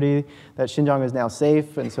security, that Xinjiang is now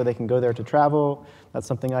safe, and so they can go there to travel. That's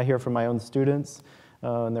something I hear from my own students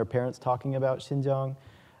and their parents talking about Xinjiang.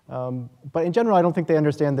 But in general, I don't think they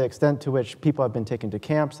understand the extent to which people have been taken to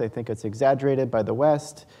camps. They think it's exaggerated by the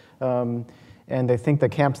West. And they think the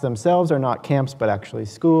camps themselves are not camps, but actually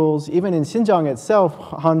schools. Even in Xinjiang itself,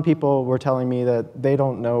 Han people were telling me that they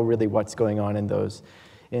don't know really what's going on in those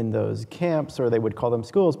camps, or they would call them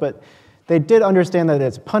schools. But they did understand that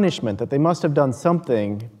it's punishment, that they must have done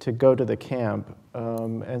something to go to the camp.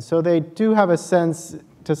 And so they do have a sense,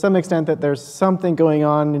 to some extent, that there's something going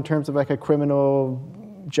on in terms of like a criminal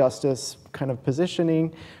justice kind of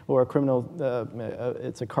positioning, or a criminal,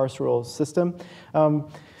 it's a carceral system.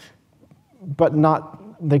 But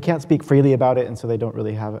they can't speak freely about it, and so they don't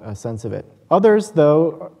really have a sense of it. Others,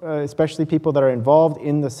 though, especially people that are involved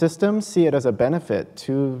in the system, see it as a benefit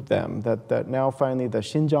to them, that now finally the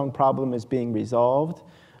Xinjiang problem is being resolved.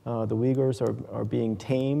 The Uyghurs are being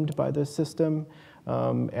tamed by this system,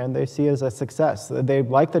 and they see it as a success. They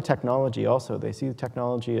like the technology also. They see the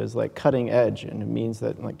technology as like cutting edge, and it means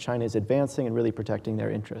that like China is advancing and really protecting their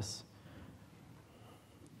interests.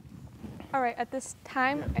 All right, at this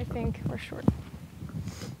time, I think we're short.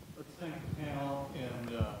 Let's thank the panel and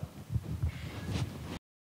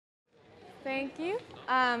Thank you.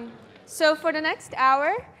 So for the next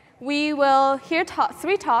hour, we will hear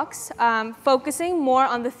three talks focusing more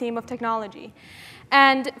on the theme of technology.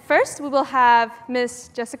 And first, we will have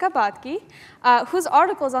Ms. Jessica Batke, whose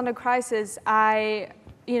articles on the crisis I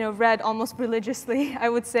read almost religiously, I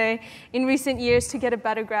would say, in recent years to get a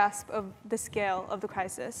better grasp of the scale of the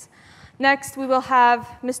crisis. Next, we will have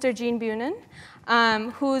Mr. Jean Bunin,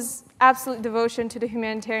 whose absolute devotion to the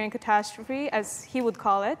humanitarian catastrophe, as he would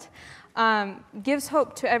call it, gives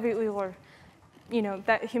hope to every Uyghur,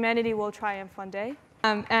 that humanity will triumph one day.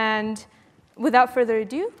 And without further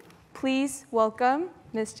ado, please welcome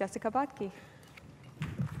Ms. Jessica Batke.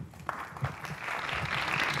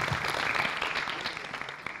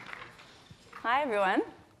 Hi, everyone.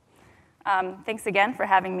 Thanks again for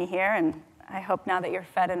having me here, and I hope now that you're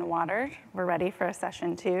fed and watered, we're ready for a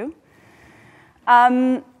session 2.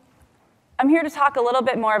 I'm here to talk a little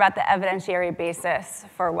bit more about the evidentiary basis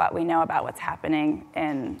for what we know about what's happening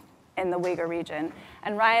in the Uyghur region.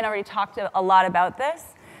 And Ryan already talked a lot about this.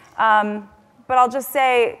 But I'll just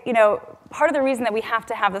say, part of the reason that we have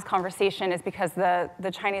to have this conversation is because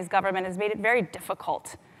the Chinese government has made it very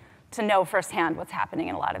difficult to know firsthand what's happening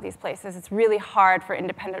in a lot of these places. It's really hard for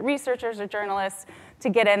independent researchers or journalists to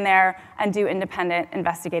get in there and do independent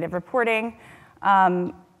investigative reporting.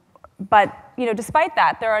 But despite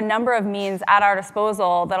that, there are a number of means at our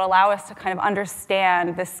disposal that allow us to kind of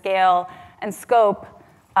understand the scale and scope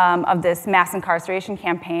of this mass incarceration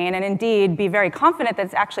campaign, and indeed be very confident that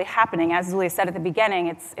it's actually happening. As Julia said at the beginning,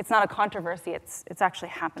 it's not a controversy, it's actually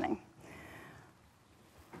happening.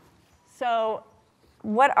 So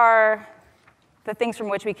what are the things from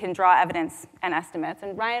which we can draw evidence and estimates?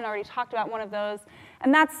 And Ryan already talked about one of those,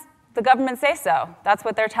 and that's the government say so. That's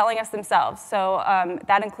what they're telling us themselves. So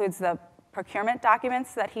that includes the procurement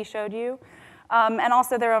documents that he showed you, and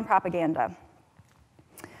also their own propaganda.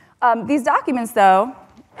 These documents, though,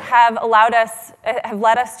 have led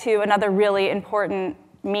us to another really important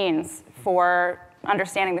means for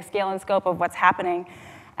understanding the scale and scope of what's happening,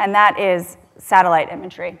 and that is satellite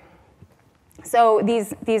imagery. So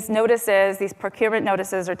these notices, these procurement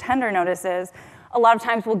notices or tender notices, a lot of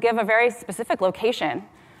times will give a very specific location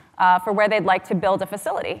for where they'd like to build a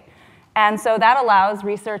facility. And so that allows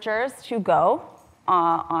researchers to go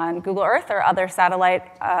on Google Earth or other satellite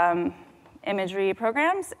imagery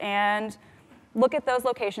programs and look at those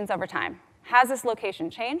locations over time. Has this location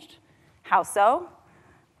changed? How so?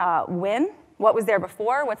 When? What was there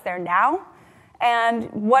before? What's there now?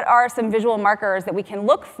 And what are some visual markers that we can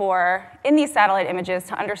look for in these satellite images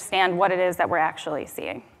to understand what it is that we're actually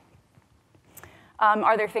seeing?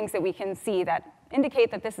 Are there things that we can see that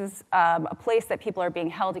indicate that this is a place that people are being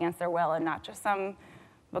held against their will and not just some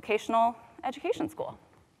vocational education school?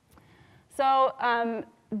 So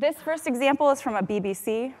this first example is from a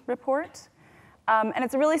BBC report. And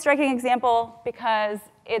it's a really striking example because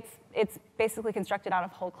it's basically constructed out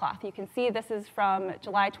of whole cloth. You can see this is from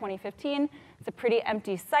July 2015. It's a pretty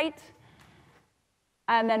empty site.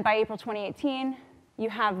 And then by April 2018, you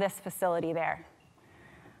have this facility there.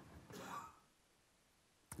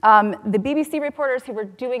 The BBC reporters who were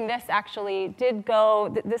doing this actually did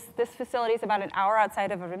go, this facility is about an hour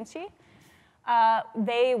outside of Urumqi.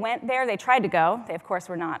 They went there, they tried to go. They, of course,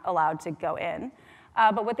 were not allowed to go in.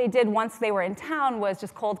 But what they did once they were in town was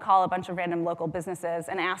just cold call a bunch of random local businesses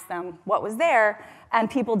and ask them what was there. And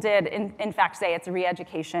people did, in fact, say it's a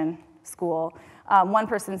re-education school. One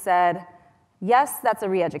person said, yes, that's a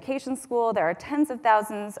re-education school. There are tens of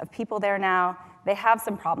thousands of people there now. They have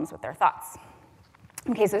some problems with their thoughts,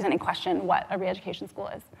 in case there's any question what a re-education school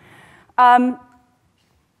is. And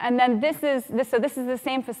then this is the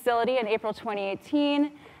same facility in April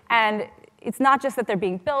 2018. And it's not just that they're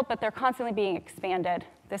being built, but they're constantly being expanded.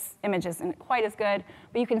 This image isn't quite as good,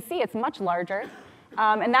 but you can see it's much larger.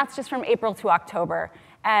 And that's just from April to October.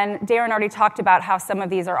 And Darren already talked about how some of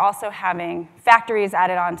these are also having factories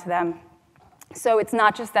added onto them. So it's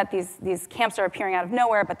not just that these camps are appearing out of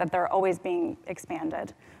nowhere, but that they're always being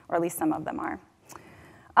expanded, or at least some of them are.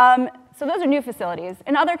 So those are new facilities.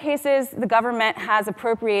 In other cases, the government has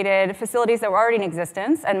appropriated facilities that were already in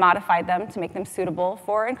existence and modified them to make them suitable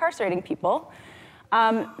for incarcerating people.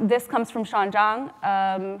 This comes from Sean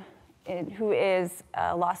Zhang, who is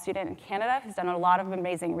a law student in Canada, who's done a lot of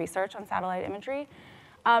amazing research on satellite imagery.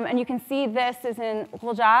 And you can see this is in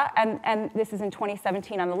Rojha, and this is in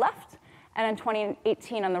 2017 on the left, and in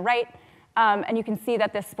 2018 on the right. And you can see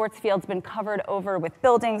that this sports field's been covered over with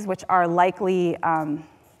buildings, which are likely,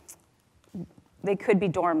 they could be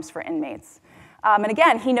dorms for inmates. And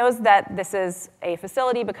again, he knows that this is a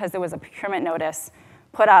facility because there was a procurement notice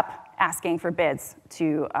put up asking for bids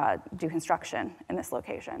to do construction in this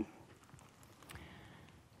location.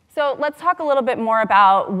 So let's talk a little bit more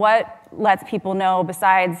about what lets people know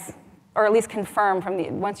besides, or at least confirm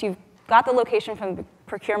from once you've got the location from the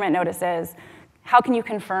procurement notices, how can you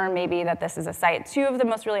confirm maybe that this is a site? Two of the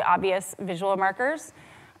most really obvious visual markers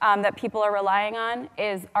that people are relying on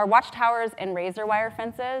are watchtowers and razor wire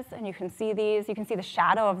fences, and you can see these. You can see the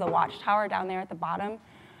shadow of the watchtower down there at the bottom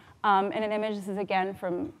in an image. This is again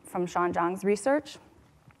from Sean Zhang's research.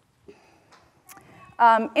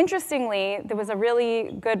 Interestingly, there was a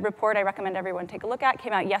really good report I recommend everyone take a look at. It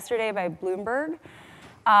came out yesterday by Bloomberg.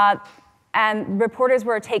 And reporters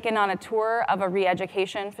were taken on a tour of a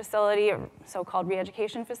re-education facility, a so-called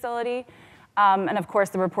re-education facility. And of course,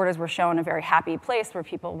 the reporters were shown a very happy place where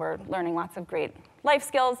people were learning lots of great life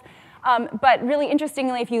skills. But really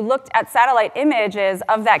interestingly, if you looked at satellite images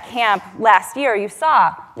of that camp last year, you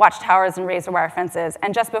saw watchtowers and razor wire fences.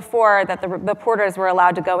 And just before that the reporters were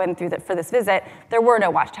allowed to go in for this visit, there were no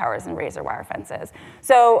watchtowers and razor wire fences.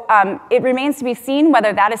 So it remains to be seen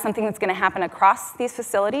whether that is something that's going to happen across these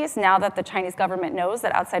facilities now that the Chinese government knows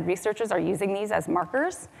that outside researchers are using these as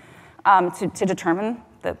markers to determine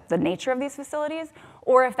the nature of these facilities,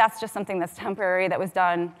 or if that's just something that's temporary that was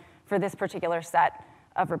done for this particular set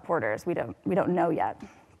of reporters. We don't know yet.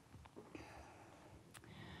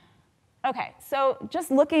 Okay, so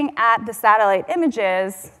just looking at the satellite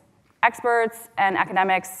images, experts and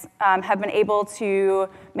academics have been able to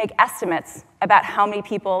make estimates about how many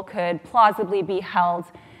people could plausibly be held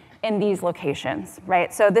in these locations,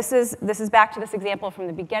 right? So this is back to this example from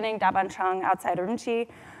the beginning, Dabanchang outside Urumqi.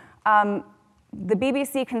 The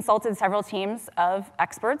BBC consulted several teams of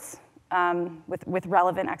experts with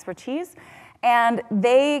relevant expertise, and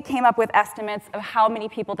they came up with estimates of how many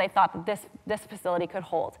people they thought that this facility could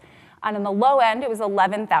hold. And on the low end, it was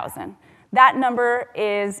 11,000. That number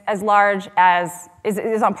is as large as,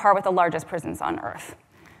 is on par with the largest prisons on Earth.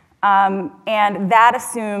 And that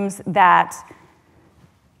assumes that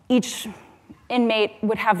each inmate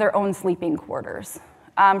would have their own sleeping quarters.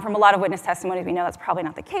 From a lot of witness testimony, we know that's probably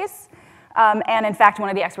not the case. And in fact, one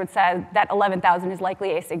of the experts said that 11,000 is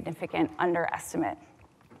likely a significant underestimate.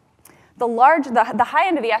 The high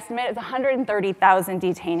end of the estimate is 130,000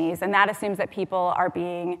 detainees, and that assumes that people are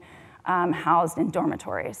being housed in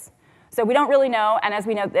dormitories. So we don't really know, and as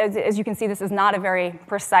we know, as you can see, this is not a very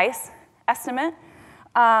precise estimate.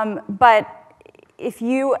 But if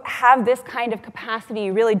you have this kind of capacity,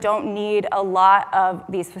 you really don't need a lot of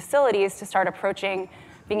these facilities to start approaching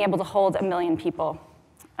being able to hold 1 million people,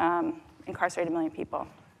 incarcerate 1 million people.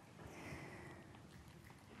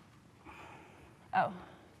 Oh,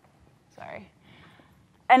 sorry.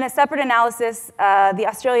 In a separate analysis, the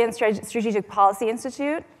Australian Strategic Policy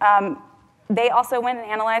Institute, they also went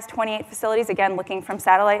and analyzed 28 facilities, again, looking from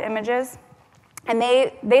satellite images. And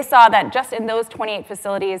they saw that just in those 28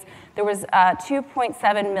 facilities, there was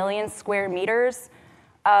 2.7 million square meters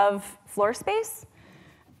of floor space.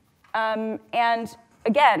 And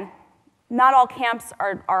again, not all camps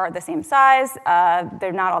are the same size.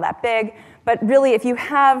 They're not all that big. But really, if you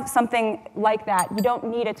have something like that, you don't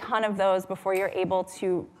need a ton of those before you're able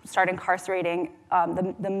to start incarcerating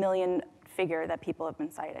the million figure that people have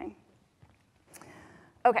been citing.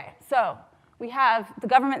 OK, so we have the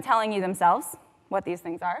government telling you themselves what these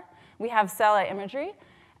things are. We have satellite imagery.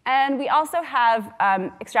 And we also have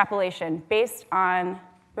extrapolation based on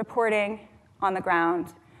reporting on the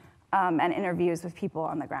ground and interviews with people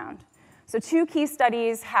on the ground. So 2 key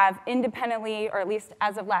studies have independently, or at least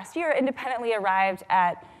as of last year, independently arrived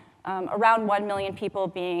at around 1 million people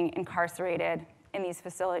being incarcerated in these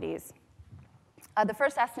facilities. The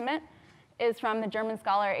first estimate is from the German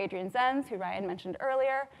scholar Adrian Zenz, who Ryan mentioned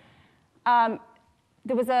earlier.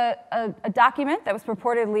 There was a document that was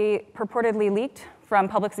purportedly leaked from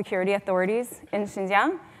public security authorities in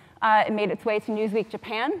Xinjiang. It made its way to Newsweek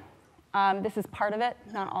Japan. This is part of it,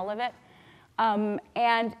 not all of it.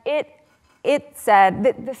 And it said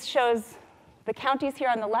that this shows the counties here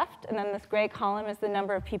on the left, and then this gray column is the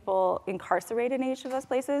number of people incarcerated in each of those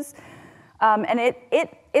places. And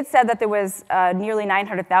it said that there was nearly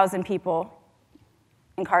 900,000 people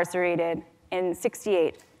incarcerated in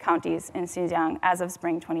 68 counties in Xinjiang as of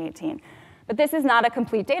spring 2018. But this is not a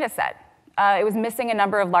complete data set. It was missing a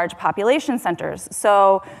number of large population centers.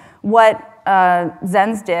 So what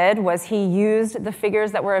Zenz did was he used the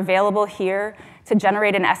figures that were available here to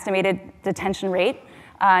generate an estimated detention rate.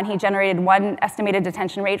 And he generated one estimated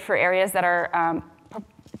detention rate for areas that are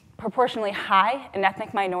proportionally high in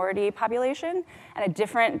ethnic minority population, and a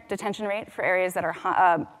different detention rate for areas that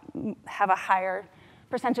are, have a higher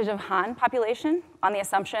percentage of Han population, on the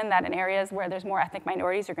assumption that in areas where there's more ethnic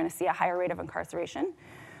minorities, you're going to see a higher rate of incarceration.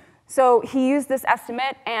 So he used this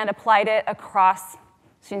estimate and applied it across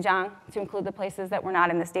Xinjiang to include the places that were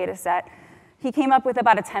not in this data set. He came up with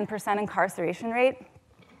about a 10% incarceration rate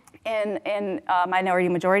in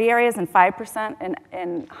minority-majority areas and 5%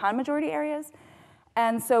 in Han-majority areas.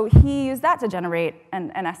 And so he used that to generate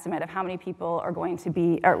an estimate of how many people are going to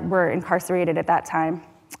be, or were incarcerated at that time.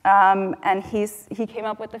 And he came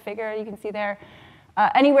up with the figure, you can see there,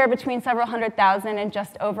 anywhere between several 100,000 and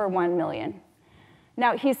just over 1 million.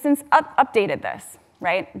 Now, he's since updated this,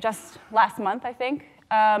 right? Just last month, I think,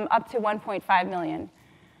 up to 1.5 million.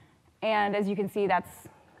 And as you can see, that's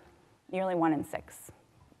nearly 1 in 6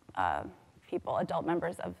 people, adult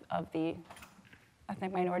members of the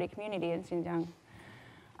ethnic minority community in Xinjiang.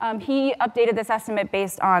 He updated this estimate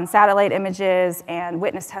based on satellite images and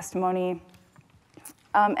witness testimony.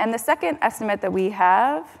 And the second estimate that we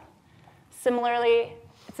have, similarly,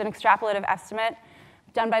 it's an extrapolative estimate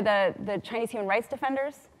done by the Chinese human rights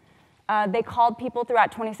defenders. They called people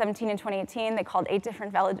throughout 2017 and 2018. They called 8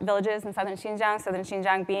 different villages in southern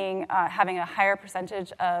Xinjiang being having a higher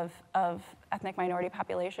percentage of ethnic minority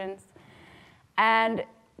populations. And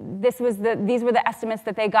these were the estimates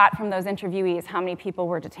that they got from those interviewees, how many people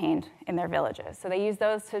were detained in their villages. So they used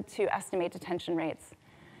those to estimate detention rates.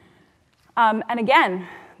 And again,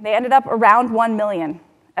 they ended up around 1 million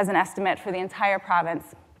as an estimate for the entire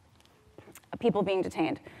province of people being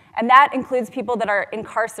detained. And that includes people that are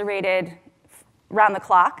incarcerated round the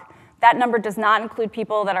clock. That number does not include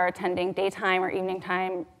people that are attending daytime or evening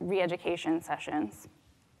time re-education sessions.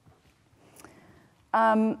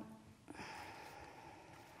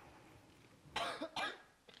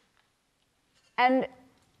 And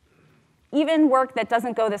even work that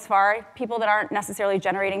doesn't go this far, people that aren't necessarily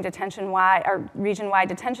generating detention-wide or region-wide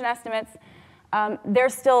detention estimates,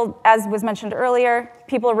 There's still, as was mentioned earlier,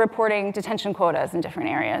 people are reporting detention quotas in different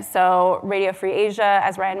areas. So Radio Free Asia,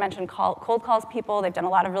 as Ryan mentioned, cold calls people. They've done a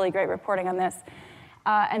lot of really great reporting on this.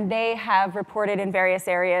 And they have reported in various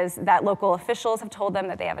areas that local officials have told them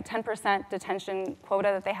that they have a 10% detention quota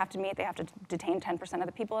that they have to meet. They have to detain 10% of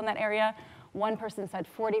the people in that area. One person said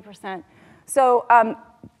 40%. So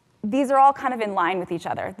these are all kind of in line with each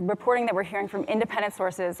other. The reporting that we're hearing from independent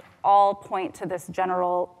sources all point to this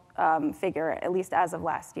general figure, at least as of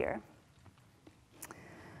last year.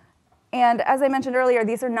 And as I mentioned earlier,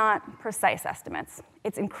 these are not precise estimates.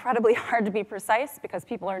 It's incredibly hard to be precise because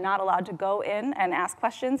people are not allowed to go in and ask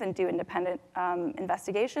questions and do independent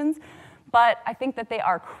investigations, but I think that they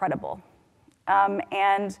are credible.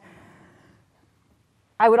 And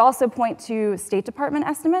I would also point to State Department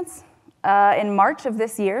estimates. In March of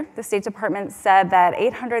this year, the State Department said that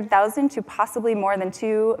 800,000 to possibly more than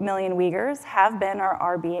 2 million Uyghurs have been or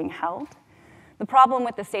are being held. The problem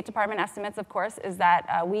with the State Department estimates, of course, is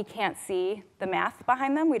that we can't see the math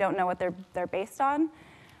behind them. We don't know what they're based on.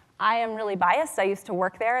 I am really biased. I used to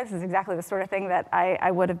work there. This is exactly the sort of thing that I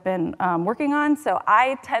would have been working on. So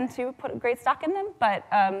I tend to put great stock in them, but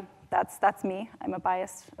that's me. I'm a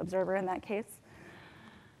biased observer in that case.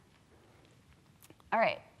 All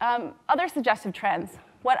right, other suggestive trends.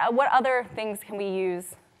 What other things can we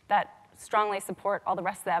use that strongly support all the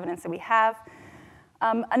rest of the evidence that we have?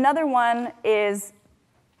 Another one is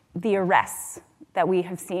the arrests that we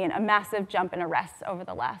have seen, a massive jump in arrests over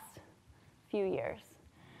the last few years.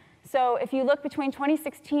 So if you look between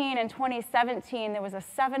 2016 and 2017, there was a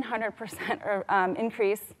 700%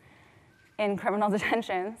 increase in criminal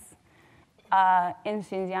detentions in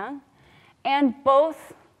Xinjiang. And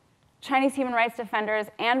both Chinese human rights defenders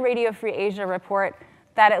and Radio Free Asia report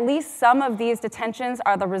that at least some of these detentions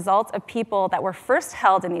are the result of people that were first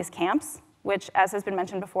held in these camps, which, as has been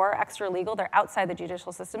mentioned before, are extra legal. They're outside the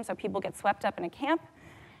judicial system, so people get swept up in a camp,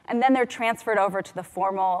 and then they're transferred over to the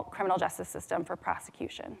formal criminal justice system for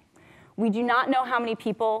prosecution. We do not know how many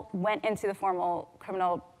people went into the formal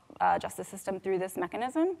criminal justice system through this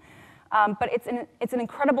mechanism, but it's an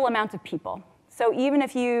incredible amount of people. So even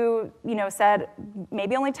if you said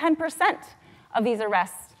maybe only 10% of these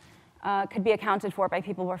arrests could be accounted for by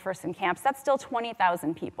people who were first in camps, that's still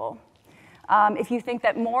 20,000 people. If you think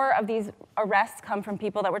that more of these arrests come from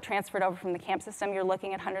people that were transferred over from the camp system, you're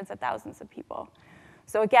looking at hundreds of thousands of people.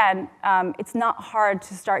 So again, it's not hard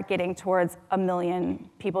to start getting towards 1 million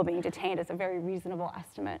people being detained. It's a very reasonable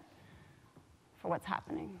estimate for what's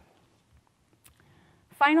happening.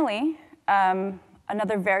 Finally,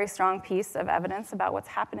 another very strong piece of evidence about what's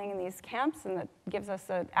happening in these camps and that gives us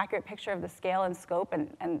an accurate picture of the scale and scope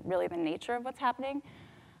and really the nature of what's happening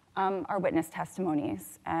are witness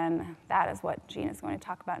testimonies. And that is what Jean is going to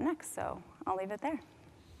talk about next, so I'll leave it there.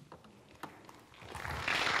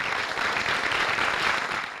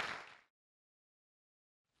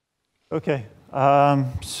 Okay,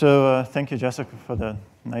 so thank you, Jessica, for the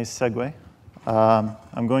nice segue.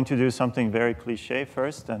 I'm going to do something very cliche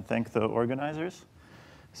first and thank the organizers.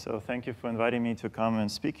 So thank you for inviting me to come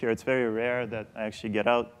and speak here. It's very rare that I actually get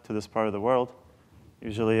out to this part of the world.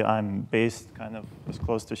 Usually I'm based kind of as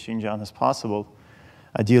close to Xinjiang as possible,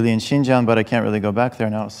 ideally in Xinjiang, but I can't really go back there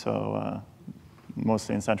now, so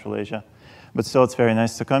mostly in Central Asia. But still, it's very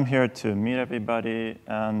nice to come here to meet everybody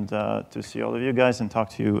and to see all of you guys and talk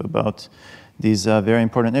to you about these very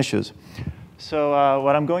important issues. So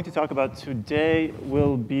what I'm going to talk about today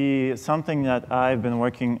will be something that I've been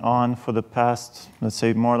working on for the past, let's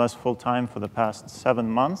say more or less full time for the past 7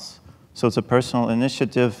 months. So it's a personal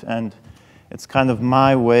initiative, and it's kind of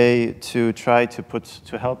my way to try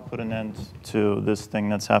to help put an end to this thing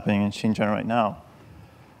that's happening in Xinjiang right now.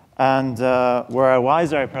 And were I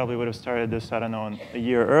wiser, I probably would have started this, I don't know, a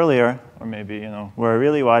year earlier, or maybe, were I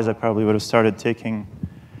really wise, I probably would have started taking,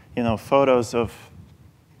 photos of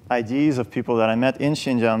IDs of people that I met in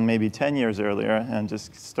Xinjiang maybe 10 years earlier and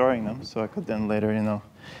just storing them so I could then later,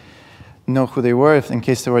 know who they were in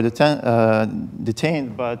case they were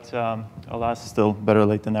detained, but alas, still better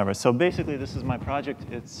late than never. So basically, this is my project.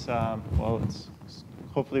 It's, it's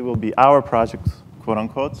hopefully will be our project, quote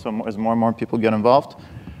unquote, so as more and more people get involved.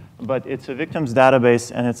 But it's a victims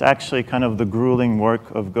database, and it's actually kind of the grueling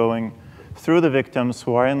work of going through the victims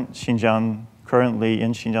who are in Xinjiang, currently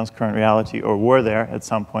in Xinjiang's current reality, or were there at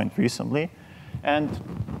some point recently, and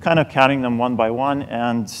kind of counting them one by one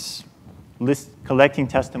and collecting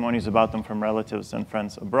testimonies about them from relatives and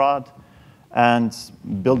friends abroad, and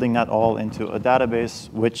building that all into a database,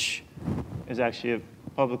 which is actually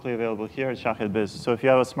publicly available here at Shahid Biz. So if you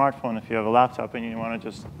have a smartphone, if you have a laptop, and you want to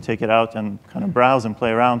just take it out and kind of browse and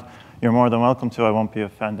play around, you're more than welcome to. I won't be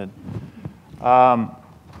offended.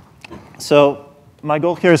 So my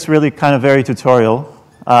goal here is really kind of very tutorial.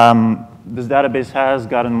 This database has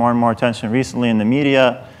gotten more and more attention recently in the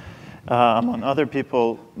media, among other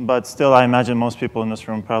people, but still I imagine most people in this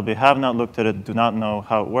room probably have not looked at it, do not know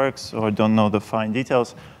how it works, or don't know the fine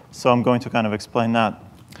details. So I'm going to kind of explain that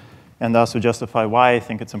and also justify why I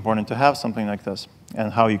think it's important to have something like this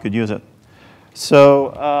and how you could use it.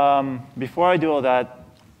 So before I do all that,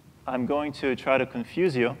 I'm going to try to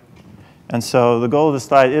confuse you. And so the goal of the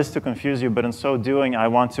slide is to confuse you, but in so doing, I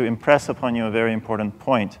want to impress upon you a very important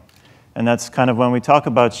point. And that's kind of when we talk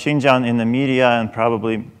about Xinjiang in the media and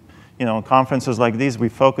probably conferences like these, we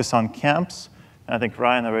focus on camps. And I think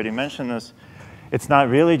Ryan already mentioned this. It's not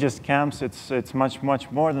really just camps. It's much, much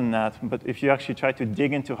more than that. But if you actually try to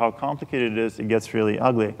dig into how complicated it is, it gets really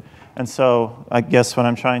ugly. And so I guess what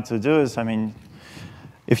I'm trying to do is,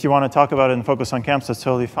 if you want to talk about it and focus on camps, that's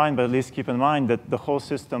totally fine, but at least keep in mind that the whole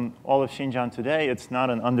system, all of Xinjiang today, it's not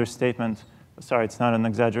an understatement, sorry, it's not an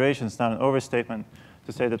exaggeration, it's not an overstatement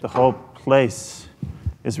to say that the whole place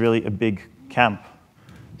is really a big camp.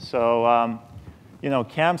 So,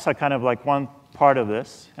 camps are kind of like one part of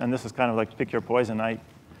this, and this is kind of like pick your poison.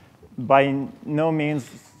 By no means,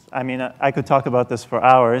 I could talk about this for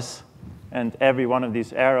hours, and every one of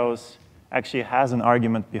these arrows actually has an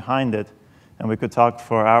argument behind it. And we could talk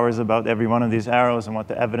for hours about every one of these arrows and what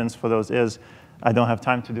the evidence for those is. I don't have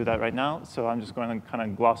time to do that right now, so I'm just going to kind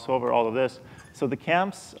of gloss over all of this. So the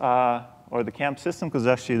camps, or the camp system, because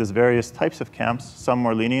actually there's various types of camps, some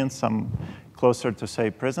more lenient, some closer to,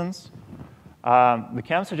 say, prisons. The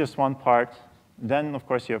camps are just one part. Then, of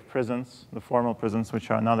course, you have prisons, the formal prisons,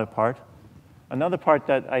 which are another part. Another part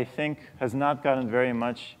that I think has not gotten very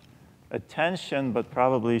much attention, but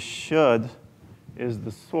probably should, is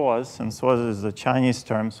the SOAs, and SOAs is a Chinese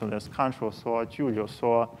term, so there's control SOA, Juliu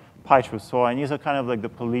SOA, Paichu SOA, and these are kind of like the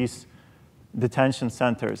police detention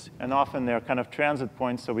centers. And often they're kind of transit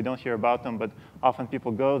points, so we don't hear about them, but often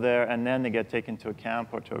people go there and then they get taken to a camp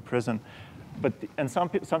or to a prison.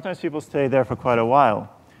 Sometimes people stay there for quite a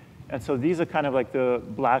while. And so these are kind of like the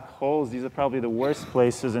black holes. These are probably the worst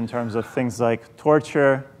places in terms of things like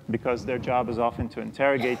torture, because their job is often to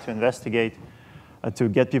interrogate, to investigate, to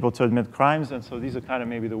get people to admit crimes. And so these are kind of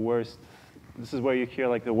maybe the worst. This is where you hear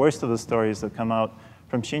like the worst of the stories that come out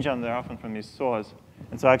from Xinjiang. They're often from these SOAs.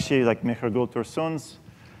 And so actually like Mihirgul Tursun's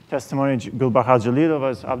testimony, Gulbahar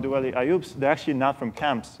Jalilova's, Abdulwali Ayub's, they're actually not from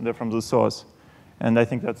camps. They're from the SOAs. And I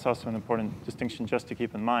think that's also an important distinction just to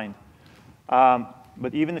keep in mind.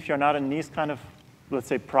 But even if you're not in these kind of, let's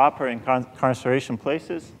say, proper incarceration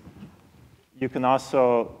places, you can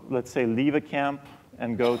also, let's say, leave a camp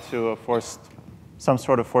and go to some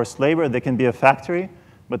sort of forced labor. They can be a factory,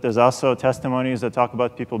 but there's also testimonies that talk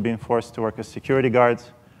about people being forced to work as security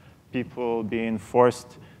guards, people being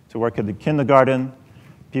forced to work at the kindergarten,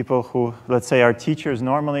 people who, let's say, are teachers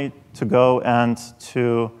normally to go and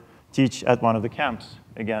to teach at one of the camps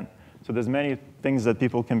again. So there's many things that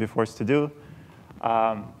people can be forced to do.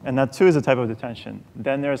 And that, too, is a type of detention.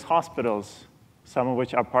 Then there's hospitals, some of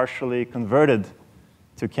which are partially converted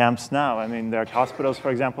to camps now. I mean, there are hospitals,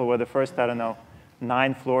 for example, where the first,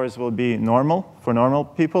 9 floors will be normal for normal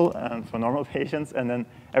people and for normal patients, and then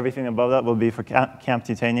everything above that will be for camp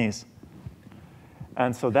detainees.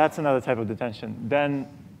 And so that's another type of detention. Then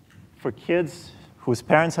for kids whose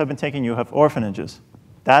parents have been taken, you have orphanages.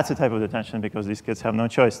 That's a type of detention because these kids have no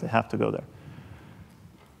choice. They have to go there.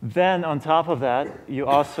 Then on top of that, you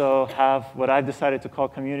also have what I've decided to call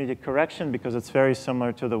community correction because it's very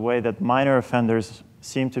similar to the way that minor offenders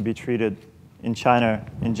seem to be treated in China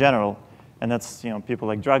in general. And that's people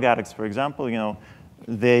like drug addicts, for example.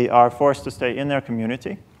 They are forced to stay in their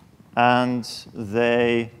community, and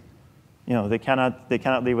they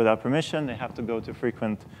cannot leave without permission. They have to go to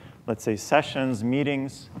frequent, let's say, sessions,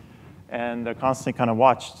 meetings, and they're constantly kind of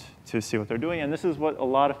watched to see what they're doing. And this is what a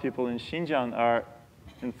lot of people in Xinjiang are,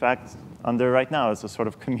 in fact, under right now. It's a sort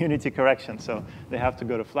of community correction. So they have to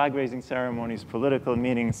go to flag-raising ceremonies, political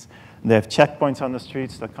meetings. They have checkpoints on the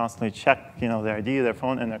streets that constantly check their ID, their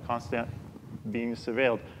phone, and they're constantly being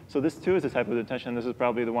surveilled. So this, too, is a type of detention. This is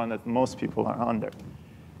probably the one that most people are under.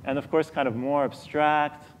 And, of course, kind of more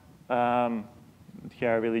abstract,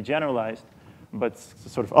 here I really generalized, but the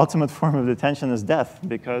sort of ultimate form of detention is death,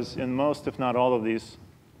 because in most, if not all of these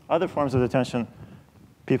other forms of detention,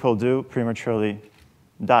 people do prematurely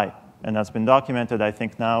die. And that's been documented. I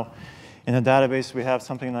think now in the database we have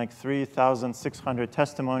something like 3,600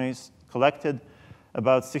 testimonies collected.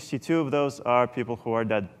 About 62 of those are people who are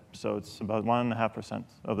dead. So it's about 1.5%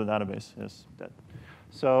 of the database is dead.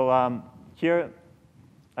 So here,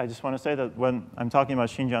 I just want to say that when I'm talking about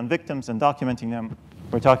Xinjiang victims and documenting them,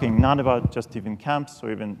 We're talking not about just even camps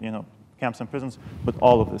or even camps and prisons, but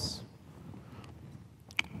all of this.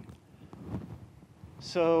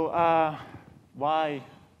 So why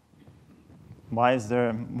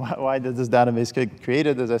did this database get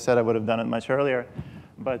created? As I said, I would have done it much earlier.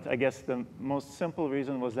 But I guess the most simple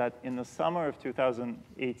reason was that in the summer of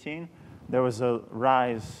 2018, there was a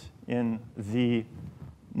rise in the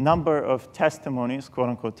number of testimonies, quote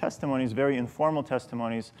unquote testimonies, very informal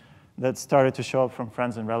testimonies that started to show up from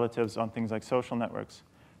friends and relatives on things like social networks.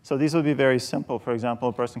 So these would be very simple. For example,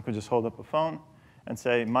 a person could just hold up a phone and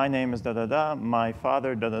say, my name is da-da-da, my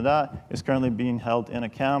father, da-da-da, is currently being held in a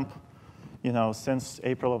camp since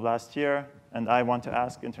April of last year, and I want to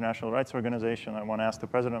ask International Rights Organization, I want to ask the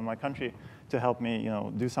president of my country to help me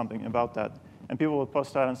do something about that. And people would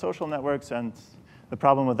post that on social networks, and the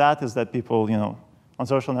problem with that is that people, on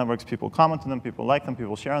social networks, people comment on them, people like them,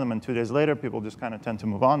 people share them, and 2 days later, people just kind of tend to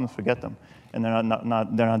move on and forget them, and they're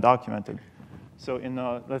not documented. So in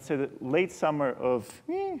let's say the late summer of,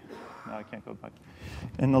 no, I can't go back.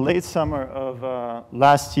 In the late summer of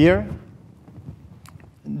last year,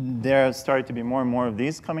 there started to be more and more of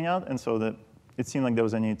these coming out, and so it seemed like there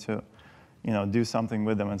was a need to, do something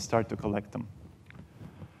with them and start to collect them.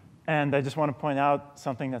 And I just want to point out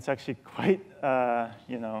something that's actually quite,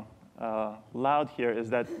 loud here is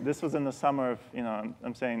that this was in the summer of,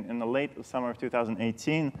 I'm saying in the late summer of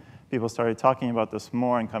 2018, people started talking about this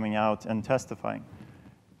more and coming out and testifying.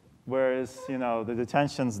 Whereas, the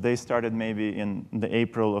detentions, they started maybe in the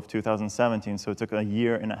April of 2017, so it took a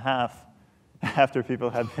year and a half after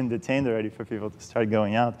people had been detained already for people to start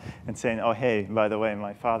going out and saying, oh, hey, by the way,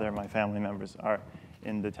 my father, my family members are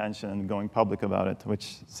in detention and going public about it,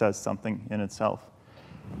 which says something in itself.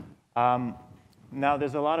 Now,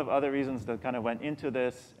 there's a lot of other reasons that kind of went into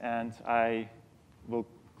this, and I will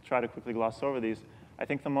try to quickly gloss over these. I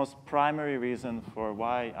think the most primary reason for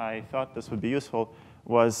why I thought this would be useful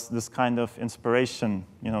was this kind of inspiration,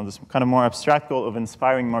 this kind of more abstract goal of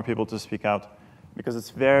inspiring more people to speak out, because it's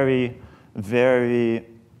very, very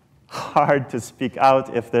hard to speak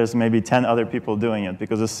out if there's maybe 10 other people doing it,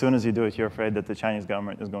 because as soon as you do it, you're afraid that the Chinese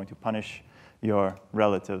government is going to punish your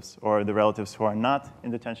relatives, or the relatives who are not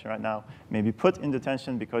in detention right now may be put in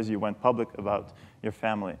detention because you went public about your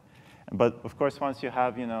family. But of course, once you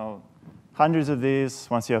have, hundreds of these,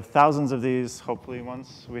 once you have thousands of these, hopefully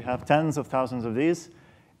once we have tens of thousands of these,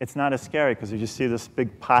 it's not as scary because you just see this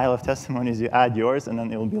big pile of testimonies, you add yours, and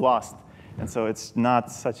then it will be lost. And so it's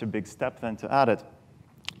not such a big step then to add it.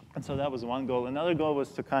 And so that was one goal. Another goal was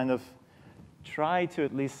to kind of try to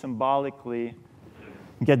at least symbolically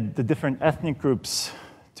get the different ethnic groups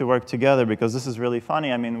to work together, because this is really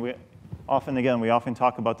funny. I mean, we often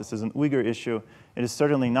talk about this as an Uyghur issue. It is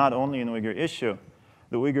certainly not only an Uyghur issue.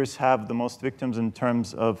 The Uyghurs have the most victims in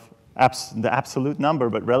terms of the absolute number,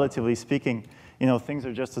 but relatively speaking, things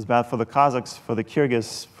are just as bad for the Kazakhs, for the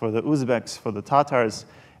Kyrgyz, for the Uzbeks, for the Tatars,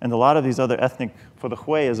 and a lot of these other ethnic, for the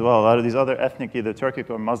Hui as well, a lot of these other ethnic, either Turkic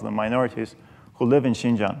or Muslim minorities who live in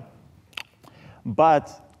Xinjiang. But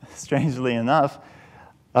strangely enough,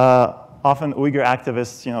 often Uyghur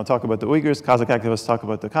activists, talk about the Uyghurs, Kazakh activists talk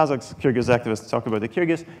about the Kazakhs, Kyrgyz activists talk about the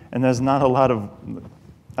Kyrgyz, and there's not a lot of,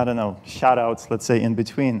 shout-outs, let's say, in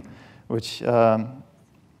between, which,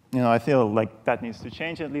 I feel like that needs to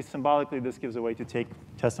change. At least symbolically, this gives a way to take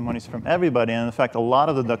testimonies from everybody, and in fact, a lot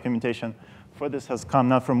of the documentation for this has come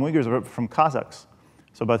not from Uyghurs, but from Kazakhs.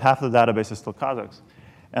 So about half of the database is still Kazakhs.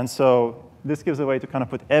 And so this gives a way to kind of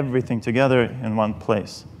put everything together in one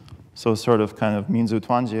place. So sort of kind of Minzu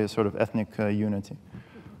Tuanjie, sort of ethnic unity.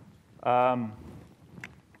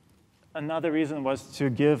 Another reason was to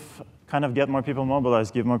get more people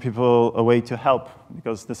mobilized, give more people a way to help,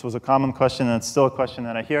 because this was a common question, and it's still a question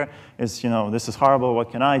that I hear, is, this is horrible,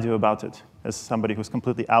 what can I do about it, as somebody who's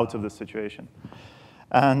completely out of this situation.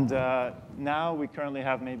 And now we currently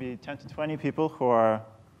have maybe 10 to 20 people who are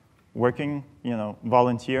working,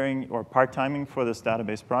 volunteering or part-timing for this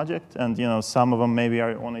database project. And some of them maybe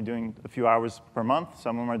are only doing a few hours per month.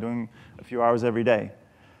 Some of them are doing a few hours every day.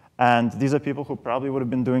 And these are people who probably would have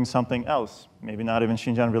been doing something else, maybe not even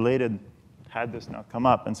Xinjiang related, had this not come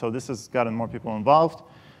up. And so this has gotten more people involved.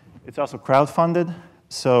 It's also crowdfunded.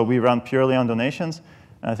 So we run purely on donations.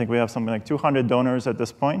 And I think we have something like 200 donors at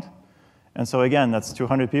this point. And so again, that's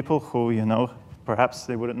 200 people who, perhaps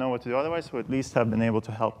they wouldn't know what to do otherwise, who at least have been able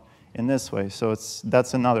to help in this way. So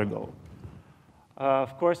that's another goal.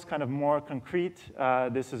 Of course, kind of more concrete,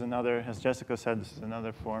 this is another, as Jessica said, this is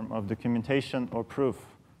another form of documentation or proof.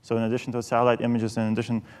 So in addition to satellite images, in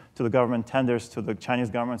addition to the government tenders, to the Chinese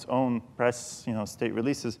government's own press, state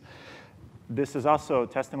releases, this is also,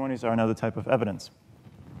 testimonies are another type of evidence.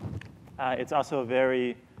 It's also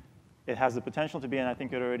it has the potential to be, and I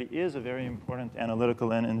think it already is, a very important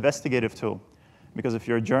analytical and investigative tool. Because if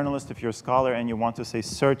you're a journalist, if you're a scholar, and you want to, say,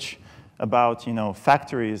 search about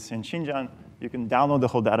factories in Xinjiang, you can download the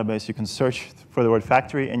whole database, you can search for the word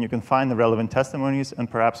factory, and you can find the relevant testimonies and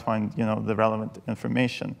perhaps find the relevant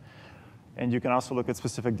information. And you can also look at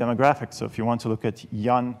specific demographics. So if you want to look at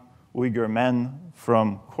young Uyghur men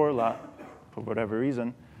from Korla, for whatever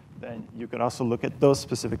reason, then you could also look at those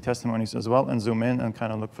specific testimonies as well and zoom in and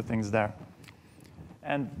kind of look for things there.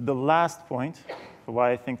 And the last point for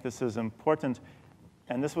why I think this is important,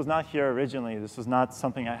 and this was not here originally, this was not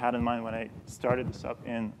something I had in mind when I started this up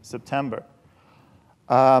in September.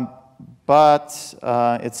 But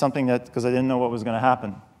it's something that, because I didn't know what was going to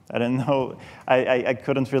happen. I didn't know, I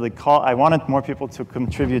couldn't really call, I wanted more people to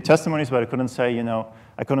contribute testimonies, but I couldn't say,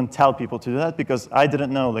 I couldn't tell people to do that because I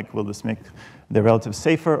didn't know, like, will this make their relatives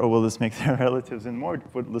safer or will this make their relatives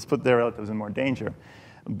will this put their relatives in more danger?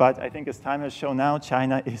 But I think as time has shown now,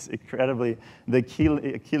 China is incredibly, the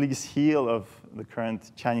Achilles heel of the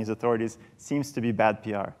current Chinese authorities seems to be bad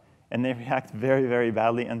PR. And they react very, very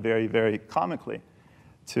badly and very, very comically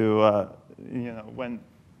to, when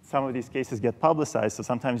some of these cases get publicized. So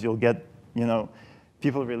sometimes you'll get,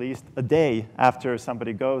 people released a day after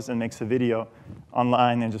somebody goes and makes a video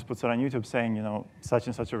online and just puts it on YouTube saying, such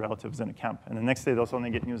and such a relative is in a camp. And the next day they'll suddenly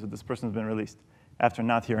get news that this person's been released after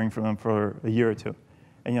not hearing from them for a year or two.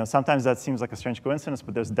 And sometimes that seems like a strange coincidence,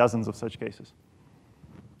 but there's dozens of such cases.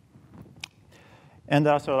 And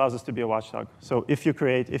that also allows us to be a watchdog. So if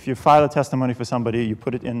you file a testimony for somebody, you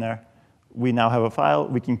put it in there, we now have a file,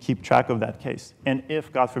 we can keep track of that case. And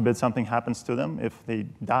if, God forbid, something happens to them, if they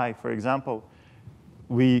die, for example,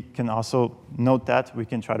 we can also note that, we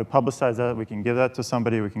can try to publicize that, we can give that to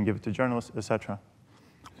somebody, we can give it to journalists, etc.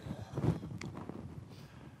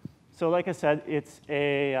 So like I said, it's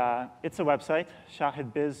a website.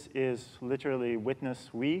 Shahid Biz is literally witness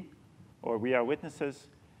we, or we are witnesses.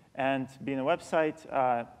 And being a website,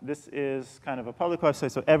 this is kind of a public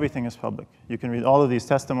website, so everything is public. You can read all of these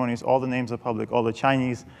testimonies, all the names are public, all the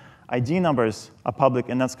Chinese ID numbers are public,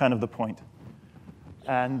 and that's kind of the point.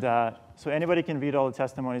 And so anybody can read all the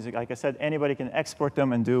testimonies. Like I said, anybody can export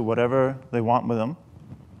them and do whatever they want with them.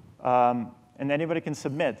 And anybody can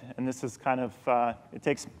submit. And this is kind of, it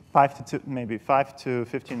takes maybe 5 to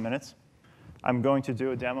 15 minutes. I'm going to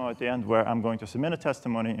do a demo at the end where I'm going to submit a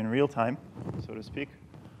testimony in real time, so to speak.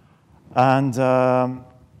 And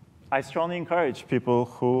I strongly encourage people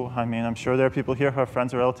who, I'm sure there are people here who have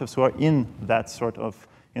friends or relatives who are in that sort of,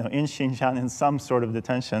 in Xinjiang in some sort of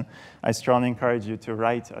detention. I strongly encourage you to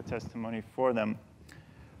write a testimony for them.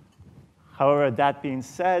 However, that being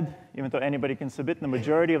said, even though anybody can submit, the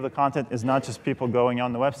majority of the content is not just people going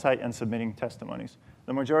on the website and submitting testimonies.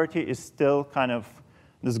 The majority is still kind of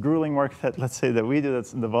this grueling work that, let's say, that we do,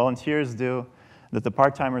 that the volunteers do, that the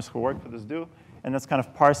part-timers who work for this do, and that's kind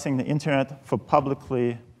of parsing the internet for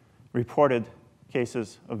publicly reported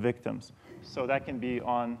cases of victims. So that can be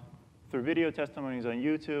through video testimonies on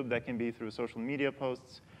YouTube, that can be through social media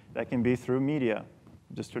posts, that can be through media,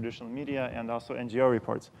 just traditional media, and also NGO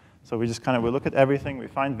reports. So we just we look at everything, we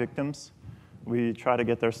find victims, we try to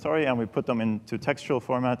get their story, and we put them into textual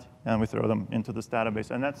format, and we throw them into this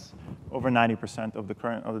database. And that's over 90% of the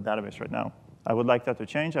database right now. I would like that to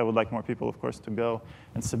change. I would like more people, of course, to go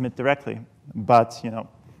and submit directly. But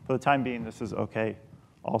for the time being, this is OK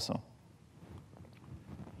also.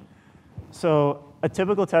 So a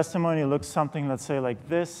typical testimony looks something, let's say, like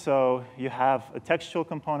this. So you have a textual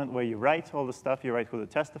component where you write all the stuff. You write who the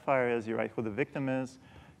testifier is. You write who the victim is.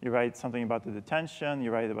 You write something about the detention.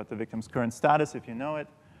 You write about the victim's current status, if you know it.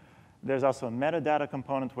 There's also a metadata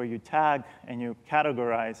component where you tag and you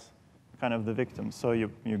categorize kind of the victims. So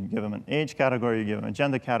you give them an age category, you give them a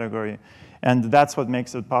gender category, and that's what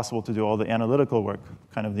makes it possible to do all the analytical work,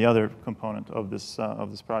 kind of the other component of this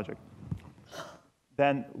project.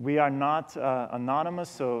 Then we are not anonymous,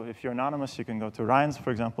 so if you're anonymous, you can go to Ryan's,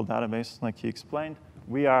 for example, database, like he explained.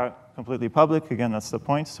 We are completely public. Again, that's the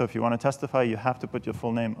point. So if you want to testify, you have to put your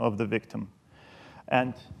full name of the victim.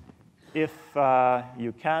 And if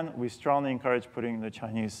you can, we strongly encourage putting the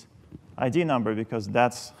Chinese ID number, because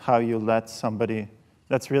that's how you let somebody,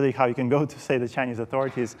 that's really how you can go to, say, the Chinese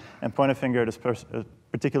authorities and point a finger at a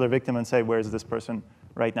particular victim and say, where is this person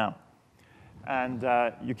right now? And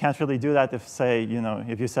you can't really do that if, say,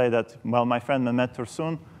 if you say that, well, my friend Mehmet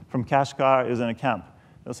Tursun from Kashgar is in a camp.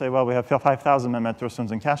 They'll say, well, we have 5,000 Mehmet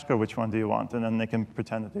Tursuns in Kashgar, which one do you want? And then they can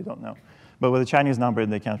pretend that they don't know. But with a Chinese number,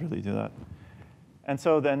 they can't really do that. And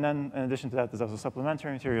so then in addition to that, there's also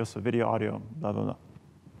supplementary materials, so video, audio, blah, blah, blah.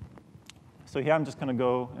 So here I'm just going to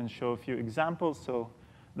go and show a few examples. So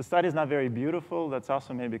The study is not very beautiful. That's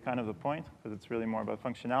also maybe kind of the point, because it's really more about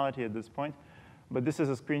functionality at this point. But this is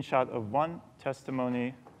a screenshot of one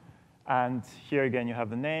testimony. And here again, you have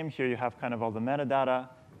the name. Here you have kind of all the metadata.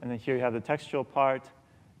 And then here you have the textual part.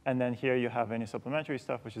 And then here you have any supplementary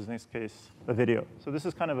stuff, which is in this case a video. So this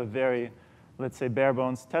is kind of a very, let's say, bare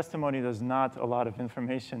bones testimony. There's not a lot of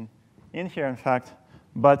information in here, in fact.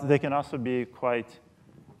 But they can also be quite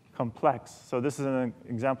complex. So this is an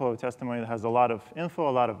example of a testimony that has a lot of info,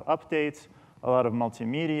 a lot of updates, a lot of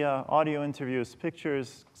multimedia, audio interviews,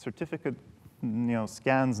 pictures, certificate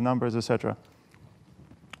scans, numbers, etc.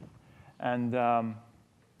 And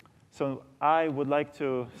so I would like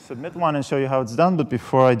to submit one and show you how it's done. But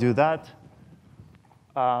before I do that,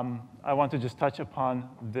 I want to just touch upon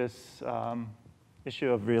this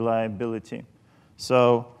issue of reliability.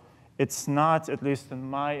 So it's not, at least in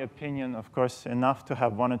my opinion, of course, enough to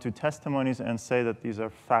have one or two testimonies and say that these are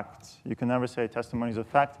facts. You can never say testimony is a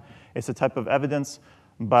fact. It's a type of evidence,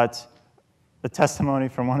 but a testimony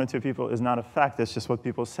from one or two people is not a fact. It's just what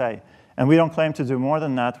people say. And we don't claim to do more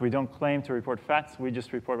than that. We don't claim to report facts. We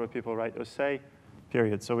just report what people write or say,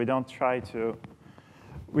 period. So we don't try to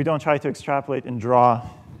extrapolate and draw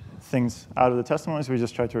things out of the testimonies. We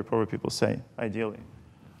just try to report what people say, ideally.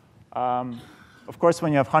 Of course,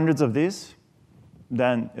 when you have hundreds of these,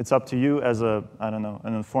 then it's up to you as an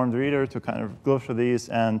informed reader to kind of go through these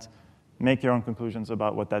and make your own conclusions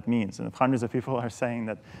about what that means. And if hundreds of people are saying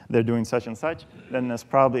that they're doing such and such, then there's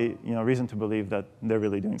probably reason to believe that they're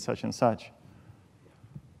really doing such and such.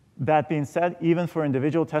 That being said, even for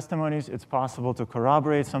individual testimonies, it's possible to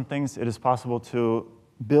corroborate some things. It is possible to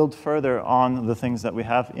build further on the things that we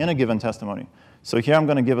have in a given testimony. So here I'm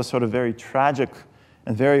going to give a sort of very tragic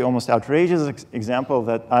and very almost outrageous example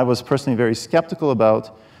that I was personally very skeptical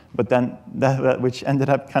about, but then which ended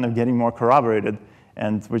up kind of getting more corroborated,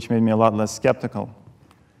 and which made me a lot less skeptical.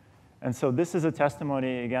 And so this is a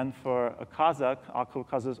testimony, again, for a Kazakh, Akıl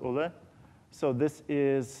Kazız Ule. So this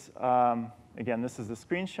is, again, this is the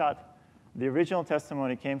screenshot. The original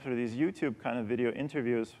testimony came through these YouTube kind of video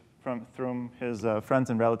interviews from his friends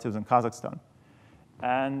and relatives in Kazakhstan.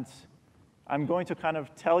 And I'm going to kind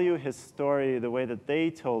of tell you his story the way that they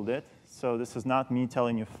told it. So this is not me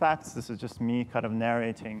telling you facts. This is just me kind of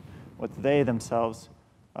narrating what they themselves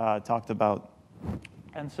talked about.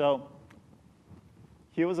 And so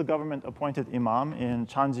he was a government-appointed imam in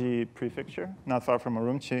Chanji Prefecture, not far from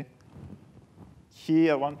Urumqi. He,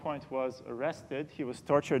 at one point, was arrested. He was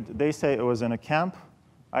tortured. They say it was in a camp.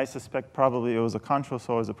 I suspect probably it was a control,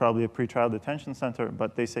 so it was probably a pretrial detention center,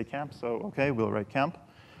 but they say camp, so OK, we'll write camp.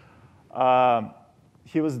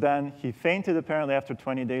 He fainted apparently after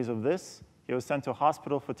 20 days of this. He was sent to a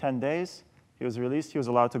hospital for 10 days. He was released. He was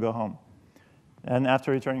allowed to go home. And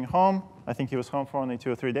after returning home, I think he was home for only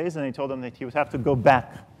 2 or 3 days, and they told him that he would have to go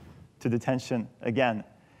back to detention again.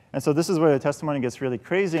 And so this is where the testimony gets really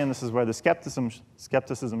crazy, and this is where the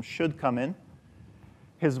skepticism should come in.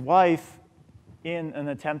 His wife, in an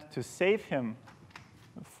attempt to save him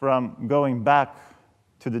from going back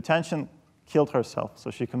to detention, killed herself. So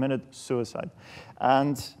she committed suicide.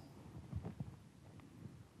 And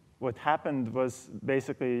what happened was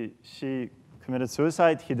basically she committed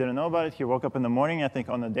suicide. He didn't know about it. He woke up in the morning, I think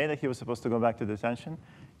on the day that he was supposed to go back to detention.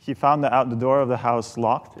 He found the door of the house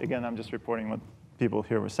locked. Again, I'm just reporting what people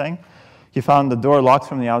here were saying. He found the door locked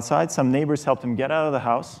from the outside. Some neighbors helped him get out of the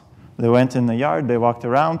house. They went in the yard, they walked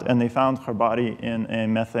around, and they found her body in a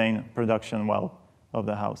methane production well of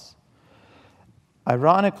the house.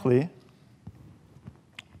 Ironically,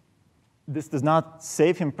 this does not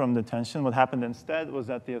save him from detention. What happened instead was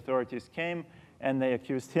that the authorities came and they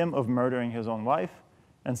accused him of murdering his own wife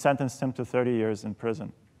and sentenced him to 30 years in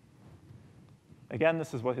prison. Again,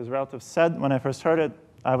 this is what his relatives said. When I first heard it,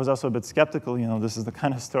 I was also a bit skeptical. This is the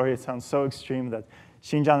kind of story, it sounds so extreme that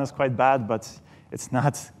Xinjiang is quite bad, but it's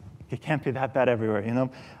not. It can't be that bad everywhere,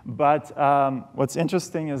 But what's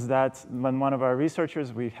interesting is that when one of our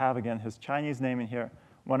researchers, we have, again, his Chinese name in here,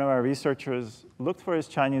 one of our researchers looked for his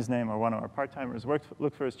Chinese name, or one of our part-timers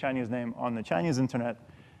looked for his Chinese name on the Chinese internet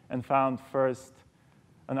and found first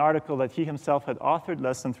an article that he himself had authored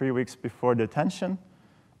less than 3 weeks before detention,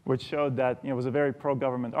 which showed that it was a very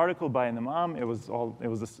pro-government article by an imam. It was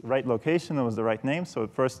the right location. It was the right name. So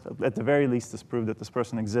at the very least, this proved that this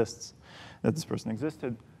person exists, that this person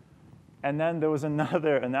existed. And then there was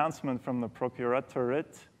another announcement from the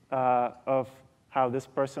Procuratorate of how this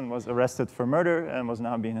person was arrested for murder and was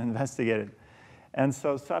now being investigated. And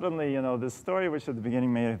so suddenly, this story, which at the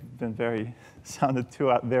beginning may have been sounded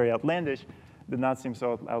very outlandish, did not seem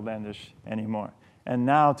so outlandish anymore. And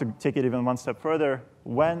now, to take it even one step further,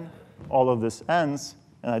 when all of this ends,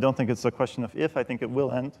 And I don't think it's a question of if, I think it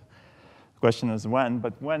will end. The question is when,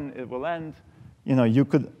 but when it will end, you know,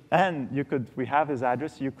 we have his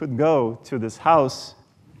address, you could go to this house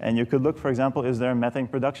and you could look, for example, is there a methane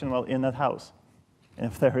production well in that house? And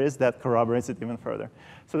if there is, that corroborates it even further.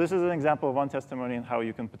 So this is an example of one testimony and how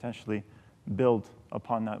you can potentially build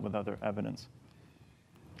upon that with other evidence.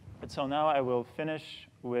 And so now I will finish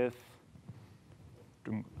with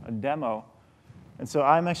a demo. And so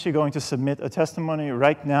I'm actually going to submit a testimony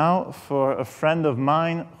right now for a friend of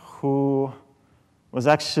mine who was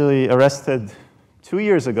actually arrested 2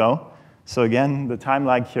 years ago. So again, the time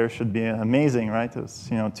lag here should be amazing, right? It's,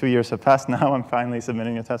 you know, 2 years have passed now. I'm finally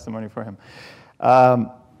submitting a testimony for him.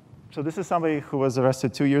 So this is somebody who was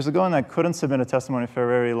arrested 2 years ago, and I couldn't submit a testimony for a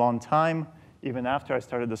very long time, even after I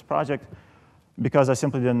started this project, because I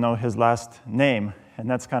simply didn't know his last name. And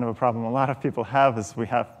that's kind of a problem a lot of people have, is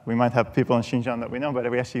we might have people in Xinjiang that we know, but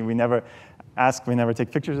we never ask, we never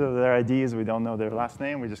take pictures of their IDs, we don't know their last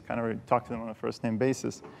name, we just kind of talk to them on a first name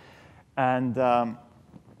basis. And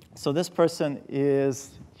so this person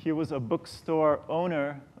he was a bookstore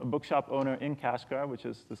owner, a bookshop owner in Kashgar, which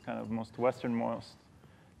is this kind of most westernmost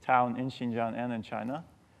town in Xinjiang and in China.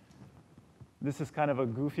 This is kind of a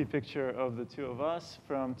goofy picture of the two of us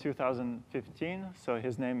from 2015. So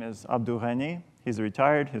his name is Abdurrahni. He's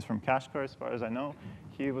retired. He's from Kashgar, as far as I know.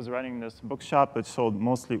 He was running this bookshop which sold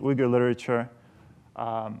mostly Uyghur literature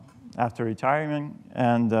after retiring,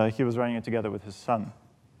 and he was running it together with his son.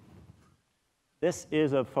 This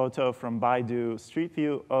is a photo from Baidu Street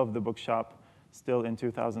View of the bookshop, still in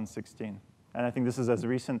 2016. And I think this is as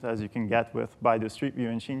recent as you can get with Baidu Street View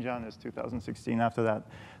in Xinjiang is 2016. After that,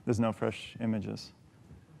 there's no fresh images.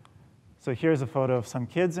 So here's a photo of some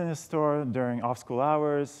kids in his store during off-school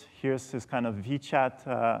hours. Here's his kind of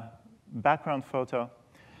WeChat background photo.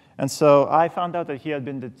 And so I found out that he had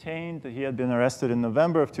been detained, that he had been arrested in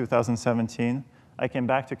November of 2017. I came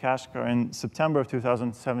back to Kashgar in September of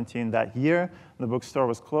 2017 that year. The bookstore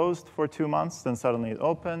was closed for 2 months, then suddenly it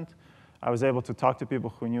opened. I was able to talk to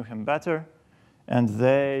people who knew him better. And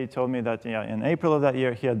they told me that in April of that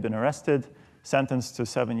year, he had been arrested, sentenced to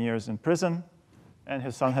 7 years in prison, and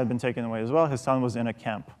his son had been taken away as well. His son was in a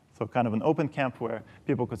camp, so kind of an open camp where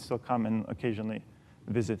people could still come and occasionally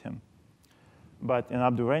visit him. But in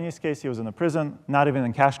Abdurrahni's case, he was in a prison, not even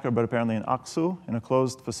in Kashgar, but apparently in Aksu, in a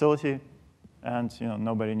closed facility, and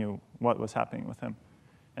nobody knew what was happening with him.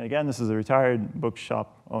 And again, this is a retired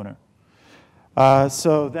bookshop owner.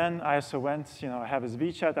 So then I also went, I have his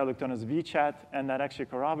WeChat, I looked on his WeChat, and that actually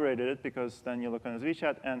corroborated it, because then you look on his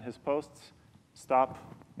WeChat, and his posts stop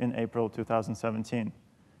in April 2017.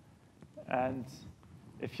 And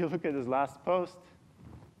if you look at his last post,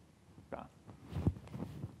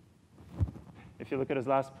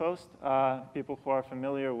 people who are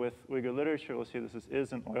familiar with Uyghur literature will see this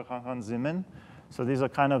is in Oyhanhan Zimin. So these are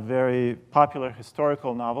kind of very popular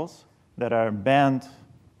historical novels that are banned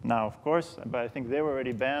now, of course, but I think they were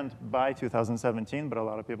already banned by 2017, but a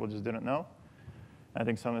lot of people just didn't know. I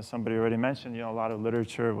think somebody already mentioned, a lot of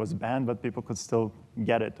literature was banned, but people could still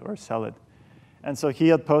get it or sell it. And so he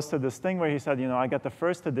had posted this thing where he said, I got the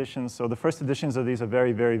first editions. So the first editions of these are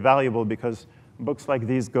very, very valuable, because books like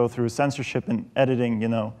these go through censorship and editing,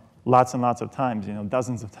 lots and lots of times,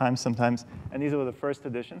 dozens of times sometimes. And these were the first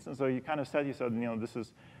editions. And so he kind of said, this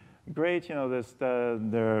is great,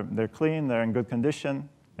 they're clean, they're in good condition.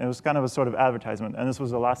 And it was kind of a sort of advertisement. And this was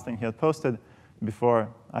the last thing he had posted before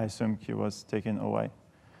I assumed he was taken away.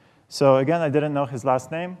 So again, I didn't know his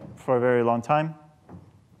last name for a very long time.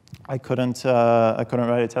 I couldn't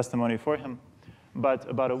write a testimony for him. But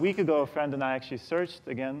about a week ago, a friend and I actually searched,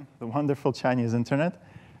 again, the wonderful Chinese internet,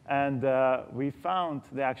 and we found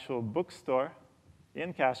the actual bookstore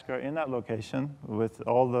in Kashgar, in that location, with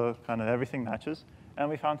all the kind of everything matches, and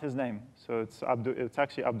we found his name. So it's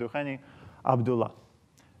actually Abdurrahni Abdullah.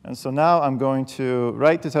 And so now I'm going to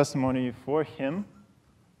write the testimony for him.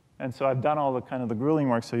 And so I've done all the kind of the grueling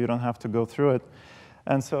work, so you don't have to go through it.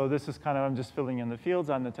 And so this is kind of, I'm just filling in the fields.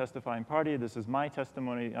 I'm the testifying party. This is my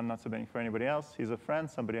testimony. I'm not submitting for anybody else. He's a friend,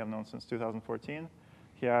 somebody I've known since 2014.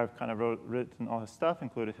 Here I've kind of written all his stuff,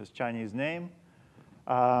 included his Chinese name.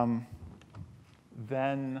 Then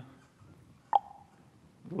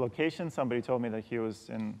the location, somebody told me that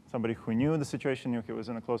somebody who knew the situation knew he was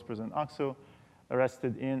in a closed prison in Aksu,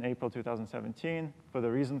 arrested in April 2017. For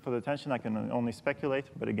the reason for the detention, I can only speculate.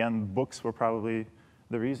 But again, books were probably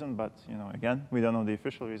the reason, but again, we don't know the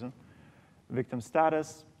official reason. Victim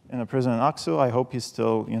status in a prison in Aksu. I hope he's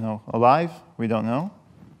still alive. We don't know.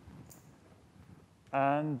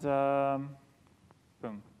 And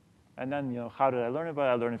boom. And then how did I learn about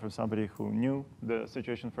it? I learned it from somebody who knew the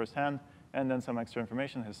situation firsthand. and then some extra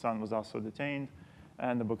information. His son was also detained,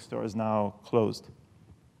 and the bookstore is now closed.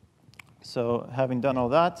 So having done all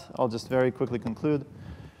that, I'll just very quickly conclude.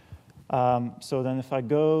 So then if I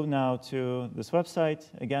go now to this website,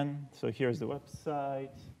 again, so here's the website.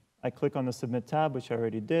 I click on the Submit tab, which I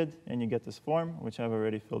already did, and you get this form, which I've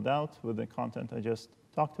already filled out with the content I just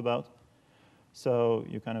talked about. So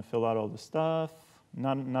you kind of fill out all the stuff.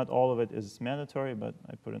 Not all of it is mandatory, but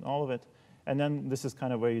I put in all of it. And then this is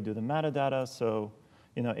kind of where you do the metadata. So,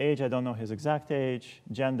 age, I don't know his exact age,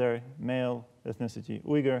 gender, male, ethnicity,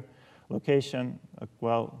 Uyghur, location,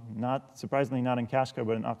 well, surprisingly not in Kashgar,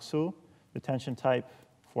 but in Aksu, detention type,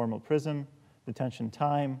 formal prison, detention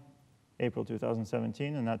time, April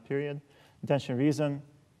 2017, in that period. Detention reason,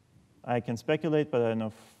 I can speculate, but I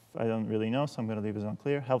don't really know, so I'm going to leave it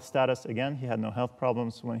unclear. Health status, again, he had no health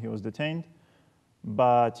problems when he was detained.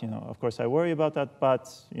 But, of course, I worry about that, but,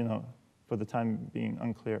 for the time being,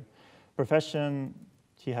 unclear. Profession,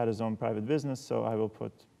 he had his own private business, so I will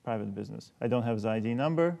put private business. I don't have his ID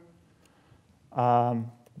number. And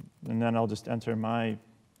then I'll just enter my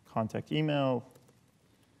contact email.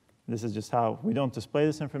 This is just how we don't display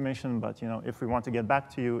this information, but if we want to get back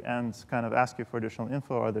to you and kind of ask you for additional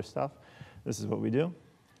info or other stuff, this is what we do.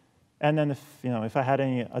 And then if I had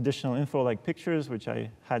any additional info like pictures, which I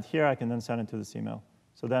had here, I can then send it to this email.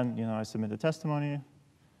 So then I submit the testimony. It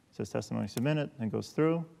says testimony submitted, and it goes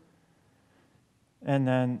through. And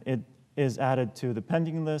then it is added to the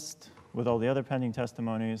pending list with all the other pending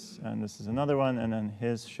testimonies, and this is another one, and then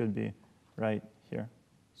his should be right here.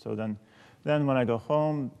 So then when I go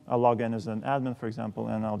home, I'll log in as an admin, for example,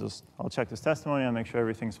 and I'll check this testimony, I'll make sure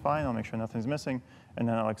everything's fine, I'll make sure nothing's missing, and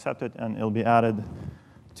then I'll accept it, and it'll be added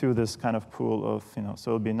to this kind of pool of,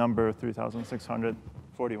 so it'll be number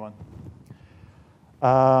 3,641.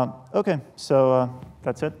 Okay, so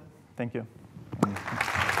that's it. Thank you.